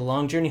generally say The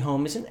Long Journey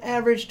Home is an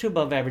average to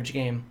above average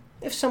game,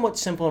 if somewhat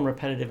simple and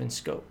repetitive in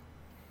scope.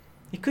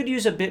 It could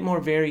use a bit more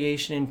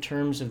variation in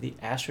terms of the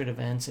asteroid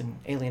events and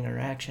alien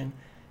interaction,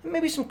 and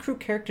maybe some crew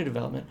character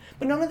development,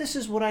 but none of this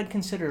is what I'd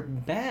consider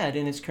bad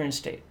in its current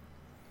state.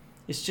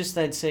 It's just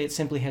that I'd say it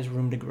simply has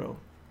room to grow.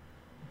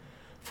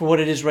 For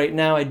what it is right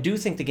now, I do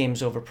think the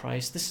game's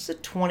overpriced. This is a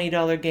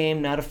 $20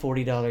 game, not a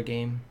 $40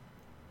 game.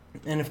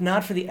 And if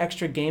not for the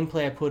extra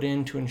gameplay I put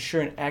in to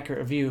ensure an accurate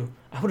review,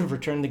 I would have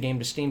returned the game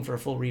to Steam for a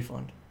full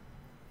refund.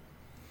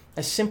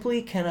 I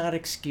simply cannot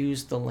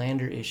excuse the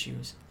lander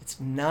issues. It's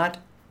not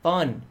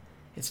fun,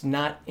 it's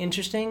not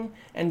interesting,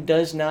 and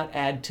does not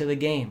add to the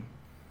game.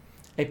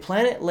 A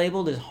planet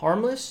labeled as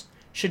harmless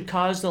should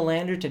cause the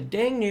lander to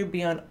dang near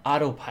be on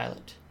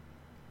autopilot.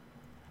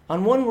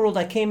 On one world,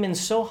 I came in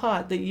so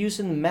hot that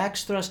using the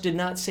max thrust did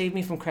not save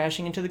me from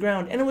crashing into the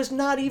ground, and it was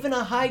not even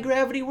a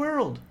high-gravity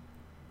world.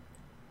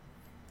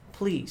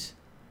 Please,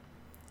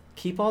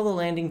 keep all the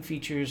landing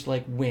features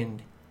like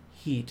wind,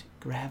 heat,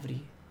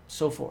 gravity,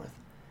 so forth.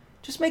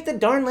 Just make the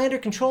darn lander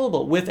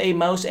controllable with a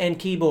mouse and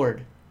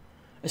keyboard,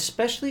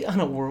 especially on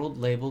a world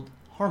labeled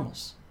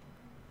harmless.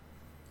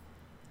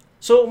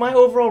 So my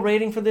overall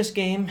rating for this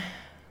game,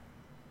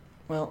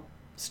 well,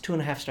 it's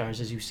 2.5 stars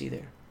as you see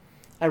there.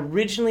 I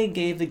originally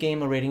gave the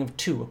game a rating of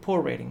 2, a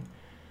poor rating.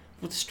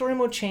 With story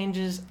mode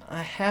changes,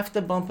 I have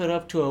to bump it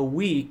up to a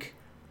weak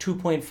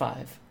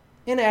 2.5.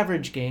 An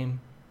average game,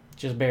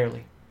 just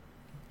barely.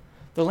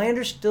 The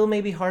lander still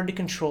may be hard to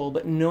control,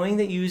 but knowing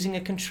that using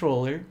a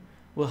controller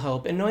will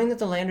help, and knowing that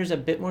the lander's a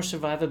bit more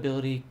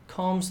survivability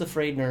calms the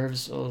frayed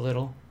nerves a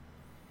little.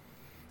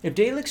 If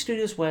Daedalic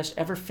Studios West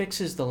ever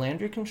fixes the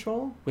lander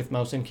control with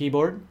mouse and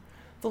keyboard,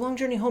 The Long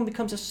Journey Home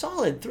becomes a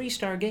solid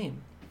 3-star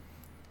game.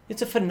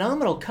 It's a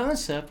phenomenal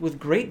concept with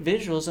great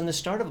visuals and the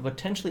start of a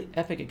potentially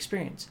epic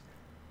experience.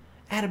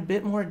 Add a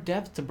bit more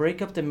depth to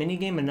break up the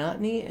minigame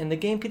monotony, and the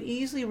game could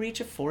easily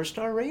reach a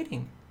 4-star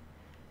rating.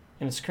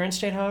 In its current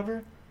state,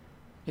 however,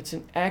 it's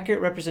an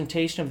accurate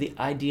representation of the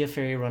idea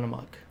fairy run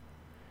amok.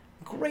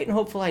 Great and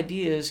hopeful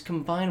ideas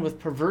combined with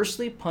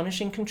perversely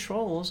punishing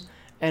controls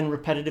and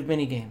repetitive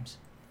minigames.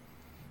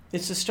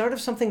 It's the start of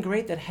something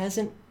great that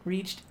hasn't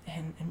reached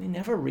and may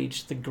never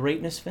reach the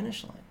greatness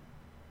finish line.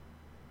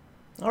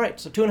 Alright,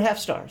 so 2.5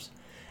 stars.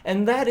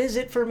 And that is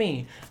it for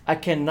me. I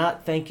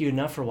cannot thank you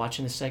enough for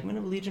watching this segment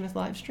of Legion Myth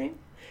Livestream.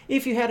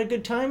 If you had a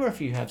good time or if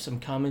you have some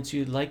comments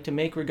you'd like to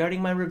make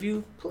regarding my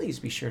review, please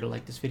be sure to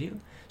like this video,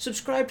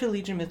 subscribe to the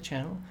Legion Myth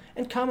channel,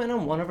 and comment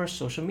on one of our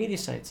social media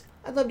sites.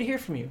 I'd love to hear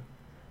from you.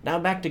 Now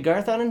back to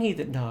Garthon and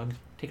Heathen Dog.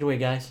 Take it away,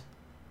 guys.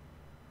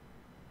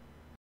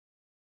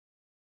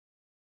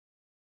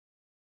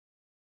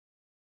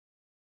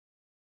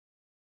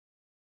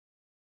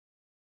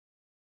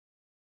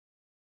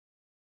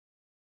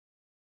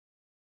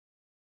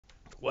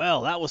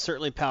 Well, that was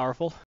certainly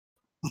powerful.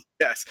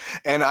 Yes,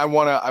 and I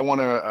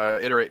wanna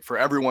iterate for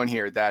everyone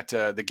here that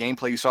the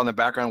gameplay you saw in the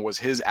background was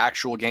his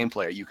actual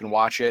gameplay. You can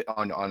watch it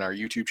on our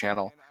YouTube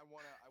channel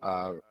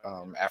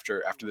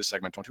after this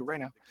segment. Don't do it right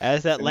now.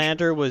 As that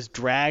lander was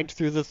dragged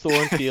through the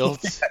thorn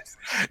fields. Yes.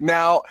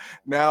 Now,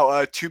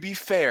 to be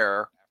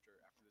fair,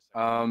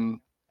 the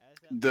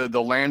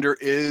lander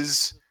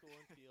is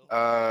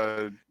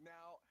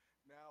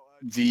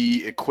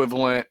the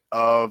equivalent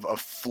of a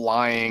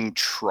flying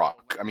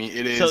truck. I mean,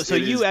 it is. So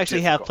you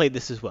actually have played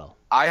this as well.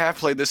 I have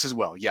played this as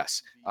well.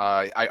 Yes.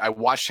 I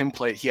watched him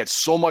play. He had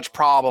so much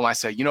problem. I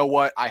said, you know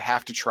what? I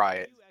have to try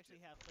it.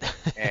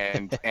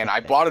 and I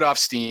bought it off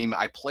Steam.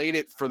 I played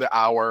it for the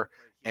hour,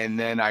 and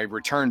then I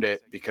returned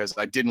it because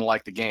I didn't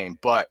like the game.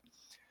 But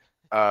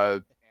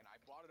the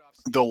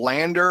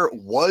lander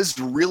was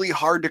really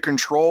hard to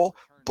control,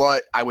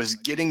 but I was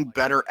getting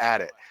better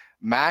at it.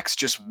 Max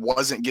just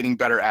wasn't getting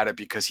better at it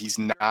because he's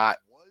not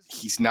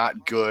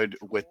good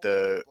with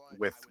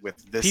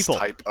this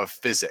type of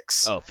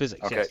physics. Oh,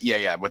 physics. Okay.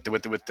 Yes. Yeah. With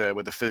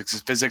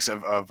the physics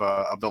of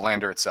the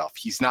lander itself,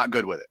 he's not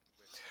good with it.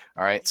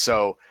 All right.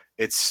 So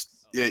this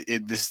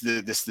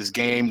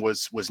game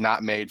was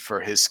not made for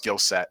his skill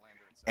set,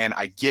 and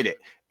I get it.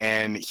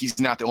 And he's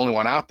not the only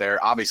one out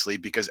there, obviously,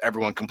 because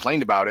everyone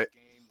complained about it,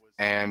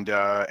 and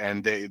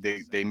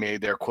they made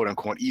their quote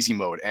unquote easy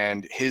mode,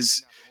 and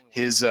his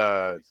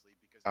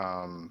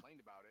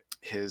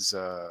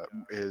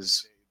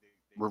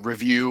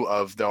review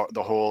of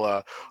the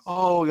whole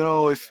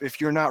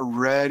if you're not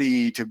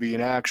ready to be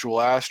an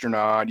actual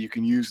astronaut, you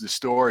can use the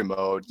story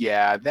mode.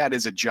 Yeah, that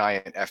is a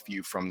giant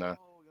FU from the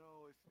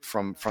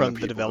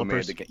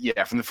developers.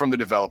 From the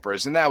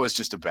developers, and that was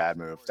just a bad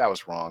move. That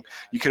was wrong.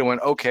 You could have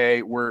went,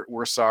 okay,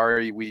 we're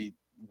sorry. We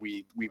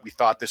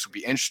thought this would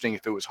be interesting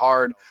if it was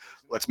hard.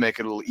 Let's make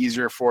it a little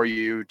easier for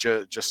you,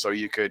 just so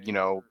you could,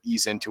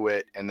 ease into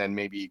it, and then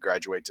maybe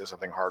graduate to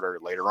something harder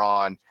later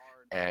on.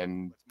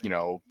 And,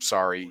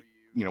 sorry,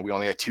 we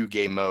only had 2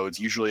 game modes.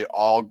 Usually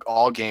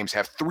all games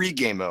have 3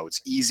 game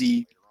modes: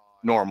 easy,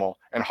 normal,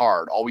 and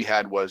hard. All we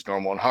had was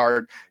normal and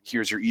hard.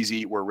 Here's your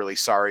easy. We're really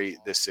sorry.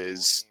 This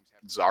is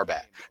our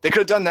bad. They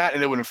could have done that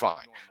and it would have been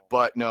fine.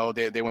 But no,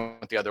 they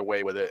went the other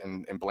way with it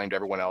and blamed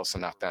everyone else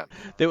and not them.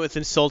 That was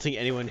insulting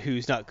anyone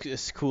who's not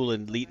as cool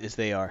and elite as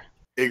they are.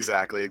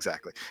 Exactly.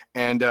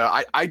 And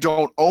I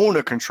don't own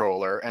a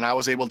controller, and I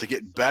was able to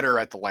get better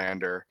at the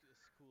lander.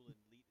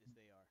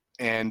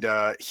 And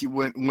he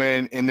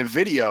when in the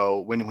video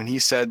when he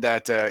said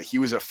that he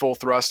was at full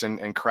thrust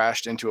and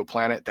crashed into a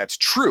planet, that's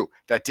true.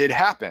 That did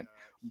happen,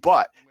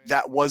 but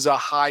that was a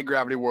high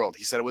gravity world.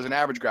 He said it was an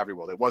average gravity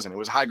world. It wasn't. It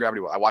was a high gravity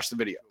world. I watched the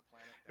video.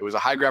 It was a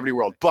high gravity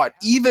world. But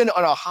even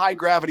on a high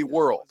gravity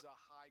world,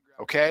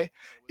 okay,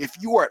 if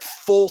you are at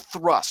full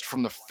thrust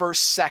from the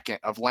first second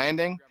of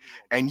landing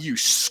and you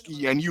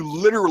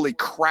literally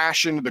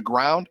crash into the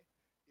ground,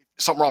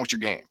 something wrong with your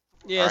game.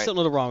 Yeah, right? something a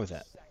little wrong with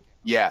that.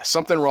 Yeah,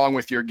 something wrong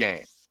with your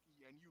game.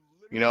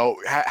 You know,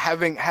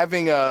 having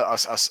a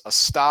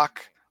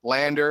stock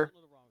lander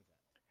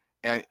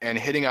and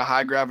hitting a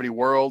high gravity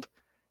world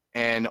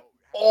and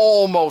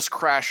almost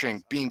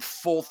crashing, being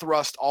full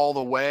thrust all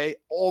the way,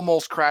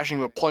 almost crashing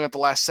but pulling at the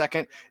last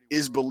second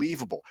is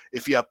believable.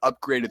 If you have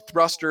upgraded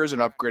thrusters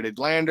and upgraded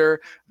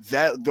lander,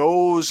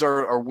 those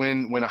are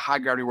when a high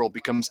gravity world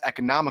becomes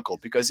economical,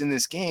 because in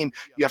this game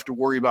you have to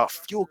worry about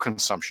fuel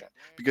consumption,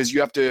 because you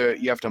have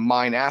to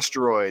mine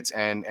asteroids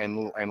and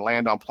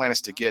land on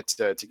planets to get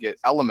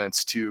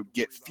elements to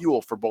get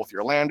fuel for both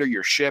your lander,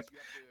 your ship,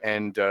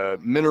 and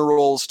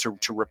minerals to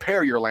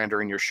repair your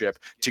lander and your ship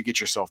to get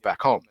yourself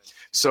back home.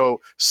 So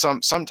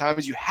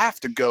sometimes you have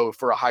to go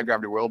for a high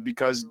gravity world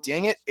because,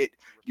 dang it,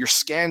 your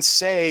scans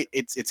say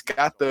it's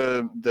got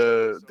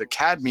the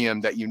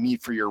cadmium that you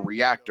need for your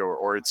reactor,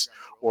 or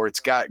it's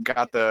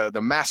got the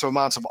massive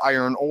amounts of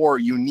iron ore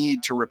you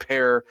need to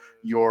repair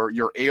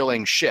your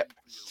ailing ship.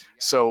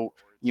 So,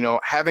 you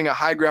know, having a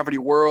high gravity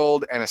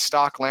world and a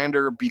stock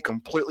lander be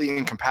completely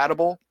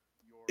incompatible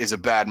is a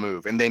bad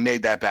move, and they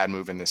made that bad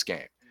move in this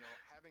game.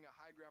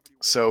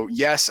 So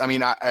yes, I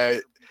mean,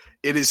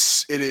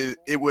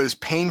 it was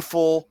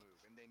painful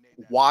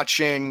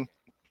watching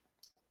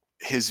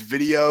his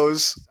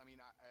videos,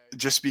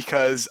 just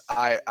because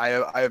I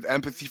have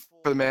empathy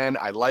for the man.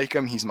 I like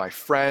him. He's my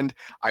friend.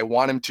 I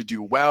want him to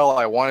do well.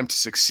 I want him to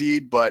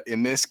succeed. But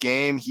in this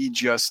game,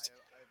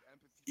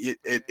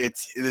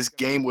 this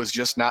game was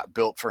just not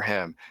built for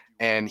him.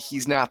 And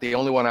he's not the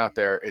only one out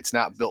there. It's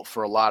not built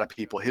for a lot of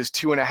people. His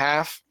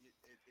 2.5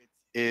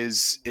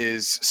 is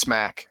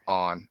smack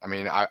on. I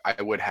mean, I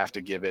would have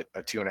to give it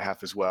a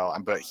 2.5 as well.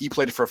 But he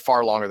played it for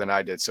far longer than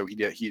I did, so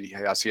he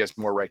has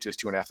more right to his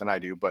 2.5 than I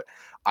do. But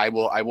I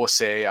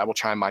will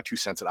chime my 2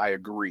 cents that I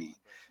agree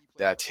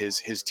that his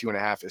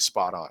 2.5 is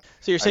spot on.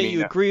 So you're saying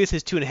you agree with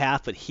his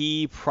 2.5, but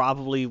he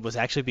probably was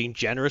actually being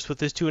generous with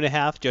his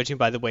 2.5, judging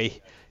by the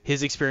way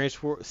his experience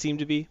seemed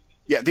to be?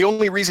 Yeah, the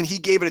only reason he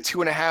gave it a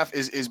 2.5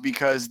 is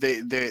because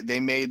they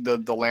made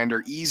the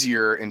lander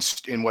easier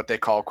in what they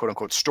call quote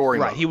unquote story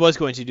mode. Right, he was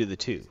going to do the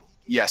 2.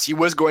 Yes, he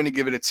was going to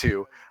give it a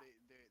 2.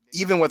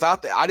 Even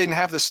without I didn't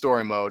have the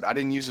story mode. I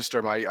didn't use the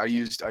story mode. I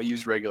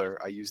used regular.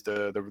 I used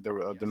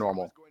the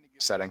normal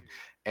setting,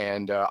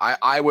 and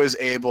I was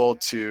able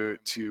to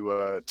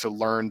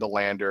learn the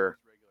lander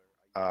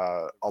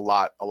a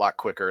lot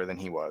quicker than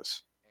he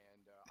was.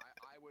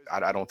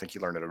 I don't think he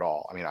learned it at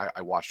all. I mean,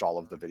 I watched all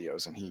of the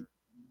videos, and he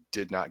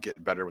did not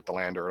get better with the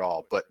lander at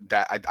all. But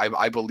that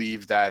I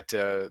believe that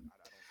the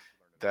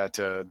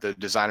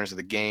designers of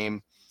the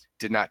game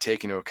did not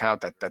take into account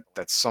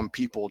that some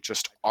people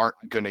just aren't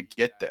gonna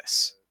get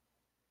this.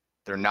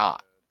 They're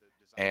not.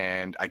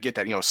 And I get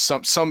that, you know,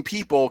 some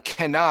people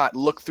cannot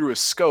look through a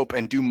scope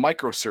and do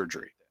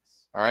microsurgery.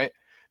 All right.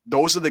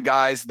 Those are the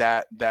guys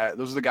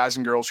those are the guys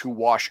and girls who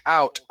wash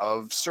out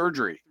of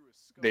surgery.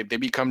 They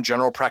become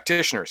general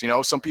practitioners. You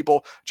know, some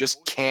people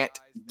just can't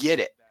get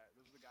it.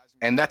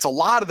 And that's a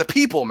lot of the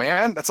people,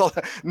 man. That's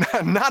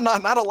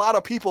not a lot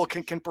of people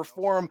can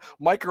perform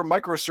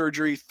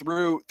microsurgery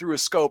through a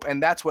scope,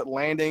 and that's what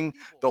landing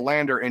the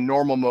lander in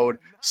normal mode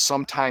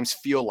sometimes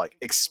feel like,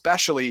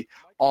 especially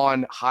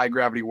on high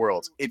gravity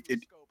worlds.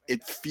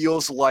 It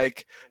feels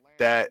like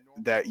that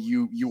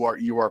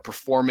you are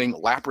performing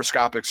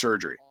laparoscopic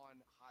surgery.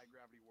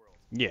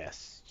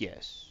 Yes.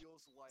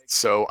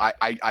 So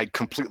I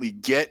completely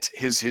get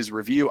his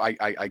review.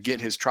 I get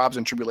his trials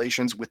and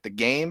tribulations with the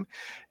game,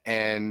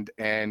 and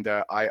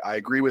I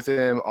agree with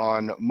him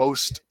on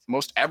most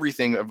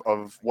everything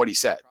of what he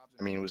said.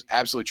 I mean, it was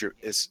absolutely true.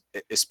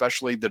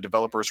 Especially the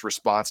developer's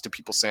response to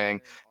people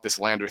saying this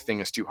lander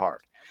thing is too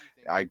hard.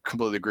 I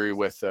completely agree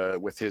with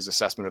his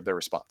assessment of their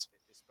response.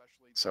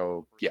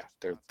 So yeah,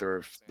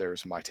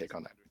 there's my take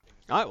on that.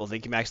 All right, well,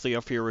 thank you, Max Leo,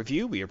 for your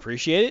review. We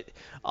appreciate it.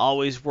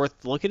 Always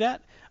worth looking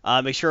at.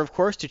 Make sure, of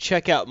course, to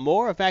check out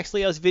more of Max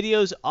Leo's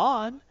videos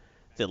on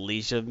the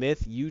Legion of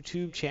Myth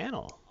YouTube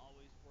channel.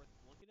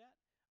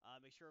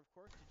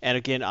 And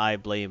again, I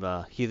blame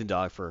Heathen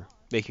Dog for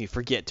making me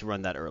forget to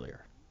run that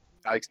earlier.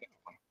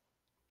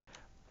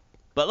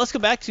 But let's go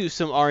back to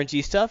some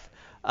RNG stuff.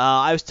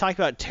 I was talking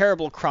about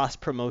terrible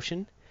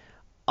cross-promotion.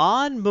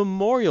 On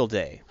Memorial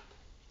Day,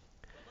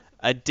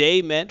 a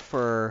day meant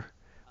for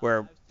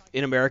where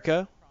in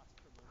America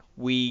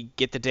we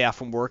get the day off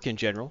from work in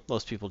general.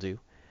 Most people do.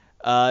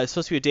 It's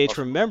supposed to be a day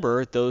to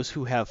remember those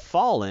who have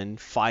fallen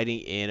fighting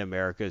in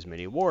America's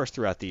many wars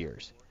throughout the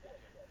years.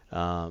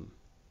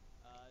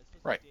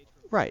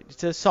 Right.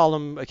 It's a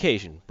solemn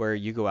occasion where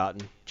you go out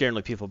and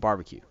generally people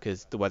barbecue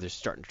because the weather's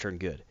starting to turn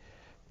good.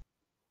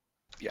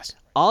 Yes.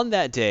 On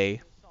that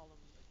day,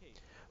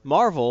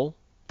 Marvel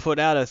put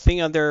out a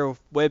thing on their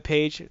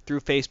webpage,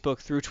 through Facebook,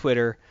 through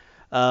Twitter,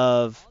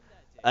 of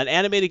an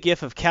animated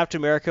GIF of Captain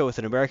America with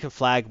an American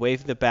flag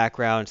waving in the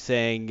background,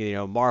 saying,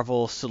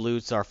 Marvel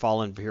salutes our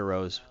fallen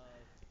heroes.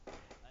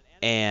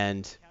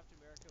 And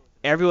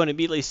everyone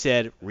immediately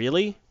said,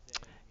 "Really?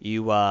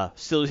 You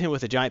salute him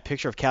with a giant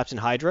picture of Captain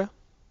Hydra?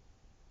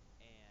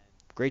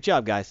 Great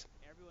job, guys."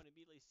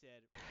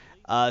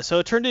 So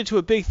it turned into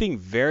a big thing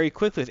very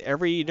quickly. With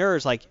every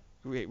nerd's like,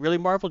 "Really,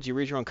 Marvel? Do you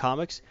read your own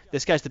comics?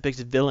 This guy's the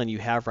biggest villain you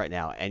have right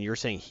now, and you're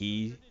saying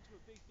he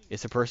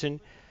is the person?"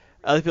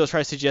 Other people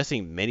try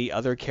suggesting many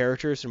other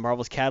characters in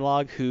Marvel's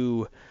catalog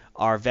who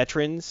are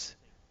veterans.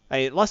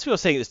 Lots of people are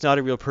saying it's not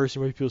a real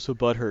person. Why do people so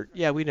butthurt?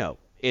 Yeah, we know.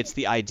 It's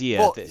the idea.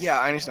 Well, yeah,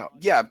 I understand.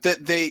 Yeah,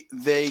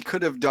 they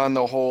could have done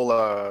the whole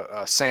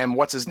Sam,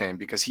 what's his name?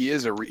 Because he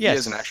is he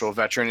is an actual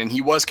veteran, and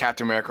he was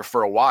Captain America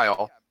for a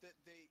while.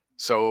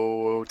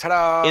 So,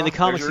 ta-da! In the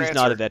comics, he's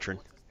not a veteran.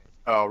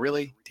 Oh,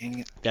 really? Dang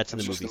it. That's in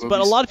the movies. But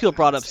a lot of people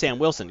brought up Sam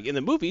Wilson. In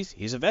the movies,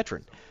 he's a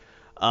veteran.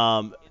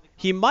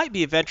 He might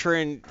be a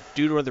veteran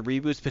due to one of the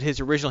reboots, but his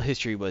original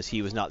history was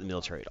he was not in the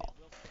military at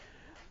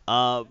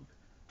all.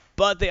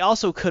 But they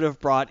also could have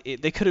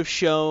they could have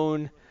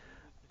shown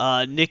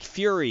Nick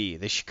Fury.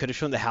 They could have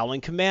shown the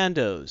Howling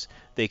Commandos.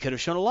 They could have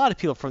shown a lot of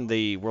people from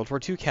the World War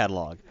II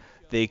catalog.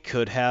 They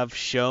could have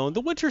shown the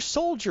Winter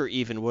Soldier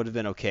even would have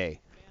been okay.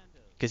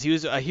 Because he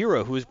was a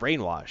hero who was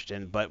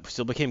brainwashed, but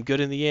still became good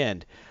in the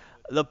end.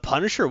 The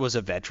Punisher was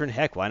a veteran.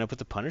 Heck, why not put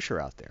the Punisher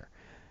out there?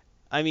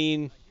 I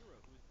mean,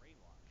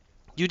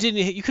 you could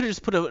have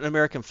just put an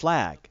American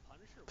flag.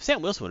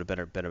 Sam Wilson would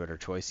have been a better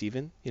choice,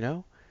 even.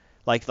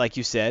 Like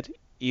you said,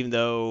 even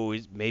though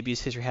maybe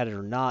his history had it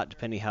or not,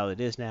 depending how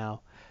it is now.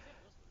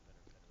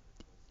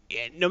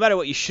 No matter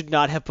what, you should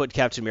not have put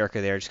Captain America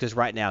there, just because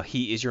right now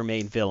he is your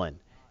main villain.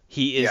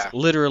 He is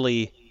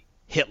literally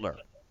Hitler.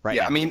 Right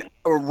now. I mean,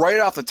 right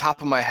off the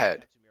top of my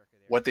head,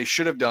 what they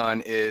should have done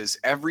is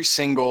every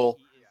single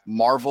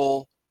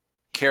Marvel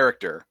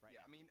character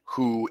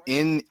who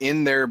in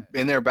their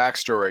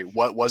backstory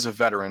what was a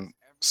veteran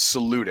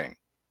saluting.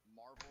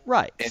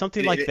 Right,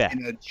 something like that.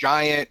 In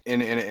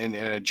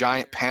a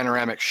giant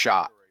panoramic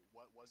shot.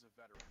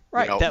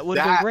 Right, that would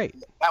have been great.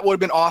 That would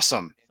have been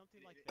awesome.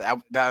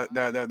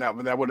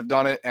 That would have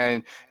done it.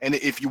 And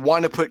if you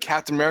want to put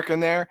Captain America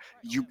in there,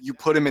 you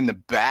put him in the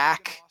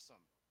back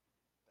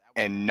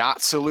and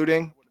not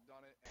saluting.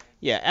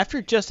 Yeah, after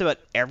just about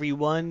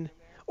everyone,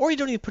 or you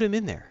don't even put him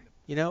in there,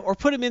 or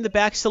put him in the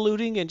back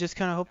saluting and just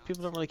kind of hope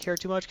people don't really care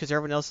too much because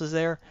everyone else is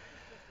there.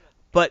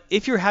 But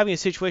if you're having a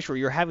situation where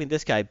you're having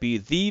this guy be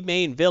the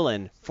main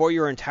villain for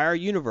your entire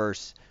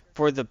universe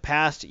for the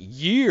past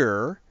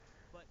year,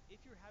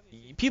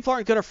 people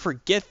aren't going to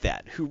forget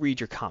that who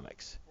read your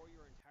comics.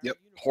 Yep,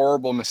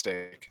 horrible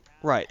mistake.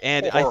 Right,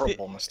 and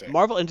mistake.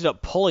 Marvel ended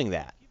up pulling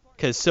that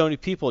because so many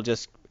people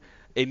just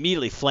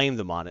immediately flamed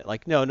them on it.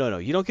 Like, no,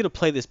 you don't get to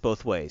play this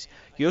both ways.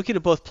 You don't get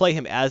to both play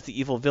him as the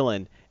evil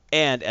villain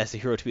and as the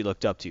hero to be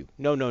looked up to.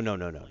 No.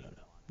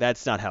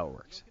 That's not how it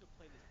works.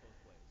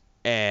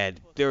 And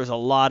there was a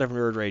lot of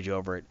nerd rage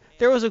over it.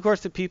 There was, of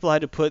course, the people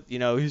had to put,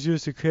 he's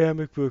just a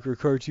comic book or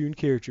cartoon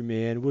character,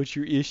 man. What's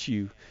your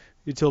issue?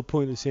 It's all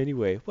pointless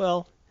anyway.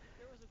 Well,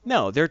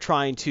 no, they're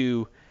trying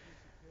to...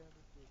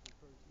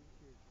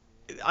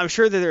 I'm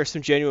sure that there's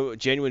some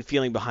genuine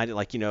feeling behind it,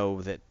 like,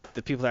 that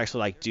the people that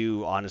actually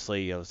do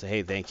honestly, say,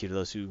 hey, thank you to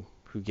those who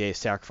gave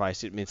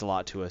sacrifice. It means a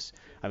lot to us.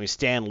 I mean,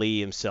 Stan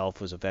Lee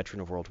himself was a veteran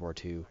of World War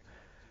II.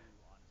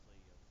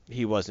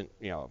 He wasn't,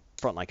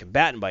 frontline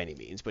combatant by any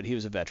means, but he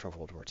was a veteran of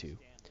World War II.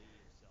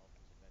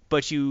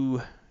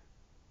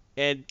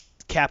 And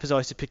Cap is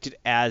always depicted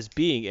as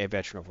being a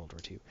veteran of World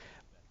War II.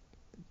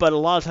 But a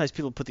lot of times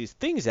people put these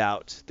things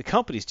out, the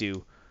companies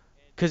do,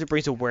 because it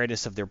brings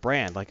awareness of their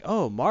brand. Like,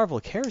 oh, Marvel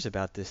cares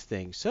about this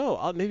thing,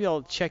 so maybe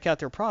I'll check out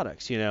their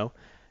products,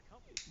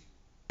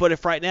 But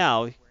if right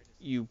now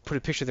you put a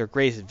picture of their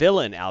greatest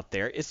villain out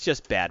there, it's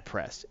just bad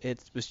press.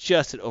 It was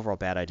just an overall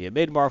bad idea. It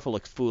made Marvel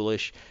look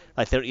foolish,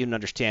 like they don't even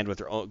understand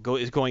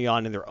what is going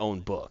on in their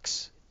own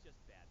books.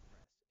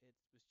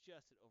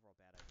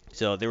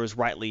 So there was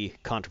rightly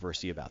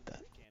controversy about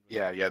that.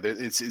 Yeah.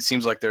 It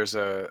seems like there's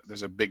a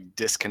big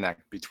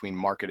disconnect between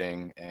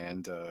marketing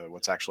and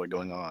what's actually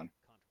going on.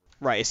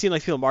 Right. It seemed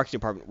like people in the marketing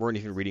department weren't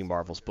even reading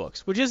Marvel's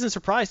books, which isn't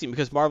surprising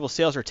because Marvel's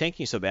sales are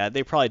tanking so bad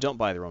they probably don't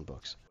buy their own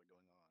books.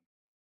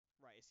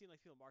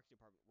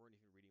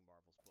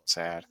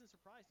 Sad.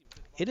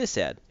 It is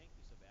sad.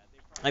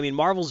 I mean,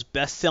 Marvel's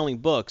best-selling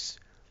books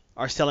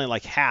are selling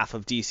like half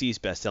of DC's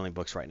best-selling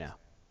books right now.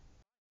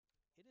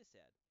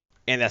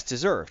 And that's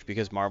deserved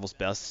because Marvel's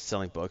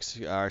best-selling books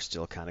are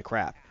still kind of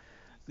crap.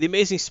 The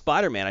Amazing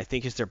Spider-Man, I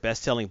think, is their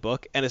best-selling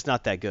book, and it's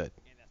not that good.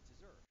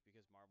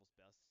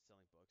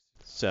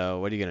 So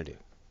what are you going to do?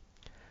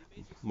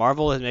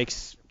 Marvel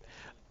makes...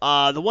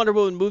 the Wonder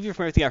Woman movie,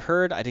 from everything I've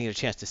heard, I didn't get a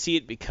chance to see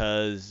it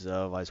because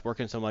I was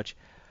working so much.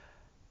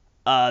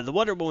 The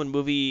Wonder Woman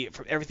movie,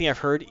 from everything I've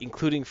heard,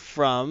 including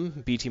from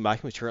BT Mike,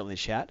 who's currently in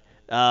the chat,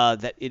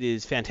 that it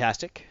is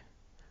fantastic.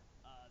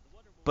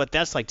 but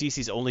that's like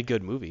DC's only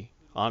good movie,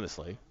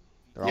 honestly.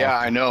 They're Yeah,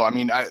 all I know. I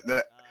mean,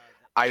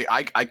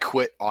 I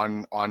quit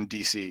on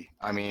DC.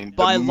 I mean, the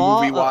by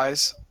law. movie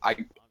wise,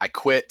 I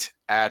quit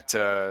at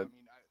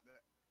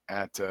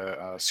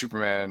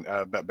Superman,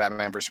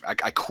 Batman versus.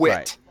 I quit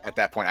Right. at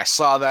that point. I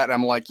saw that, and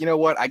I'm like, you know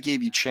what? I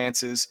gave you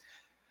chances.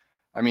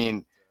 I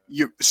mean,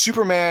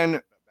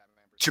 Superman,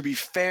 to be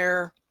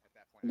fair,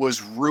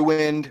 was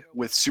ruined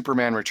with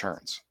Superman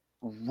Returns.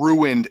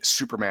 Ruined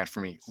Superman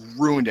for me.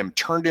 Ruined him.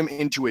 Turned him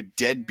into a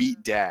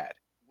deadbeat dad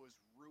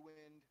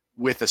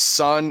with a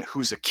son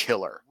who's a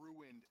killer.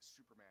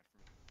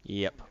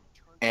 Yep.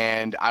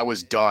 And I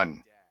was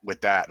done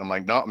with that. I'm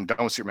like, no, I'm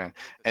done with Superman.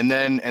 And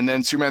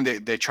then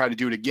Superman, they try to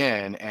do it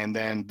again. And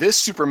then this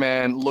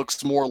Superman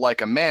looks more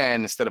like a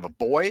man instead of a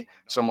boy.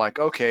 So I'm like,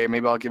 okay,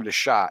 maybe I'll give it a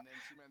shot.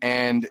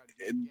 And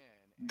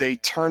they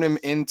turn him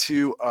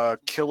into a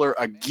killer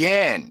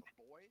again.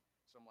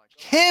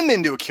 Him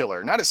into a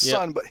killer, not his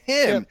son, but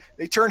him. Yep.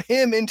 They turn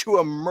him into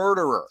a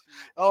murderer.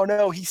 Oh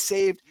no, he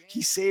saved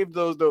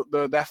those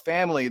that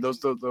family,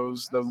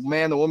 the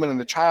man, the woman, and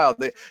the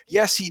child.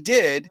 Yes, he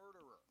did,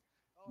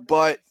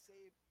 but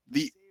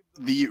the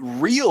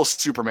real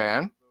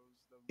Superman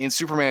in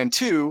Superman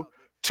 2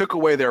 took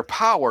away their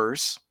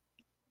powers,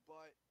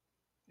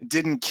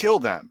 didn't kill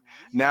them.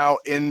 Now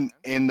in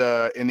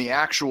the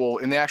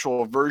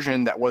actual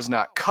version that was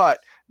not cut,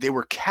 they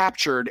were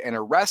captured and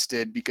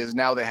arrested because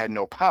now they had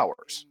no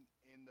powers.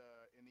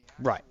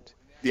 Right.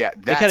 Yeah,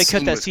 They kind of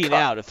cut that was scene cut.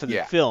 out for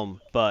the film,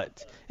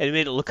 but it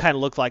made it kind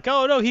of look like,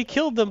 oh no, he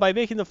killed them by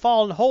making them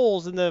fall in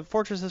holes in the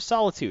Fortress of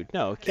Solitude.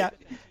 No, he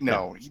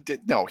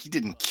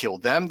didn't kill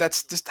them.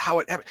 That's just how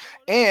it happened.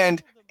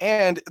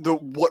 And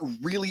what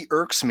really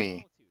irks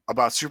me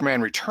about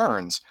Superman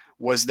Returns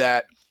was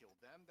that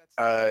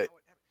the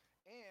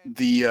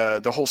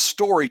whole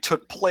story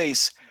took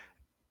place,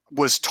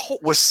 was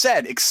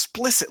said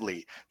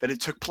explicitly that it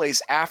took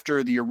place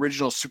after the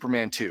original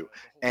Superman 2.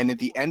 And at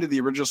the end of the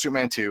original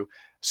Superman 2,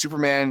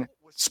 Superman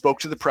spoke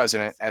to the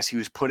president as he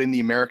was putting the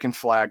American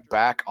flag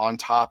back on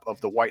top of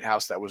the White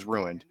House that was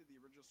ruined.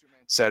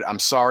 Said, "I'm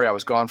sorry, I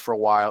was gone for a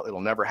while. It'll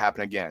never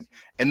happen again."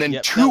 And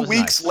then 2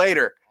 weeks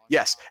later,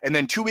 and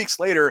then 2 weeks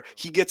later,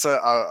 he gets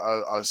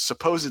a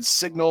supposed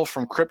signal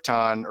from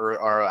Krypton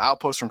or an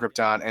outpost from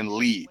Krypton and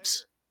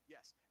leaves.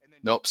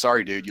 Nope,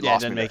 sorry, dude, you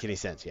lost me. It doesn't make any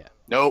sense. Yeah.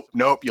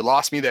 Nope, you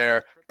lost me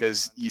there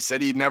because you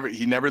said he'd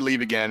never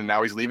leave again, and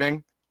now he's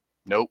leaving.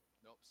 Nope,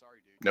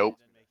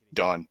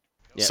 done.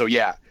 Yep. So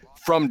yeah,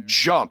 from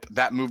jump,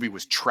 that movie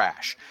was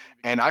trash,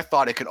 and I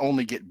thought it could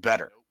only get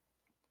better,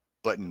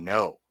 but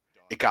no,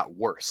 it got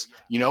worse.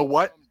 You know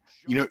what?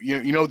 You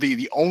know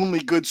the only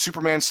good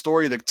Superman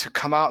story to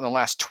come out in the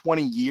last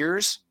 20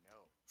 years,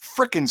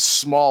 frickin'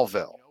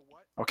 Smallville.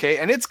 Okay,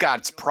 and it's got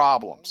its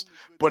problems,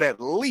 but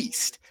at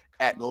least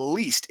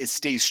it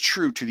stays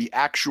true to the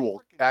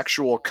actual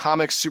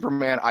comic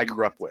Superman I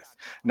grew up with.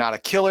 Not a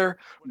killer,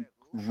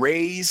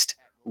 raised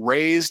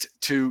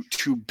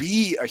to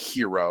be a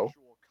hero.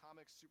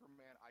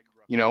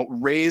 You know,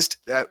 raised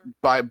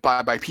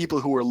by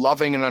people who were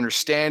loving and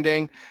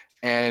understanding,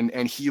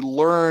 and he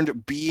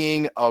learned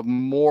being a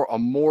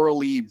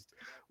morally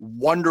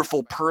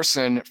wonderful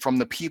person from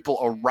the people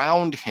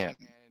around him.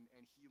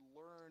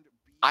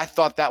 I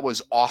thought that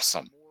was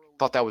awesome.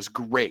 Thought that was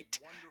great.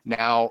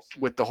 Now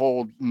with the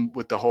whole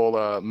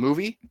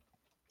movie,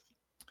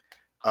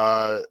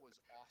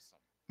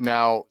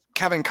 now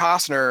Kevin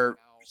Costner,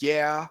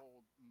 yeah,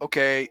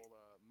 okay,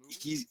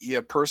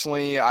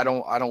 personally I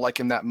don't like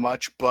him that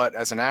much, but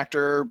as an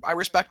actor I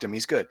respect him.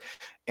 He's good,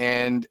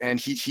 and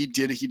he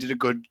did a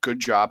good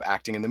job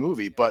acting in the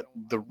movie. But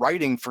the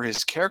writing for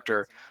his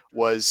character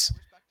was,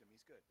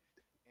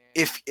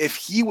 if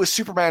he was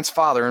Superman's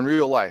father in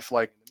real life,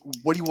 like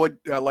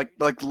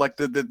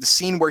the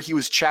scene where he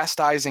was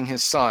chastising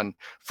his son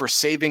for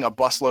saving a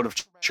busload of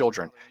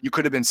children, you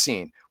could have been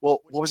seen.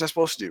 Well, what was I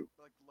supposed to do?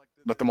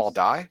 Let them all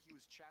die?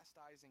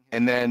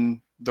 And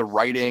then the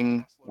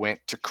writing went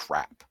to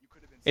crap.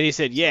 And he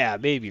said, "Yeah,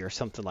 maybe," or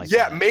something like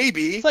that. Yeah,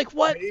 maybe. It's like,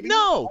 what? Maybe.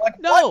 No, like,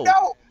 no.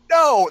 What?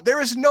 No, there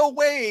is no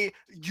way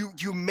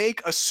you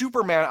make a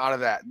Superman out of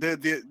that.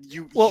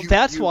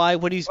 That's why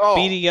when he's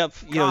beating up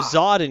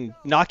Zod and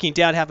knocking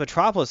down half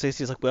Metropolis,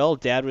 he's like, well,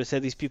 Dad would have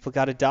said these people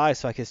got to die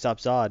so I can stop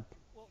Zod.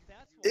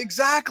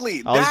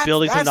 Exactly. All these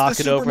buildings are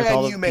knocking over with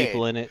all the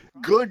people in it.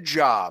 Good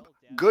job.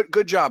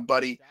 Good job,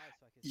 buddy.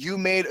 You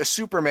made a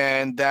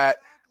Superman that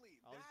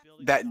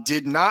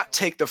did not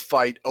take the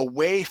fight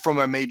away from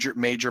a major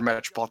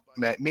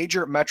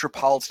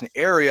metropolitan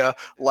area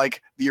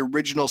like the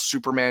original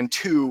Superman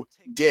 2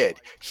 did.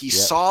 He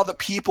saw the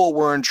people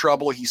were in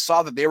trouble. He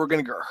saw that they were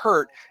going to get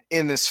hurt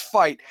in this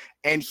fight,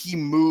 and he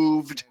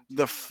moved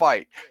the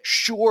fight.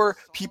 Sure,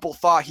 people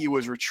thought he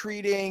was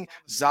retreating.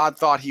 Zod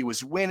thought he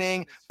was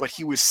winning, but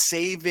he was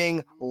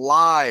saving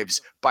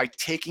lives by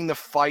taking the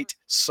fight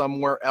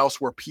somewhere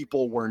else where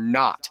people were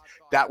not.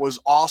 That was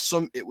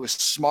awesome. It was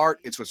smart.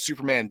 It's what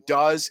Superman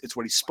does. It's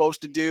what he's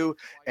supposed to do.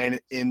 And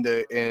in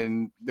the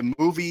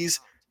movies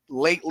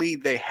lately,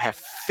 they have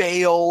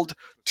failed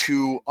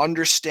to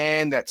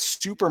understand that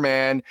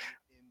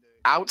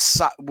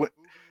outside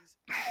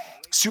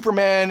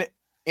Superman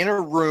in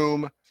a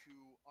room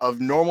of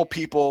normal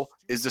people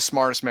is the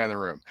smartest man in the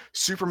room.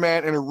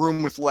 Superman in a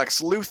room with Lex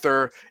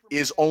Luthor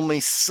is only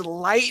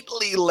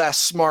slightly less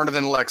smarter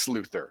than Lex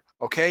Luthor.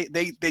 Okay,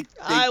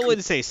 I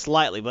wouldn't say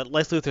slightly, but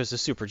Lex Luthor is a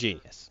super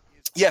genius.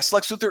 Yes,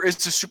 Lex Luthor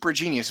is a super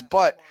genius,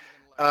 but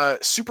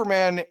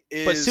Superman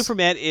is. But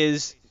Superman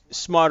is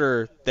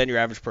smarter than your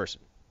average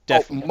person. Oh,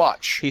 Definitely.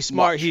 much. He's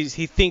smart. Much.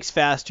 He thinks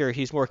faster.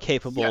 He's more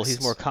capable. Yes.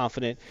 He's more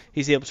confident.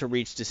 He's able to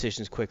reach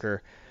decisions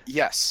quicker.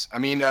 Yes, I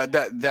mean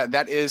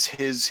that is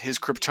his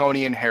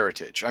Kryptonian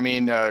heritage. I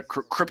mean,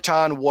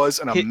 Krypton was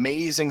an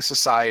amazing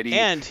society,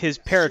 and his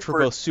parents were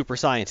both super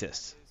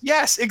scientists.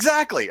 Yes,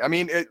 exactly. I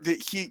mean,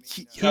 he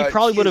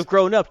probably would have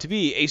grown up to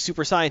be a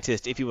super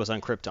scientist if he was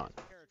on Krypton.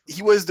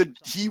 He was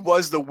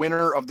the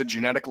winner of the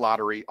genetic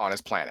lottery on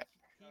his planet,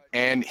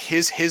 and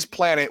his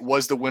planet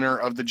was the winner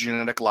of the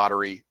genetic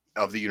lottery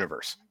of the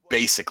universe,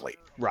 basically.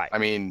 Right. I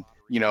mean,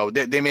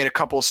 they made a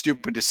couple of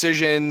stupid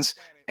decisions,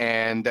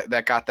 and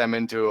that got them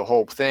into a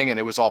whole thing, and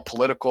it was all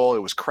political. It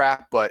was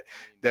crap, but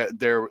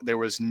there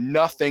was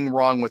nothing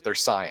wrong with their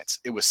science.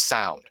 It was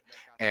sound,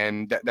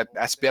 and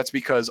that's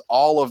because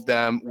all of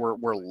them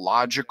were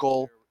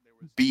logical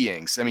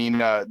beings. I mean,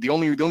 the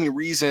only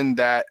reason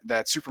that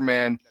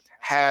Superman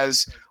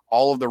has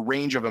all of the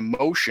range of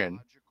emotion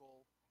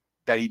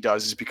that he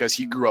does is because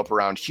he grew up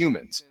around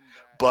humans,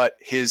 but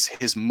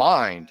his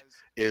mind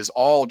is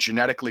all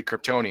genetically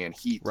Kryptonian.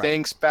 He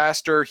thinks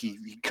faster.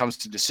 He comes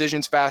to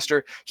decisions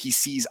faster. He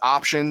sees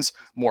options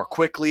more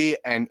quickly,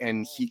 and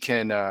he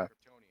can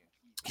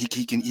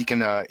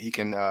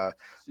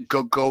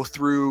go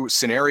through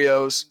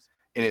scenarios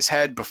in his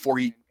head before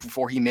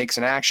he makes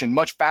an action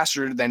much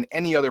faster than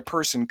any other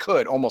person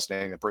could. Almost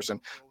any other person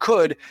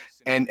could,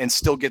 and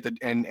still get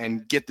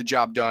the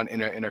job done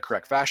in a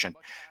correct fashion.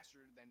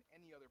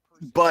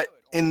 But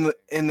in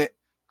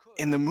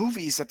the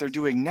movies that they're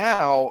doing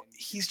now,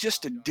 he's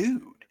just a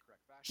dude.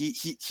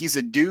 He's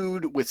a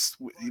dude with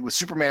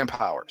Superman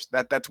powers.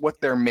 That's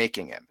what they're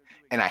making him,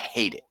 and I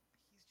hate it.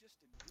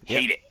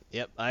 Hate it.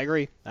 Yep, I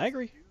agree.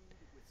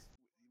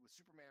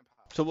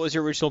 So what was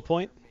your original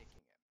point?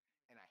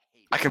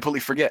 I completely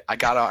forget. I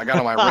got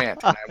on my rant.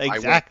 And I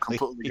went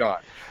completely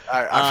gone.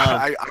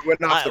 I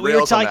went off the rails. We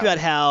were talking about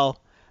how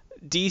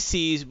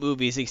DC's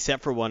movies,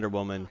 except for Wonder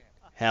Woman,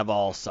 have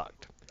all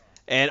sucked.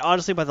 And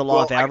honestly, by the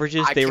law of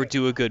averages, they would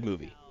do a good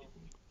movie.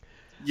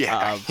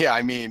 Yeah,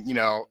 I mean,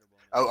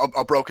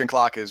 a broken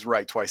clock is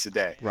right twice a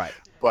day. Right.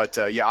 But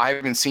I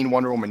haven't seen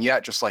Wonder Woman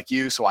yet, just like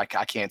you, so I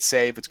can't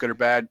say if it's good or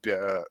bad.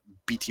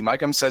 BT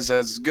Micum says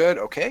it's good.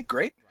 Okay,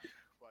 great.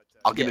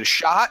 I'll give it a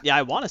shot. Yeah,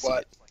 I want to see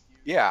it.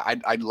 Yeah,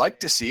 I'd like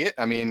to see it.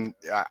 I mean,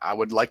 I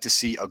would like to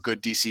see a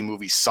good DC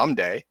movie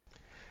someday.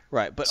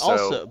 Right, but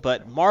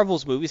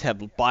Marvel's movies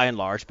have, by and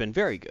large, been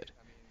very good.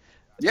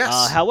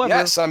 Yes. However,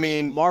 I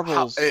mean,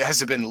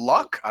 has it been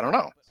luck? I don't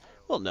know.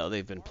 Well, no,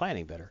 they've been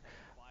planning better.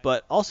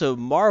 But also,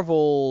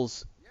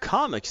 Marvel's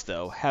comics,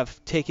 though,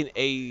 have taken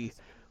a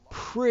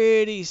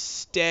pretty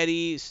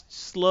steady,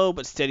 slow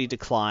but steady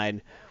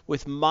decline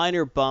with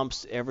minor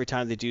bumps every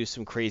time they do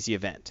some crazy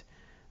event.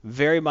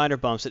 Very minor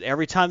bumps, and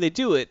every time they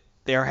do it,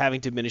 they're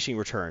having diminishing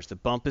returns. The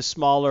bump is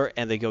smaller,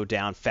 and they go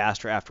down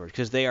faster afterwards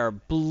because they are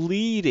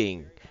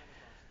bleeding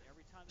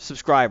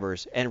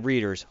subscribers and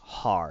readers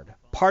hard.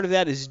 Part of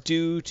that is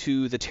due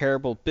to the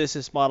terrible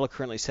business model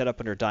currently set up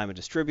under Diamond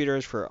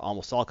Distributors for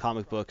almost all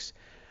comic books,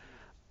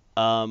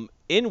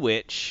 in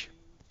which,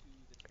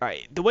 all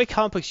right, the way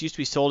comic books used to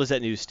be sold is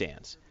at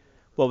newsstands.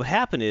 What would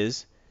happen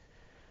is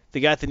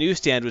the guy at the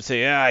newsstand would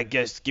say, I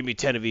guess give me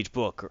 10 of each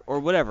book or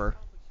whatever,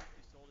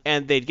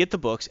 and they'd get the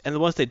books, and the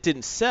ones that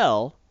didn't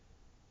sell,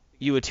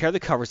 you would tear the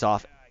covers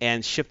off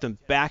and ship them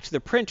back to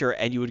the printer,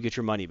 and you would get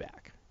your money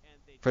back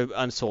for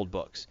unsold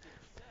books.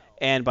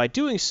 And by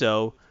doing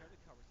so,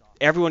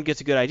 everyone gets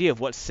a good idea of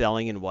what's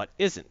selling and what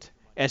isn't.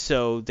 And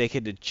so they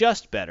can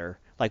adjust better,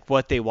 like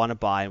what they want to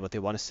buy and what they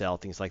want to sell,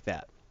 things like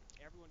that.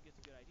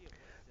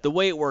 The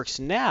way it works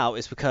now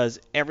is because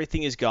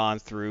everything is gone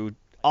through,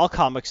 all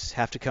comics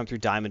have to come through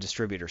Diamond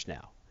Distributors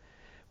now.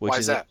 Why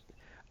is that?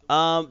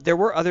 There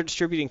were other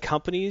distributing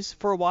companies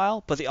for a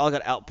while, but they all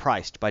got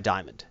outpriced by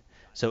Diamond.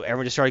 So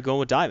everyone just started going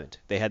with Diamond.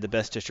 They had the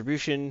best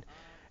distribution,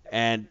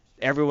 and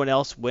everyone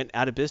else went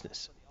out of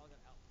business.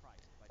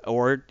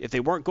 Or if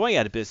they weren't going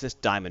out of business,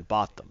 Diamond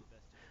bought them.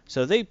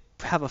 So they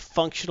have a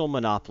functional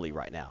monopoly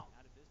right now,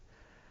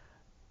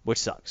 which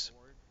sucks.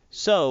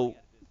 So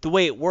the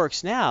way it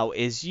works now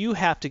is you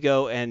have to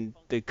go, and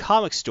the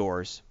comic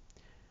stores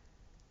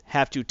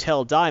have to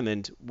tell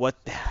Diamond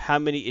how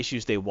many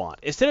issues they want.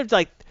 Instead of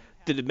like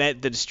the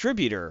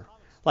distributor,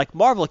 like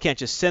Marvel can't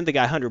just send the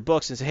guy 100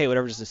 books and say, hey,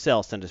 whatever doesn't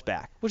sell, send us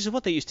back, which is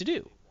what they used to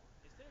do.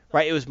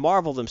 Right? It was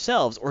Marvel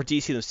themselves or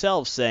DC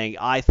themselves saying,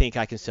 I think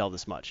I can sell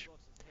this much.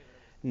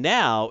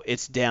 Now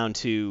it's down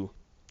to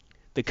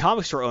the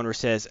comic store owner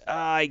says,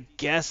 I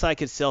guess I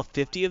could sell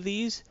 50 of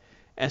these.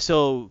 And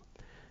so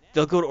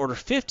they'll go to order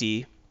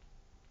 50,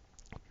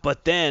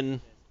 but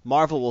then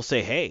Marvel will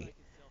say, hey,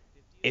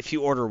 If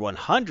you order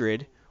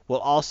 100, we'll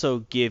also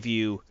give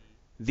you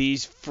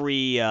these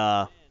free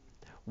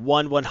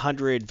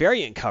 100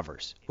 variant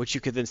covers, which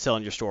you could then sell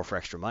in your store for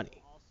extra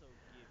money.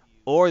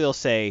 Or they'll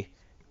say,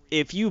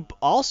 if you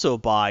also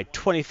buy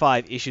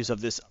 25 issues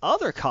of this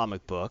other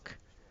comic book,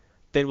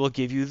 then we'll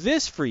give you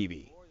this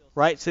freebie,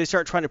 right? So they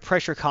start trying to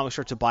pressure comic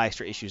stores to buy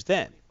extra issues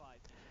then.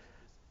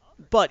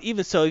 But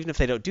even so, even if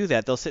they don't do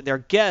that, they'll sit there,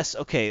 guess,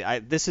 okay,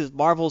 this is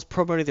Marvel's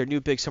promoting their new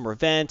big summer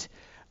event.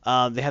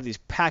 They have these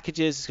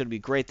packages. It's going to be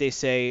great, they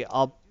say.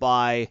 I'll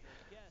buy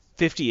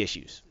 50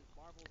 issues.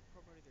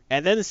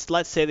 And then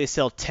let's say they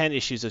sell 10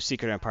 issues of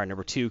Secret Empire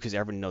 #2 because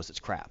everyone knows it's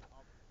crap.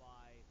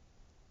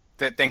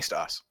 Thanks to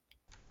us.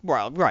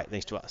 Well, right,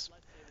 thanks to us.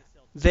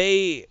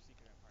 They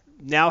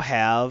now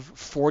have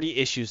 40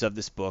 issues of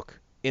this book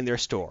in their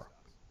store.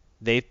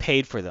 They've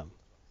paid for them.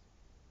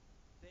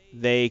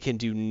 They can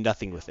do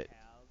nothing with it.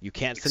 You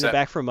can't send it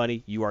back for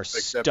money. You are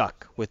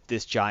stuck with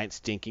this giant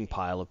stinking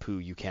pile of poo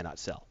you cannot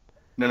sell.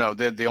 No.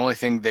 The only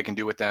thing they can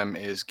do with them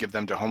is give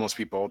them to homeless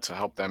people to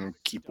help them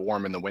keep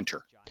warm in the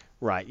winter.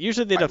 Right.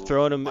 Usually they end up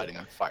throwing them. Lighting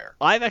on fire.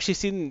 I've actually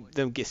seen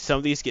them get some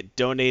of these get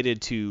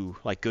donated to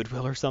like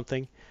Goodwill or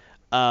something.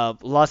 A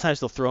lot of times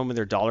they'll throw them in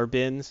their dollar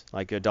bins,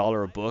 like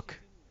 $1 a book,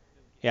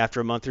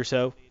 after a month or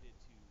so,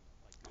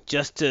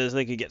 just so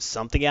they could get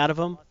something out of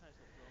them.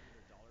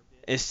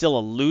 It's still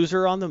a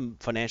loser on them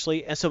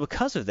financially, and so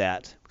because of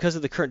that, because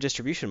of the current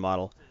distribution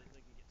model,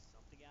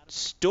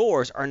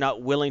 stores are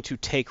not willing to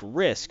take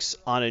risks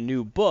on a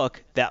new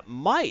book that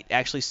might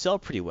actually sell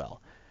pretty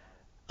well.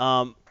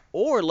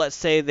 Or let's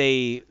say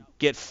they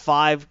get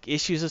 5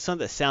 issues of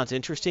something that sounds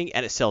interesting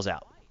and it sells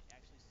out.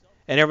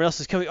 And everyone else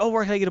is coming, oh,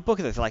 where can I get a book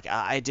of this? They're like,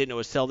 I didn't know it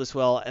would sell this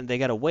well, and they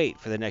got to wait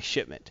for the next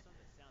shipment.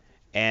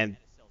 And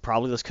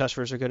probably those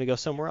customers are going to go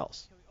somewhere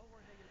else.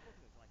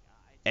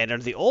 And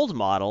under the old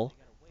model,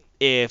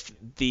 if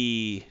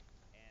the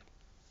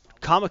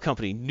comic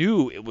company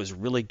knew it was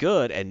really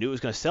good and knew it was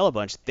going to sell a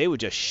bunch, they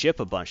would just ship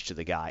a bunch to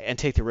the guy and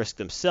take the risk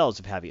themselves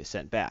of having it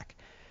sent back.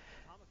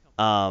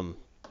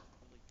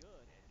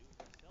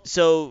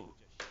 So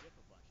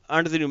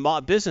under the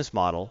new business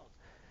model,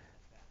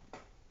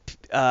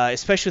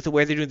 especially with the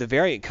way they're doing the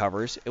variant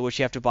covers, in which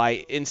you have to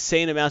buy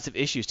insane amounts of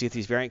issues to get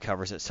these variant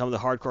covers that some of the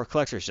hardcore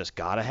collectors just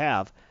gotta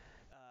have,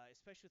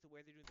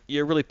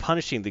 you're really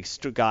punishing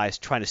the guys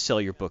trying to sell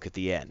your book at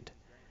the end.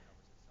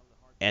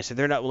 And so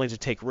they're not willing to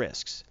take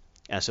risks.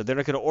 And so they're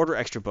not going to order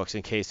extra books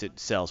in case it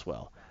sells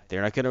well.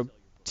 They're not going to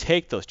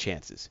take those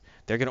chances.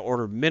 They're going to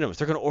order minimums.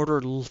 They're going to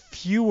order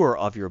fewer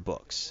of your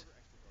books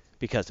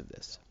because of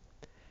this.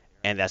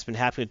 And that's been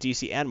happening with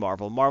DC and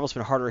Marvel. Marvel's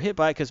been harder hit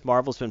by it because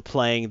Marvel's been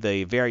playing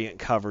the variant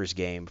covers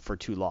game for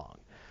too long.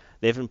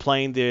 They've been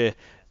playing the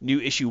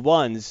new issue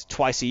 1s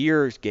twice a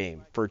year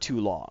game for too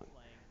long.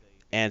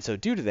 And so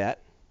due to that,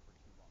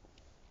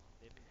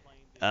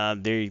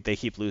 they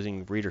keep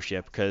losing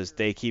readership because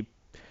they keep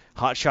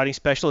hot-shotting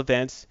special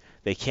events.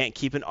 They can't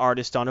keep an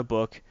artist on a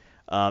book.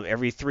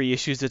 Every 3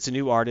 issues, it's a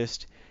new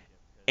artist.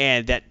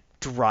 And that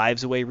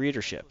drives away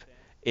readership.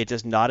 It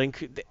does not.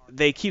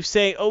 They keep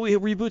saying, "Oh, we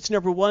reboots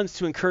 #1s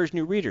to encourage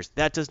new readers."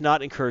 That does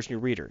not encourage new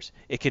readers.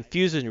 It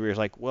confuses new readers.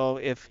 Like, well,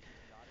 if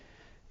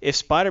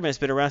Spider-Man's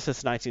been around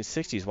since the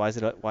 1960s, why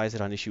is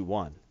it on issue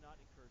 1?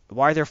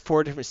 Why are there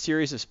 4 different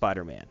series of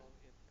Spider-Man?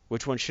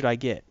 Which one should I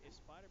get?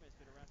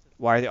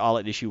 Why are they all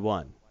at issue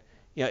 1?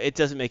 You know, it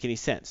doesn't make any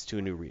sense to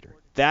a new reader.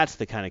 That's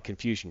the kind of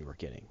confusion you were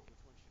getting.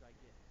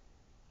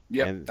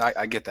 Yeah,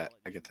 I get that.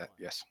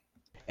 Yes.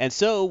 And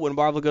so when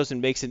Marvel goes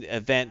and makes an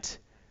event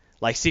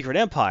like Secret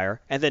Empire,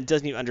 and then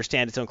doesn't even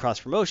understand its own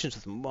cross-promotions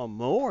with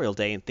Memorial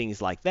Day and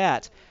things like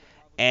that,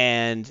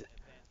 and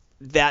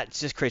that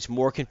just creates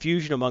more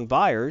confusion among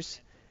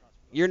buyers,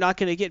 you're not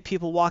going to get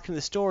people walking to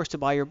the stores to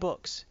buy your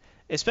books.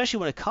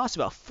 Especially when it costs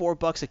about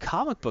 $4 a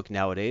comic book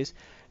nowadays.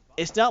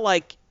 It's not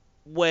like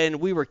when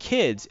we were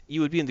kids,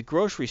 you would be in the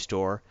grocery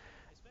store,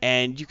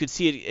 and you could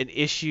see an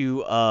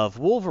issue of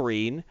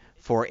Wolverine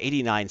for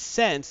 89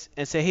 cents,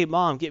 and say, hey,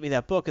 Mom, get me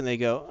that book, and they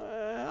go,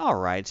 all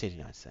right, it's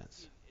 89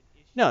 cents.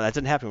 No, that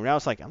doesn't happen. Now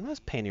it's like, I'm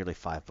not paying nearly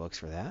 $5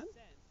 for that.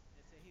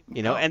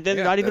 You know, and then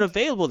they're not even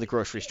available in the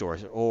grocery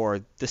stores or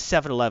the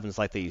 7-Elevens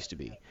like they used to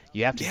be.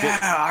 You have to. Yeah,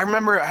 I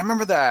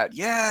remember that.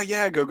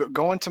 Yeah.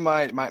 Go into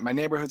my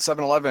neighborhood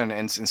 7-Eleven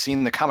and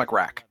seeing the comic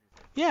rack.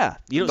 Yeah,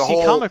 you don't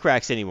see comic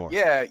racks anymore.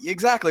 Yeah,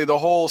 exactly. The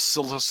whole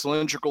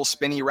cylindrical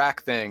spinny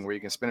rack thing where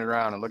you can spin it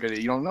around and look at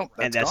it. You don't know.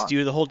 And that's due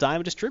to the whole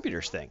Diamond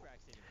Distributors thing.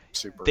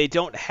 Super. They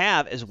don't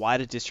have as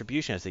wide a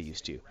distribution as they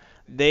used to.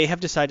 They have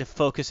decided to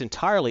focus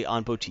entirely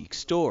on boutique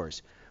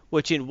stores,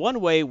 which in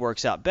one way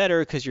works out better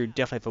because you're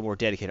definitely have a more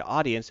dedicated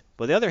audience,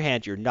 but on the other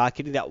hand, you're not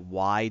getting that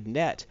wide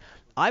net.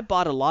 I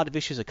bought a lot of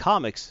issues of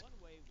comics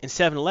in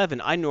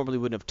 7-Eleven I normally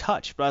wouldn't have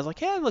touched, but I was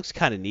like, yeah, it looks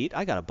kind of neat.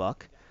 I got $1.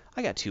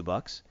 I got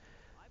 $2.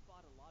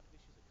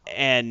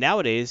 And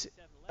nowadays,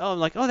 I'm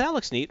like, oh, that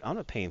looks neat. I'm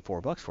not paying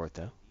 $4 for it,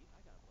 though.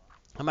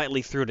 I might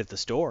leaf through it at the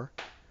store.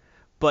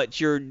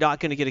 But you're not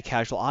going to get a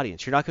casual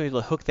audience. You're not going to be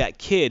able to hook that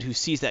kid who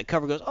sees that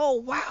cover and goes,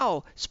 oh,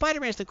 wow,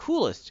 Spider-Man's the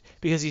coolest,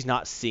 because he's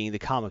not seeing the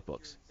comic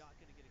books.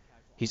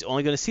 He's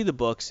only going to see the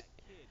books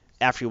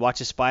after he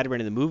watches Spider-Man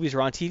in the movies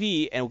or on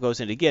TV and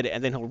goes in to get it,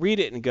 and then he'll read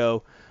it and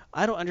go,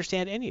 I don't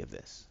understand any of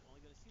this.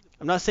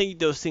 I'm not saying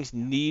those things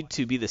need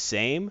to be the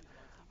same.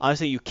 I'm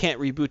saying you can't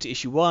reboot to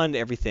issue 1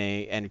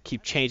 everything and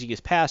keep changing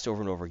his past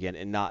over and over again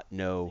and not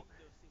know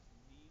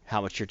how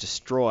much you're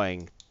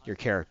destroying your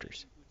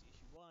characters.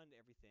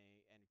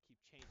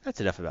 That's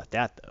enough about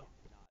that, though.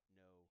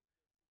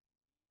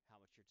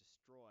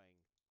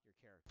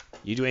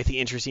 You do anything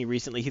interesting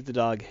recently, Heath the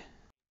Dog?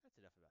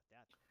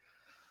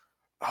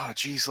 Oh,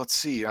 geez, let's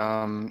see.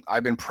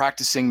 I've been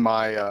practicing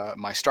my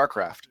my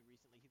StarCraft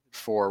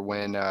for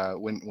when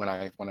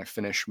I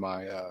finish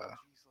my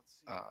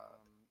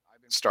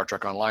Star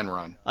Trek Online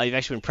run. You've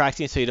actually been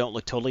practicing so you don't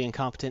look totally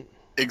incompetent?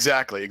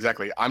 Exactly.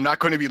 I'm not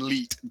going to be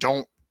elite.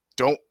 Don't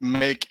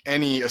make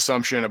any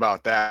assumption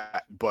about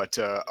that. But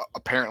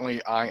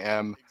apparently, I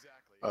am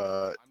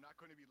have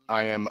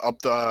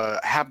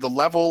the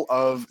level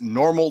of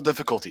normal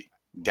difficulty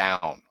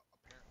down.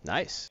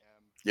 Nice.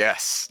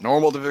 Yes,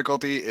 normal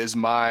difficulty is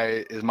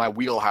my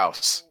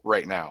wheelhouse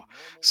right now.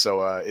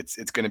 So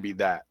it's going to be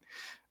that.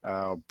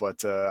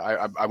 But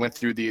I went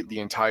through the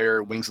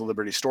entire Wings of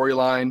Liberty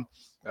storyline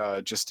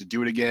just to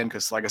do it again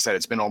because, like I said,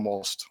 it's been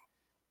almost,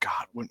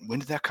 God, when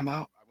did that come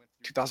out?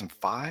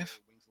 2005?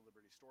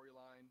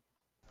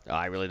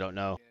 I really don't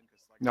know.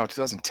 No,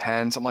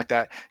 2010, something like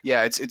that.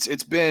 Yeah,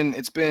 it's been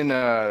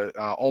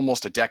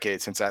almost a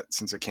decade since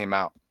it came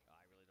out.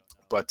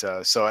 But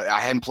so I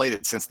hadn't played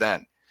it since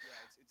then.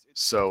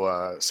 So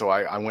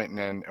I went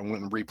and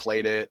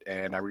replayed it,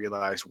 and I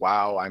realized,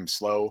 wow, I'm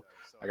slow.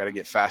 I got to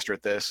get faster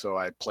at this. So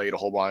I played a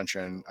whole bunch,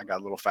 and I got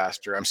a little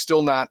faster. I'm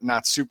still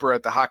not super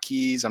at the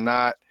hotkeys. I'm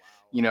not,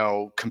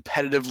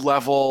 competitive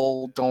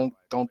level. Don't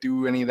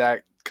do any of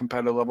that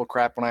competitive level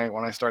crap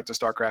when I start the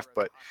StarCraft.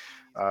 But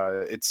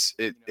I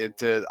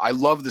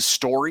love the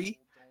story,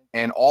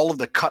 and all of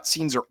the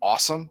cutscenes are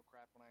awesome.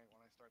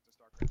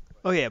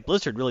 Oh yeah,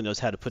 Blizzard really knows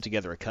how to put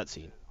together a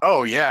cutscene.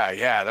 Oh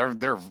yeah,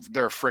 they're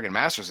friggin'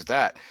 masters at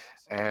that.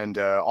 And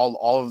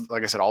all of,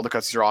 like I said, all the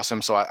cutscenes are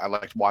awesome. So I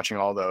liked watching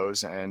all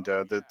those, and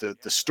the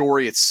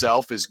story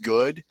itself is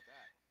good.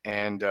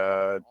 And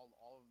man,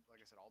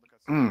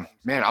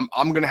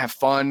 I'm gonna have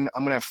fun.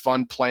 I'm gonna have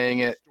fun playing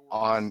it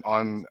on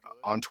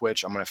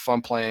Twitch. I'm gonna have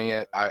fun playing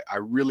it. I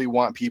really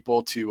want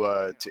people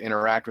to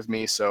interact with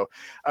me. So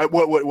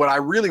what I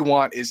really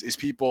want is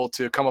people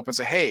to come up and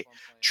say, hey,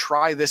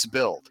 try this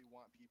build.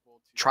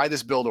 Try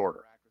this build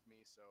order.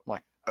 I'm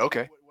like,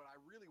 okay,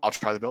 I'll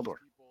try the build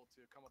order.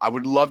 I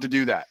would love to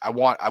do that. I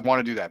want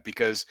to do that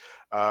because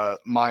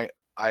my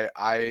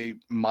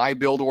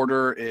build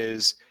order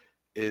is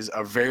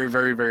a very,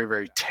 very, very,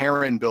 very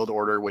Terran build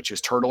order, which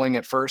is turtling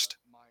at first,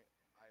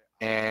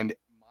 and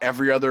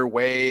every other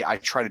way I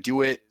try to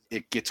do it,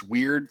 it gets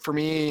weird for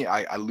me.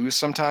 I lose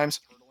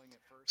sometimes.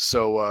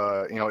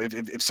 So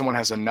if someone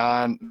has a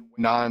non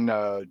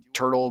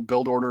turtle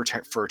build order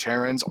for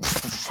Terrans,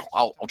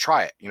 I'll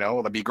try it.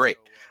 That'd be great.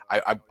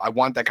 I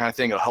want that kind of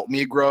thing. It'll help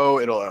me grow.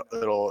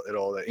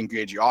 It'll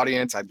engage the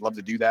audience. I'd love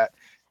to do that,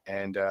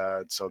 and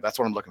so that's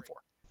what I'm looking for.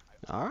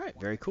 All right,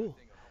 very cool.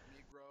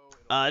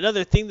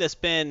 Another thing that's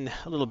been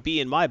a little bee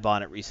in my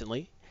bonnet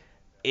recently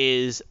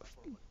is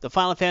the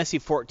Final Fantasy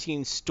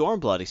XIV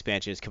Stormblood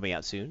expansion is coming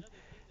out soon,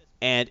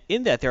 and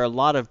in that there are a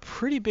lot of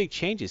pretty big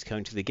changes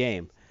coming to the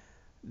game.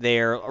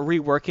 They're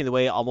reworking the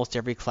way almost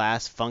every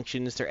class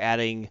functions. They're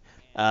adding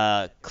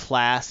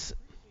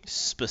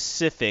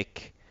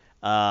class-specific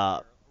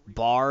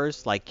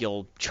bars, like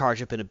you'll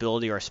charge up an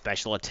ability or a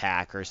special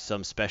attack or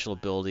some special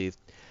ability.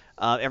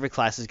 Every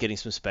class is getting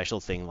some special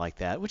thing like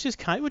that, which is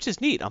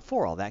neat. I'm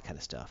for all that kind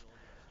of stuff.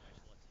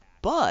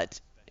 But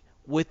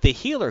with the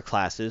healer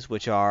classes,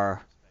 which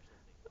are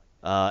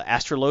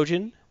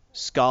Astrologian,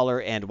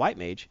 Scholar, and White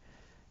Mage,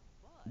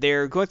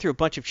 they're going through a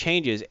bunch of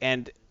changes,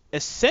 and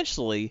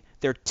essentially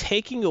they're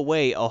taking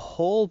away a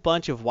whole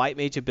bunch of White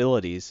Mage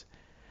abilities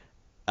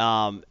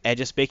and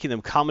just making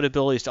them common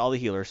abilities to all the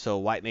healers. So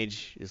White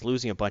Mage is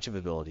losing a bunch of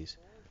abilities,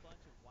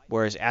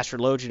 whereas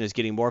Astrologian is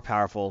getting more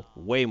powerful,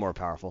 way more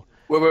powerful.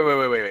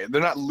 Wait.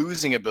 They're not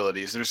losing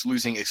abilities. They're just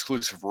losing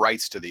exclusive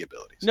rights to the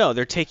abilities. No,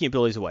 they're taking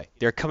abilities away.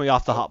 They're coming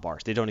off the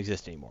hotbars. They don't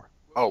exist anymore.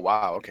 Oh,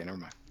 wow. Okay, never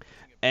mind.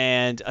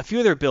 And a few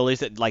of their abilities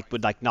that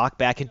would knock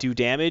back and do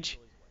damage,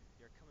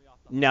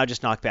 now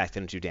just knock back, they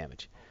don't do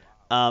damage.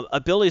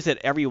 Abilities that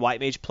every White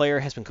Mage player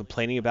has been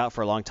complaining about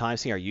for a long time,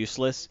 saying are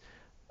useless.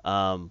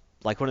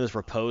 Like one of those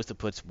repose that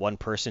puts one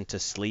person to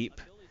sleep,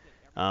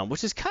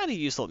 which is kind of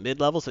useful at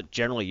mid-levels, but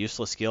generally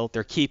useless skill.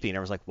 They're keeping.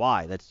 Everyone's like,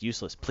 why? That's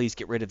useless. Please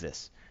get rid of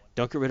this.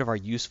 Don't get rid of our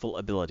useful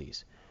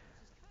abilities.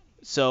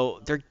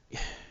 So the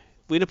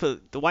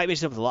White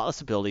Mage end up with a lot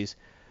less abilities,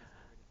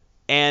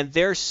 and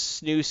their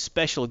new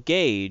special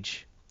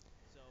gauge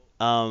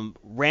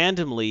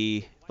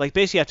randomly,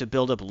 basically you have to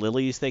build up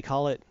lilies, they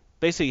call it.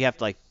 Basically you have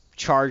to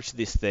charge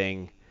this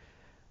thing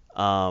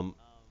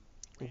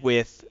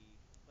with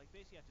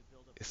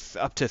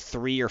up to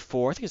 3 or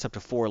 4, I think it's up to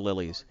 4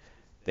 lilies,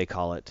 they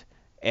call it.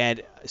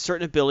 And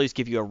certain abilities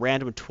give you a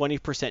random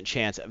 20%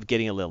 chance of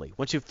getting a lily.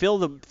 Once you fill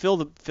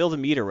the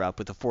meter up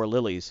with the 4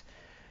 lilies,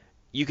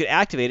 you can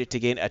activate it to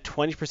gain a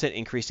 20%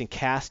 increase in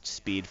cast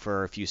speed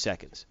for a few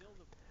seconds.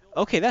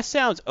 Okay, that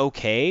sounds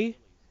okay,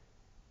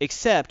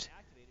 except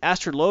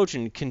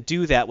Astrologian can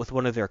do that with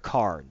one of their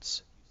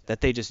cards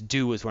that they just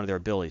do as one of their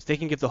abilities. They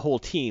can give the whole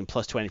team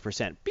plus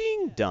 20%.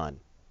 Bing, done.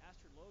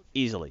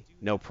 Easily,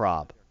 no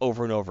prob,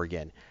 over and over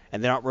again.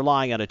 And they're not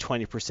relying on a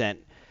 20%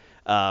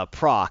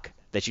 proc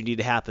that you need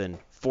to happen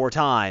 4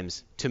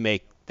 times to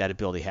make that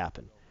ability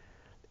happen.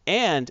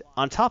 And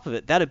on top of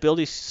it, that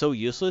ability is so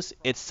useless,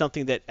 it's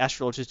something that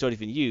astrologists don't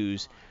even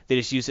use. They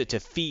just use it to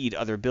feed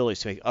other abilities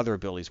to make other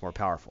abilities more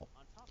powerful.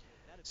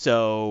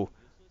 So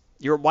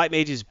your white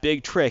mage's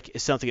big trick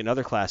is something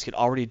another class can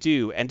already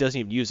do and doesn't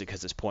even use it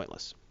because it's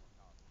pointless.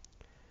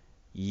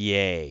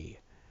 Yay.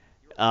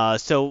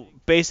 So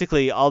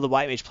basically, all the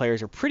white mage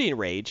players are pretty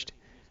enraged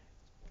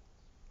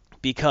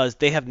because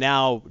they have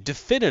now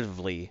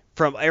definitively,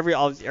 from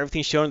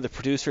everything shown in the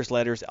producers'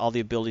 letters, all the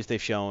abilities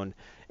they've shown,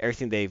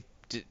 everything they've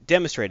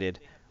demonstrated,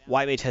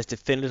 white mage has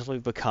definitively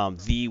become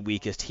the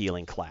weakest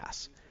healing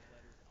class.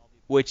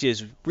 Which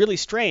is really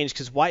strange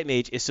because white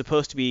mage is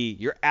supposed to be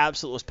your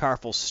absolute most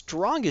powerful,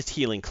 strongest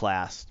healing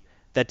class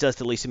that does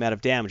the least amount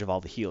of damage of all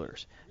the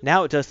healers.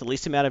 Now it does the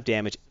least amount of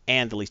damage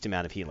and the least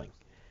amount of healing.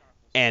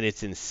 And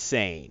it's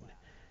insane.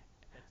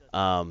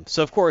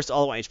 So of course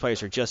all white mage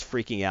players are just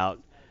freaking out.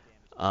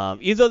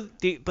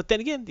 But then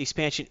again, the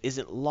expansion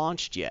isn't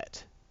launched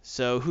yet.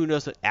 So who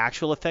knows what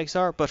actual effects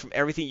are, but from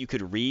everything you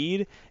could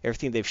read,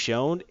 everything they've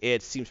shown,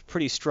 it seems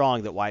pretty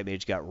strong that white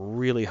mage got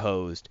really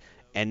hosed.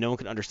 And no one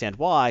can understand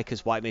why,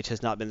 because white mage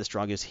has not been the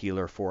strongest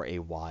healer for a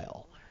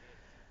while.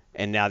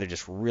 And now they're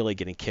just really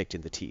getting kicked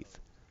in the teeth.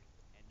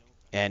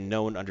 And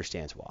no one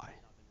understands why.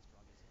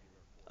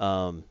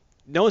 No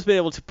one's been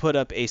able to put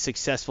up a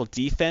successful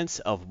defense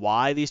of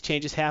why these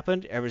changes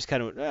happened. Everyone's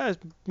kind of,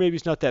 maybe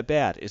it's not that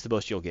bad, is the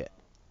most you'll get.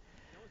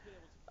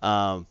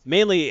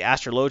 Mainly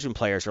Astrologian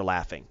players are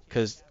laughing,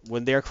 because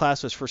when their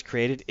class was first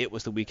created, it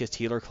was the weakest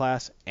healer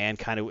class and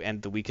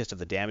the weakest of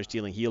the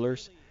damage-dealing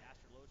healers.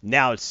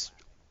 Now it's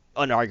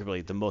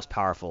unarguably the most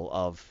powerful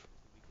of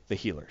the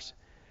healers,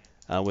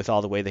 with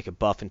all the way they could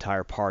buff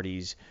entire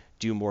parties,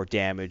 do more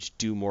damage,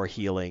 do more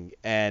healing,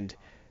 and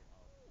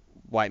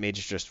white mage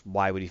is just,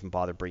 why would even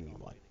bother bringing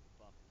one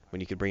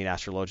when you could bring an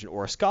Astrologian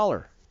or a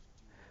Scholar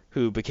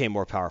who became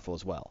more powerful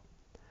as well.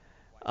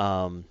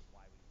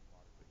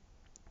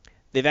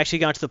 They've actually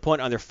gone to the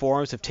point on their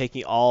forums of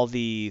taking all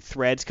the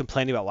threads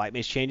complaining about white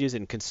mage changes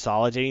and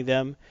consolidating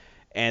them,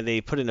 and they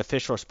put an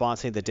official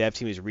response saying the dev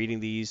team is reading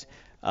these.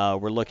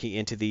 We're looking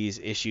into these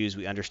issues.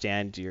 We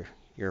understand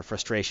your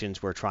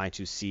frustrations. We're trying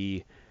to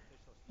see,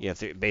 if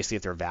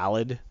they're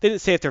valid. They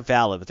didn't say if they're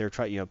valid, but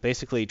they're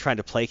basically trying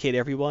to placate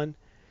everyone.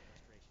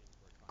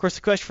 Of course,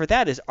 the question for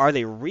that is, are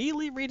they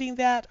really reading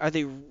that? Are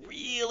they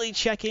really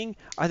checking?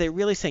 Are they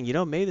really saying,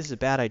 maybe this is a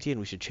bad idea and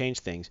we should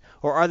change things?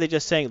 Or are they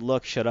just saying,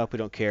 look, shut up, we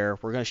don't care.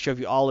 We're going to shove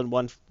you all in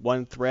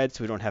one thread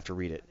so we don't have to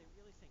read it.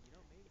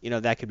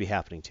 That could be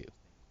happening too.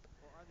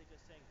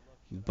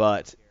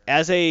 But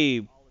as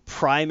a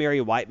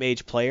primary white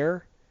mage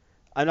player,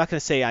 I'm not going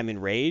to say I'm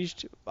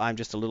enraged. I'm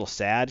just a little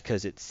sad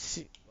because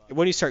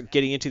when you start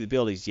getting into the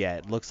abilities,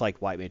 it looks like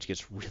white mage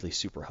gets really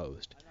super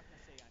hosed.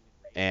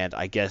 And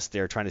I guess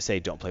they're trying to say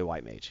don't play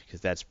white mage,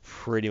 because that's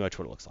pretty much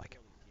what it looks like.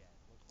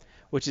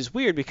 Which is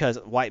weird because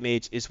white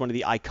mage is one of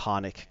the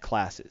iconic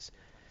classes.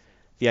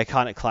 The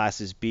iconic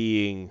classes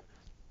being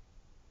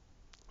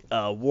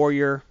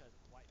warrior.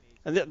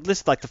 And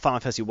this is like the Final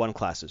Fantasy 1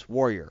 classes.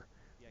 Warrior,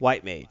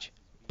 white mage,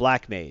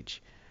 black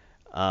mage,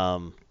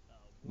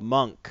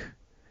 monk.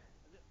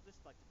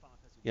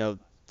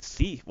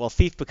 Thief. Well,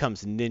 thief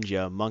becomes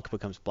ninja, monk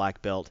becomes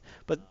black belt.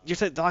 But you're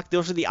saying, Doc,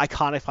 those are the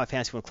iconic Final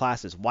Fantasy 1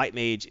 classes. White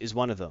mage is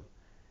one of them.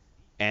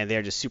 And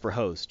they're just super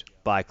hosed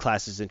by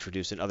classes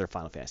introduced in other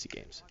Final Fantasy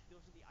games.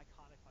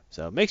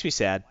 So it makes me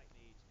sad.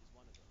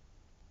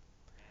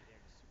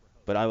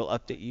 But I will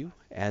update you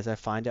as I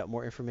find out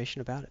more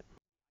information about it.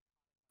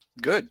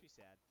 Good.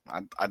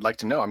 I'd like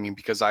to know.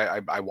 Because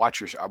I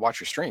watch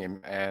your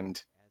stream,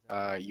 and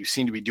you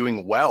seem to be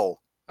doing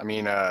well. I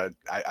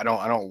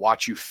don't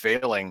watch you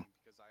failing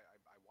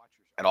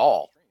at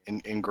all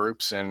in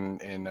groups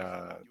and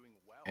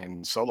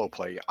in solo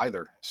play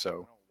either.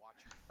 So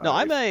no,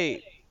 I'm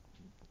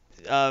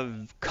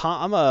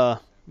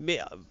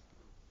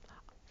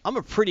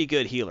a pretty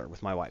good healer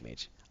with my white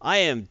mage. I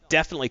am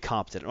definitely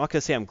competent. I'm not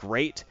gonna say I'm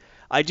great.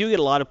 I do get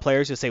a lot of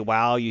players who say,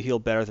 "Wow, you heal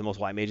better than most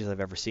white mages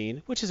I've ever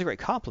seen," which is a great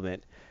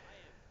compliment.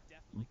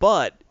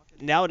 But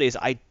nowadays,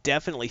 I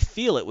definitely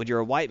feel it when you're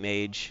a white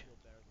mage.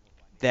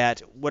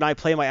 That when I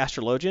play my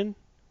Astrologian,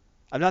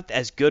 I'm not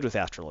as good with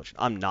Astrologian.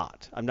 I'm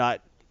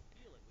not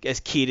as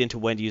keyed into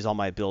when to use all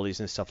my abilities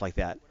and stuff like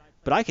that.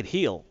 But I can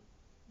heal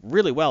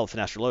really well with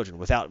an Astrologian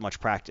without much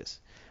practice.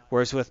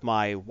 Whereas with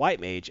my white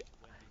mage,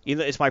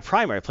 it's my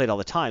primary. I play it all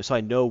the time, so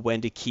I know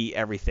when to key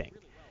everything.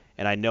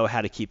 And I know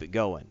how to keep it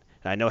going.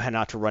 And I know how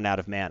not to run out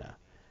of mana.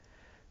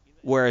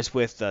 Whereas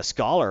with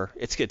Scholar,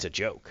 it's a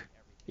joke.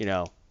 You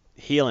know,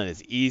 healing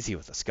is easy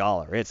with a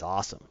scholar. It's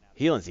awesome.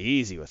 Healing's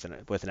easy with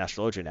an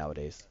astrologian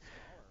nowadays.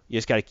 You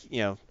just gotta,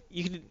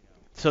 you can.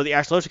 So the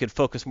astrologian could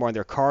focus more on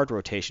their card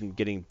rotation,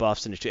 getting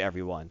buffs into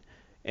everyone,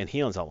 and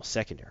healing's almost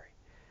secondary.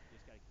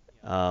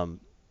 So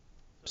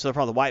the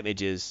problem with the white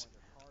mage is,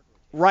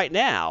 right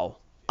now,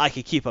 I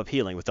could keep up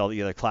healing with all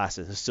the other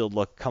classes and still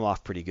come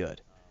off pretty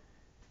good.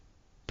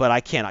 But I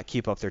cannot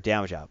keep up their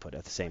damage output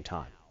at the same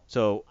time.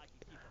 So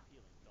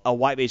a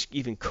white mage,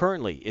 even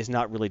currently, is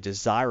not really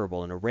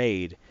desirable in a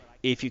raid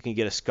if you can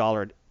get a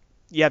scholar.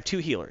 You have two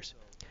healers,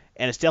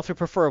 and it's definitely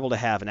preferable to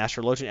have an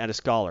astrologian and a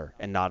scholar,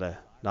 and not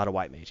a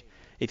white mage.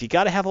 If you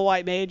got to have a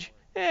white mage,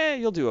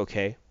 you'll do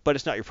okay, but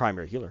it's not your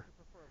primary healer.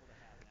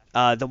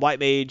 The white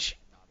mage,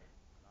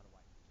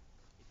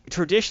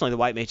 traditionally, the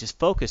white mage's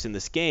focus in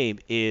this game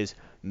is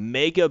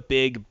mega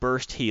big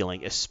burst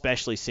healing,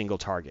 especially single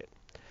target.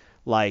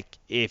 Like,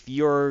 if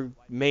your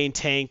main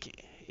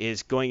tank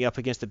is going up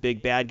against a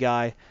big bad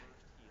guy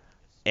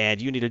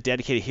and you need a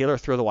dedicated healer,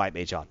 throw the white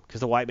mage on,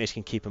 because the white mage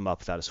can keep him up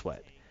without a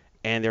sweat.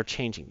 And they're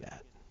changing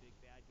that.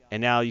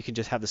 And now you can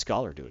just have the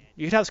scholar do it.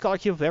 You can have the scholar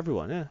keep up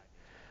everyone.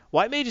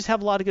 White mages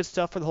have a lot of good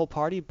stuff for the whole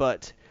party,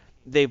 but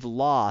they've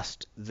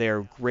lost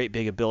their great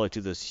big ability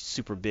to those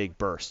super big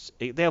bursts.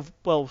 They have,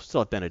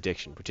 still have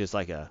benediction, which is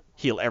like a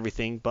heal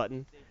everything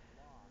button.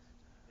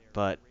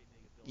 But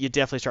you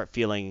definitely start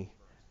feeling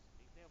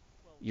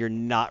you're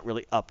not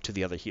really up to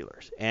the other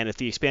healers. And if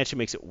the expansion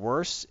makes it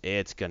worse,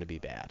 it's going to be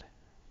bad.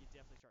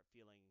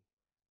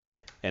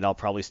 And I'll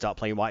probably stop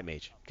playing white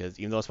mage, because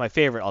even though it's my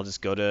favorite, I'll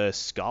just go to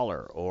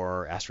scholar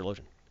or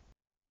astrologian.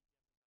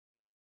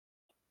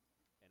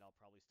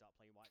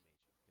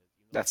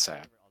 That's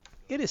sad.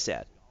 It is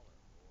sad.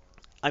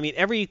 I mean,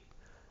 every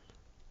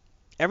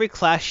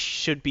class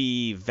should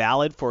be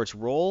valid for its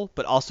role,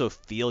 but also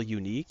feel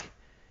unique.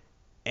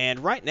 And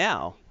right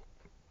now,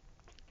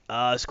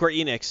 Square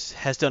Enix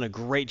has done a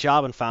great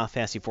job in Final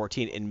Fantasy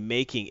XIV in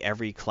making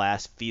every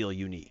class feel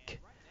unique.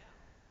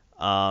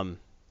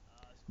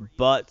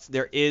 But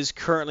there is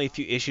currently a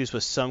few issues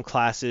with some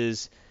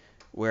classes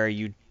where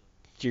you're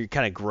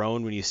kind of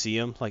groan when you see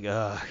them, like,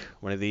 ugh,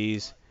 one of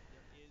these.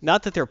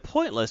 Not that they're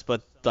pointless,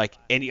 but like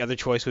any other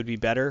choice would be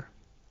better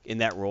in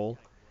that role.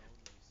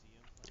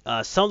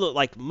 Some of the,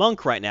 like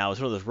Monk right now is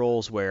one of those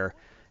roles where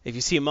if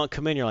you see a monk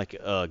come in, you're like,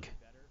 ugh.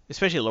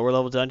 Especially lower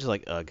level dungeons,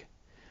 like, ugh.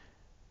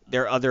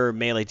 There are other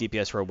melee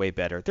DPS who are way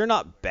better. They're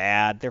not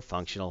bad, they're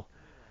functional.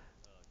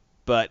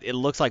 But it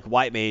looks like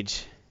White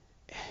Mage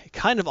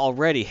kind of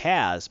already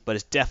has, but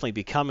it's definitely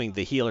becoming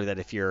the healer that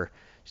if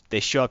they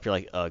show up, you're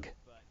like, ugh.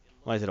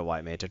 Why is it a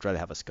White Mage? I'd rather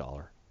have a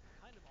Scholar.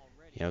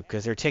 You know,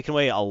 because they're taking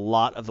away a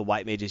lot of the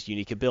White Mage's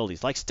unique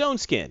abilities, like Stone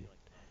Skin.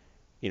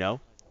 You know,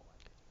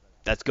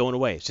 that's going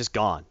away. It's just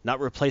gone. Not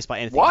replaced by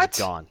anything. What? It's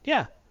gone.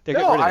 Yeah, they're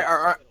getting rid of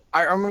it.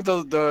 I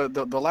remember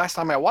the last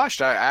time I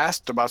watched, I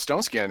asked about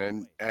Stone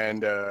Skin,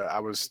 and I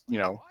was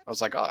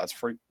like, oh, that's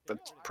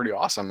pretty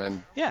awesome.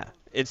 And yeah,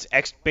 it's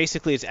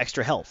basically it's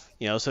extra health.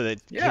 You know, so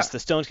that yeah, the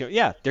Stone Skin.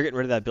 Yeah, they're getting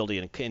rid of that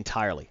ability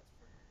entirely.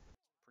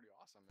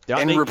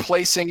 And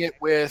replacing it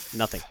with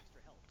nothing.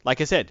 Like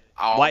I said,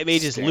 White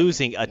Mage is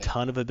losing a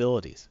ton of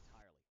abilities.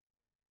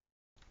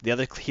 The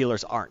other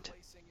healers aren't.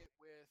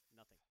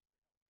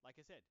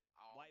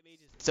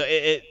 So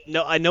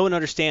no one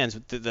understands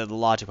the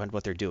logic behind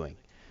what they're doing.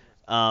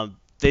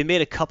 They made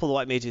a couple of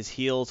White Mage's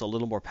heals a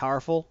little more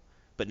powerful,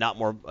 but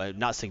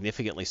not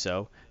significantly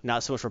so.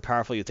 Not so much more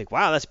powerful you think,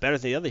 wow, that's better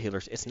than the other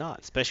healers. It's not,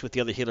 especially with the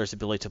other healers'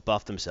 ability to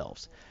buff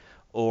themselves.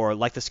 Or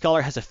like the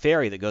Scholar has a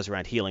fairy that goes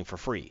around healing for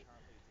free.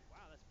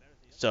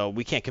 So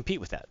we can't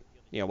compete with that.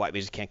 You know, White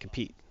Mages can't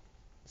compete.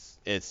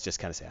 It's just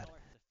kind of sad.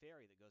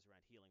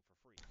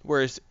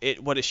 Whereas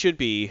what it should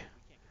be,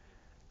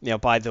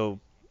 by the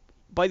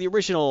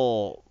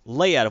original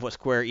layout of what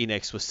Square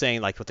Enix was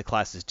saying, like what the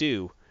classes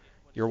do,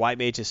 your White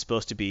Mage is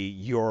supposed to be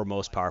your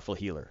most powerful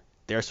healer.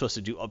 They're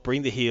supposed to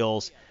bring the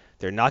heals.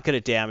 They're not good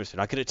at damage. They're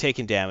not good at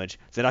taking damage.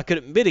 They're not good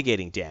at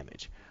mitigating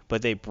damage,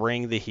 but they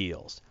bring the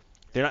heals.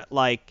 They're not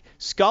like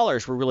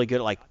Scholars were really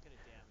good at like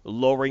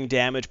lowering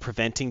damage,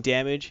 preventing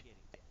damage.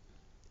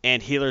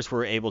 And healers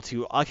were able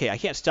to, okay, I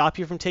can't stop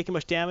you from taking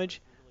much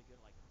damage.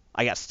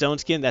 I got Stone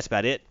Skin, that's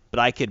about it. But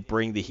I could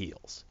bring the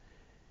heals.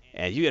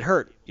 And if you get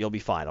hurt, you'll be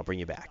fine. I'll bring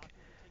you back.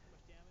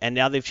 And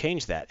now they've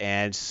changed that.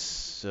 And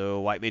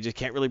so White Mages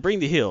can't really bring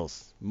the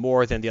heals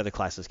more than the other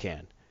classes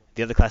can.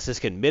 The other classes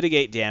can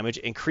mitigate damage,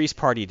 increase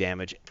party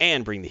damage,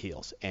 and bring the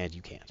heals. And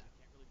you can't.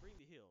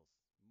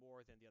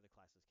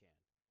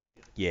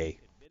 Yay.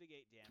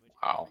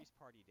 Wow.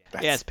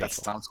 It's that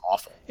sounds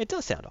awful. It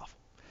does sound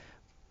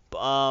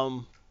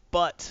awful.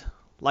 But,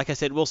 like I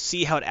said, we'll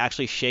see how it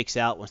actually shakes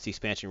out once the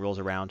expansion rolls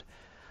around.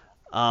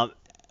 I'm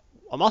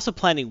also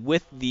planning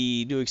with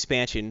the new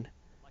expansion,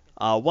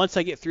 once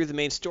I get through the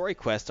main story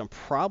quest, I'm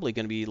probably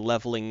going to be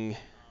leveling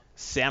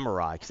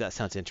Samurai, because that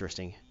sounds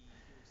interesting.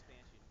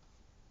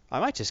 I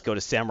might just go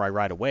to Samurai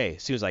right away,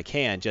 as soon as I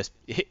can. Just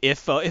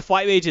if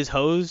White Mage is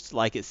hosed,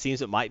 like it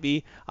seems it might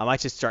be, I might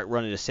just start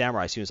running to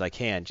Samurai as soon as I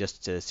can,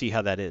 just to see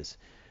how that is.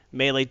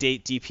 Melee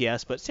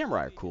DPS, but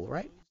Samurai are cool,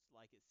 right?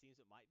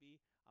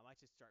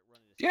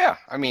 Yeah,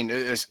 I mean,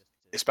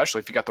 especially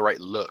if you got the right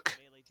look.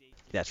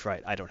 That's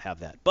right. I don't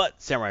have that.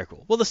 But samurai are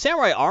cool. Well, the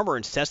samurai armor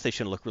and sets they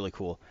should look really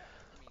cool.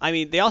 I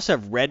mean, they also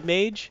have Red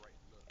Mage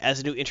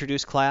as a new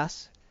introduced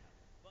class.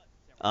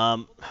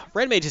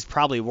 Red Mage is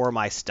probably more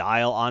my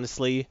style,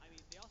 honestly.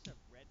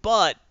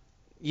 But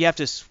you have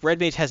to. Red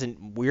Mage has a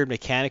weird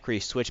mechanic where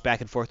you switch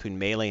back and forth between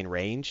melee and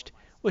ranged,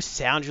 which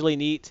sounds really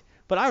neat.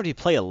 But I already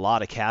play a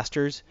lot of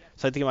casters,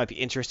 so I think it might be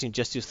interesting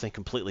just to do something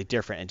completely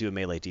different and do a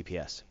melee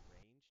DPS.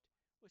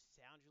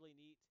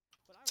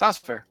 Sounds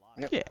fair.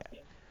 Yep. Yeah.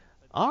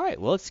 All right.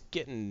 Well, it's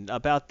getting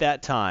about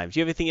that time. Do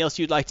you have anything else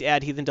you'd like to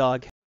add, Heathen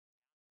Dog?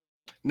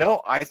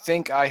 No, I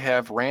think I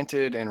have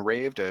ranted and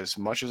raved as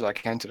much as I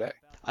can today.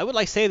 I would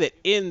like to say that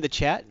in the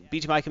chat,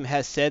 BJ Micum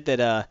has said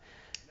that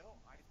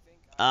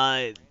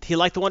he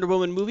liked the Wonder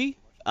Woman movie.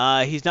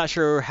 He's not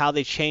sure how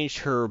they changed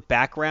her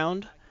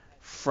background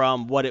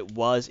from what it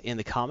was in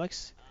the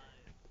comics,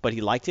 but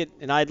he liked it.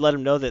 And I'd let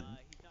him know that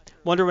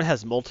Wonder Woman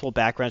has multiple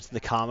backgrounds in the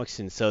comics,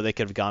 and so they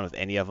could have gone with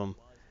any of them.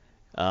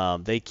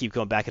 They keep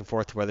going back and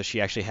forth whether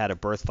she actually had a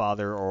birth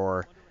father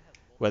or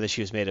whether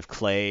she was made of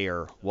clay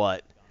or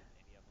what.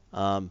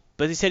 But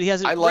he said he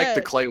hasn't I like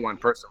the clay one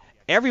personally.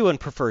 Everyone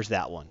prefers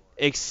that one,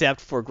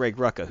 except for Greg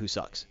Rucka, who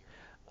sucks.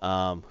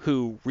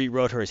 Who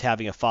rewrote her as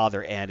having a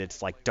father, and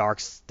it's like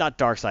not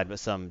Darkseid, but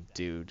some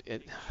dude.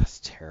 It's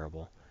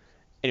terrible.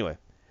 Anyway,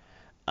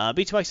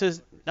 BT Mike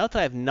says, note that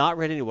I have not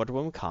read any Wonder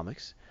Woman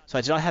comics, so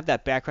I do not have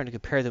that background to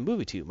compare the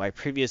movie to. My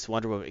previous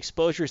Wonder Woman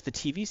exposure is the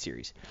TV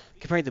series.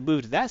 Comparing the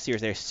movie to that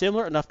series, they are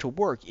similar enough to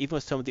work, even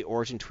with some of the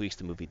origin tweaks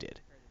the movie did.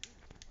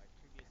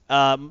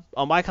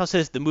 Michael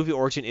says the movie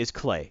origin is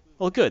Clay.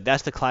 Well, good.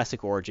 That's the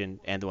classic origin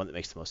and the one that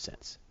makes the most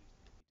sense.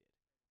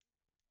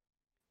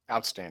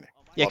 Outstanding.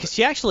 Yeah, because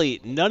she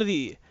actually none of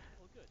the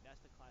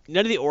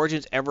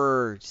origins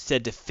ever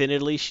said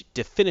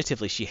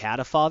definitively she had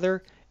a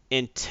father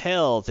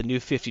until the New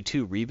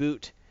 52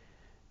 reboot,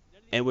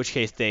 in which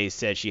case they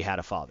said she had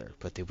a father,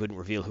 but they wouldn't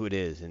reveal who it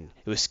is, and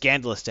it was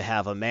scandalous to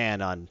have a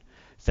man on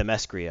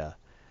Themyscira.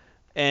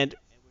 And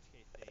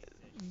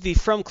the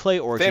From Clay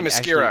origin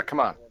Themyscira, come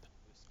on.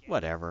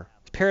 Whatever.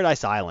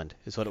 Paradise Island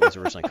is what it was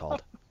originally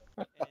called.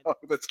 Oh,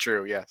 that's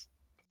true, yes.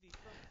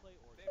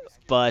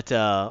 But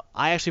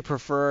I actually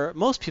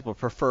most people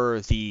prefer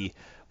the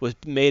was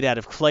made out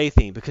of clay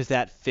thing because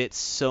that fits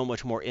so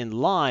much more in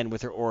line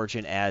with her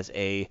origin as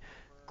a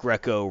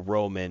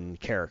Greco-Roman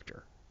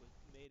character.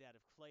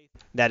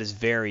 That is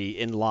very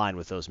in line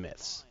with those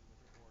myths.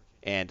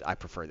 And I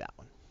prefer that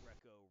one.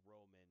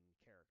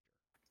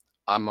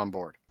 I'm on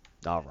board.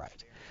 All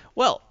right.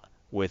 Well,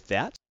 with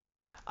that,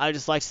 I'd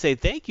just like to say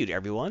thank you to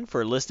everyone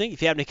for listening.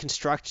 If you have any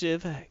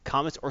constructive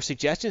comments or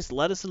suggestions,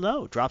 let us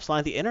know. Drop us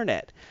on the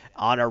internet,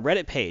 on our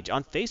Reddit page,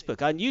 on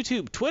Facebook, on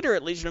YouTube, Twitter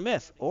at Legion of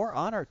Myth, or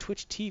on our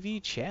Twitch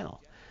TV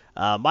channel.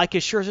 Mike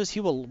assures us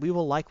we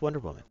will like Wonder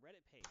Woman.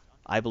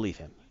 I believe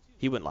him.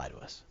 He wouldn't lie to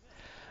us.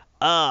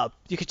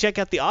 You can check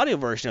out the audio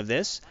version of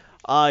this.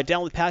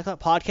 Download the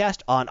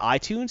podcast on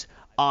iTunes,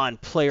 on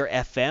Player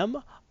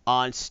FM,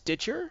 on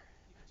Stitcher,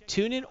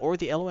 TuneIn, or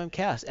the LOM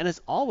Cast. And as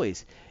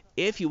always,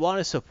 if you want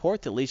to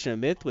support the Legion of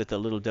Myth with a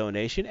little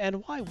donation,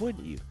 and why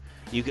wouldn't you?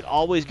 You can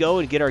always go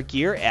and get our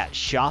gear at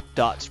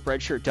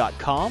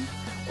shop.spreadshirt.com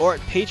or at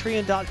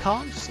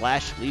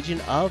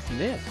patreon.com/Legion of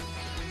Myth.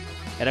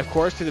 And of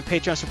course, for the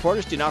Patreon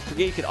supporters, do not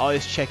forget you can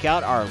always check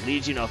out our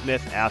Legion of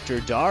Myth After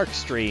Dark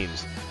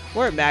streams,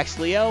 where Max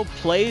Leo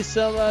plays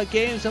some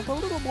games of a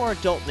little more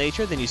adult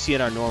nature than you see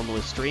in our normal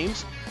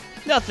streams.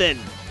 Nothing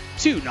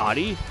too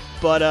naughty,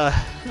 but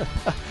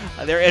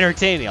they're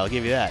entertaining, I'll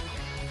give you that.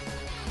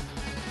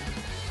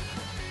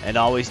 And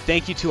always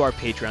thank you to our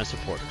Patreon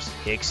supporters,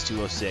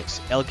 Hicks206,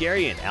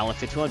 Elgarian,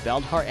 Alan51,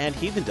 Baldhar, and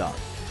Heathen Dog.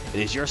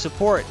 It is your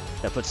support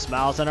that puts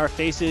smiles on our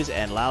faces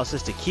and allows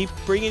us to keep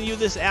bringing you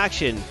this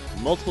action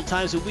multiple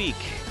times a week.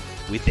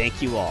 We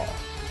thank you all.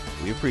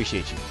 We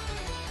appreciate you.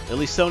 At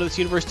least someone in this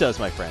universe does,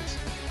 my friends.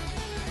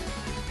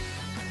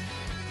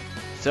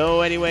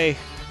 So anyway,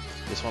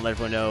 just want to let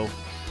everyone know,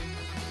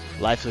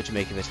 life's what you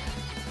make of it.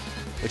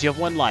 But you have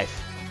one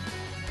life.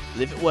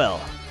 Live it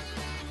well.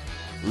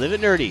 Live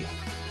it nerdy.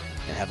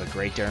 And have a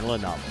great journal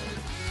and novel.